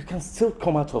 you can still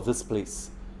come out of this place.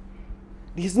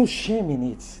 There's no shame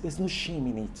in it. There's no shame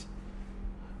in it.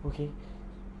 Okay?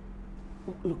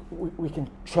 Look, we can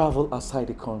travel outside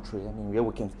the country. I mean, where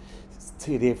we can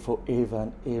stay there forever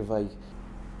and ever.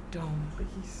 Dom,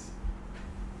 please.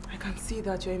 I can see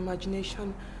that your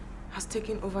imagination has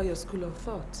taken over your school of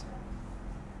thought.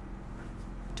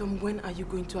 Dom, when are you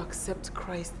going to accept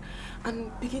Christ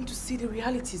and begin to see the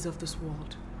realities of this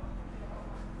world?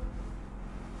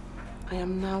 I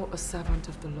am now a servant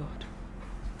of the Lord,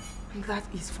 and that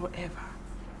is forever.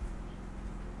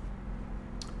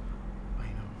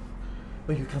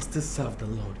 But you can still serve the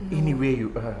Lord No. anywhere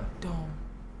you are. Dom,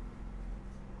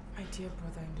 my dear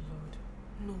brother in the Lord,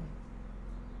 no.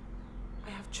 I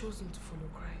have chosen to follow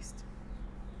Christ.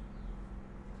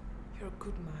 You're a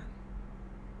good man,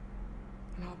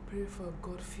 and I'll pray for a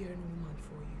God-fearing woman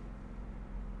for you.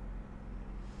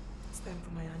 It's time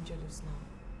for my Angelus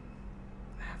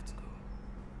now. I have to go.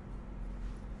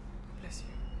 Bless you.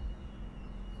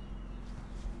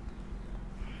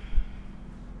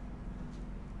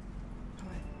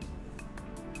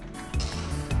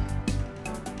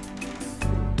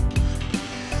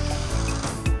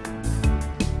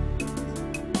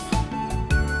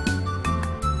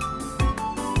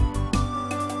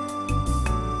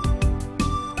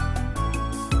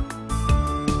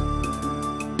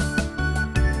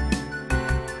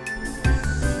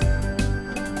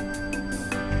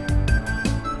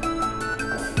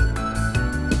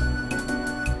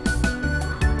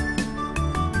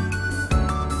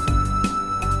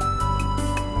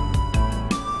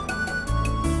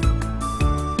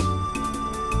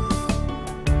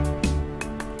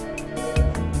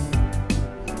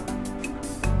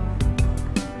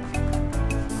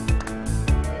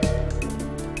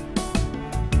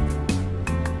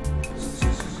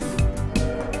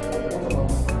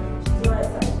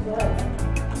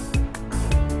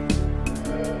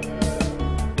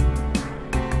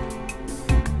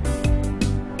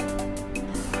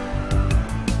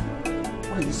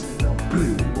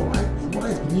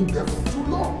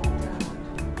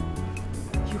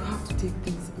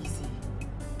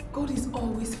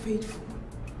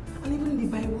 And even in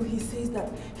the Bible, he says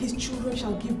that his children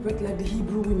shall give birth like the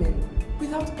Hebrew women,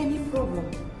 without any problem.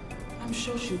 I'm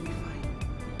sure she'll be fine.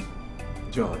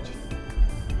 George,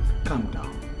 calm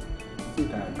down. I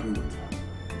think I agree with her.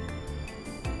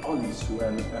 All is well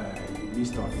in the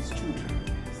midst of his children.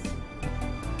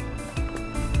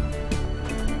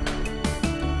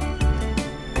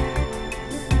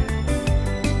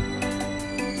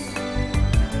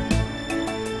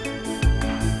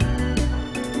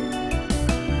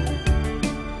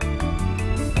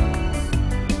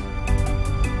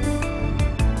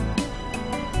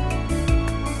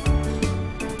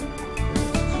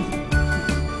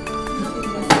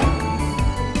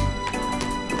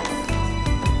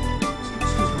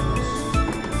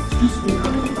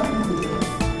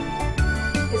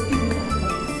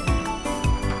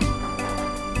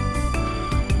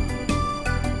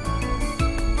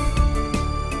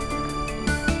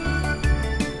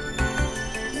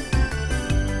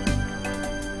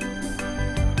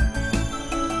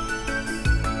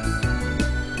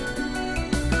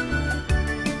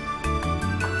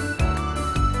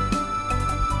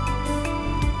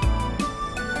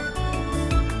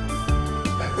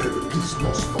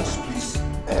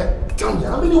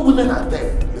 Women are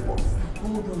there.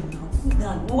 Hold on now. Hold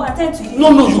on. We'll attend to you.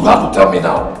 No, you have to tell me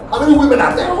now. How many women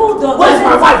are there? Hold on. Where's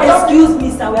my wife? Excuse me,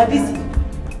 sir. We are busy.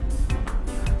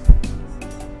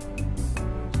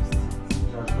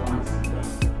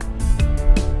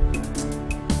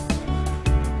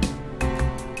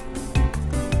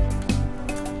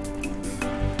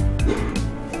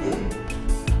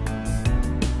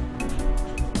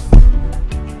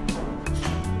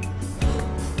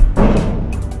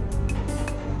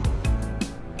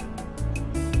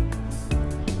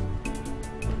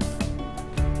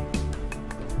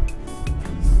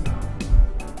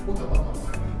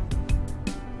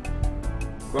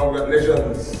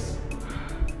 Congratulations,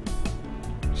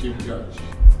 Chief Judge.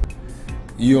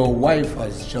 Your wife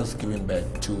has just given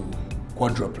birth to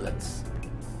quadruplets.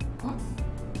 Huh?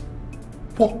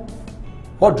 4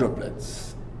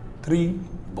 quadruplets. 3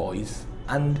 boys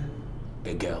and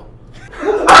a girl.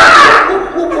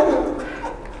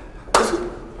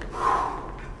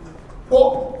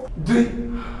 4, 3.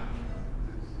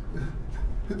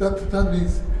 That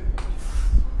means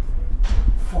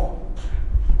 4.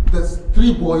 There's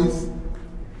 3 boys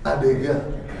and a girl.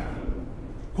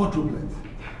 Quadruplets.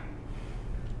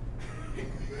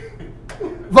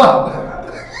 Wow.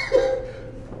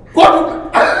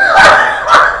 Quadruplets.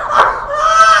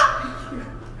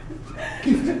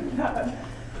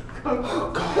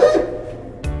 Oh, God.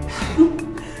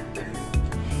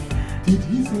 Did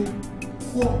he say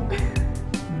 4,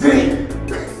 3?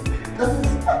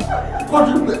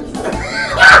 Quadruplets.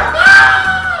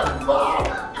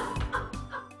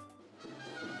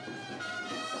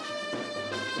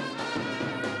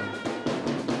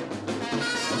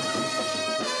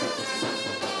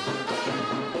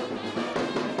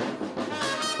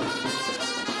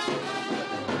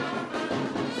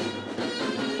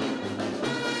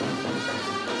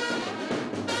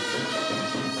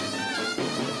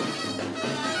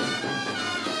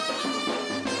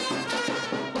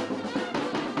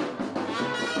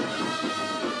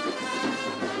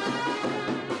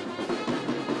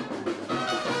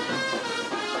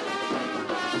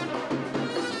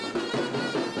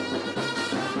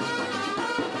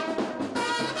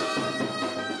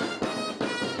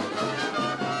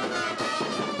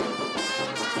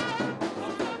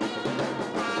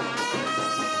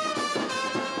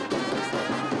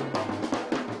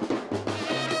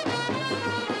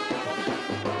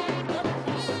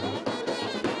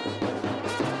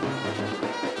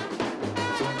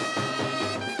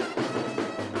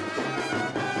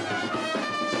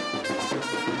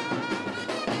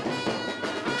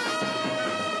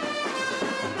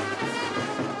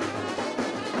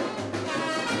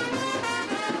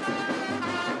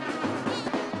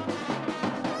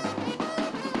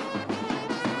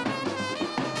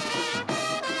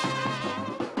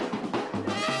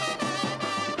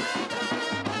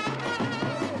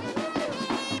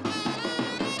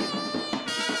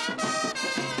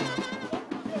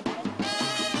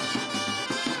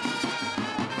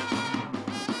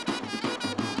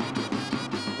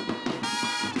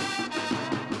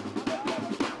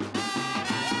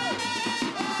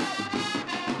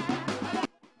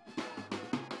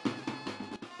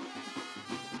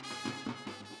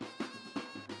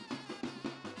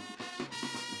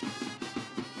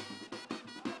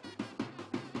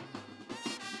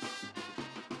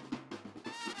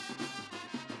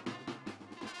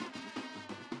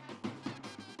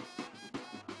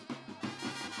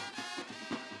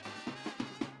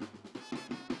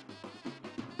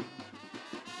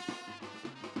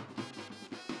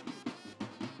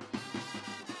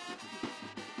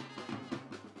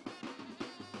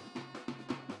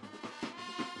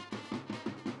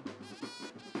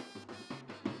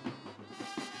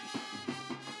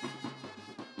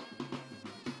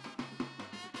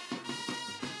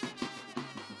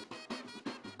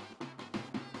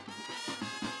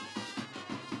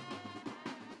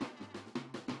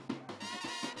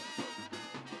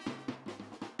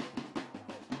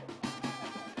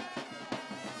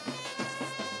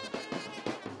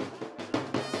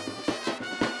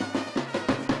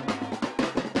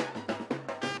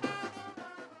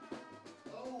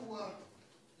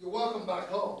 back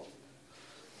home.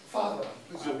 Father,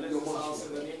 please I bless your this house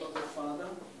in most the name of the Father,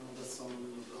 and of the Son, and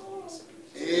of the Holy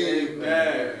Spirit.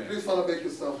 Amen. Please, Father, make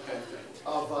yourself perfect.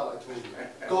 Our Father, I told you.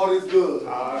 God is good.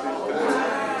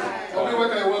 Mommy, where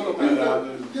can I welcome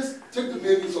you? Just take the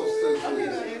babies upstairs,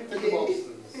 please. Take them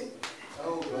upstairs.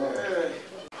 Oh, God.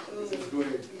 This is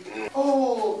great.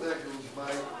 Oh, there goes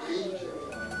my angel.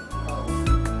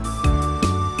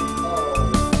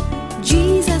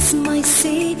 Jesus, my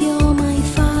Savior, my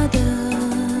Father,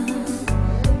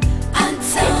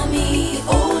 answer me,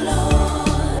 oh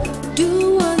Lord,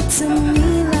 do unto me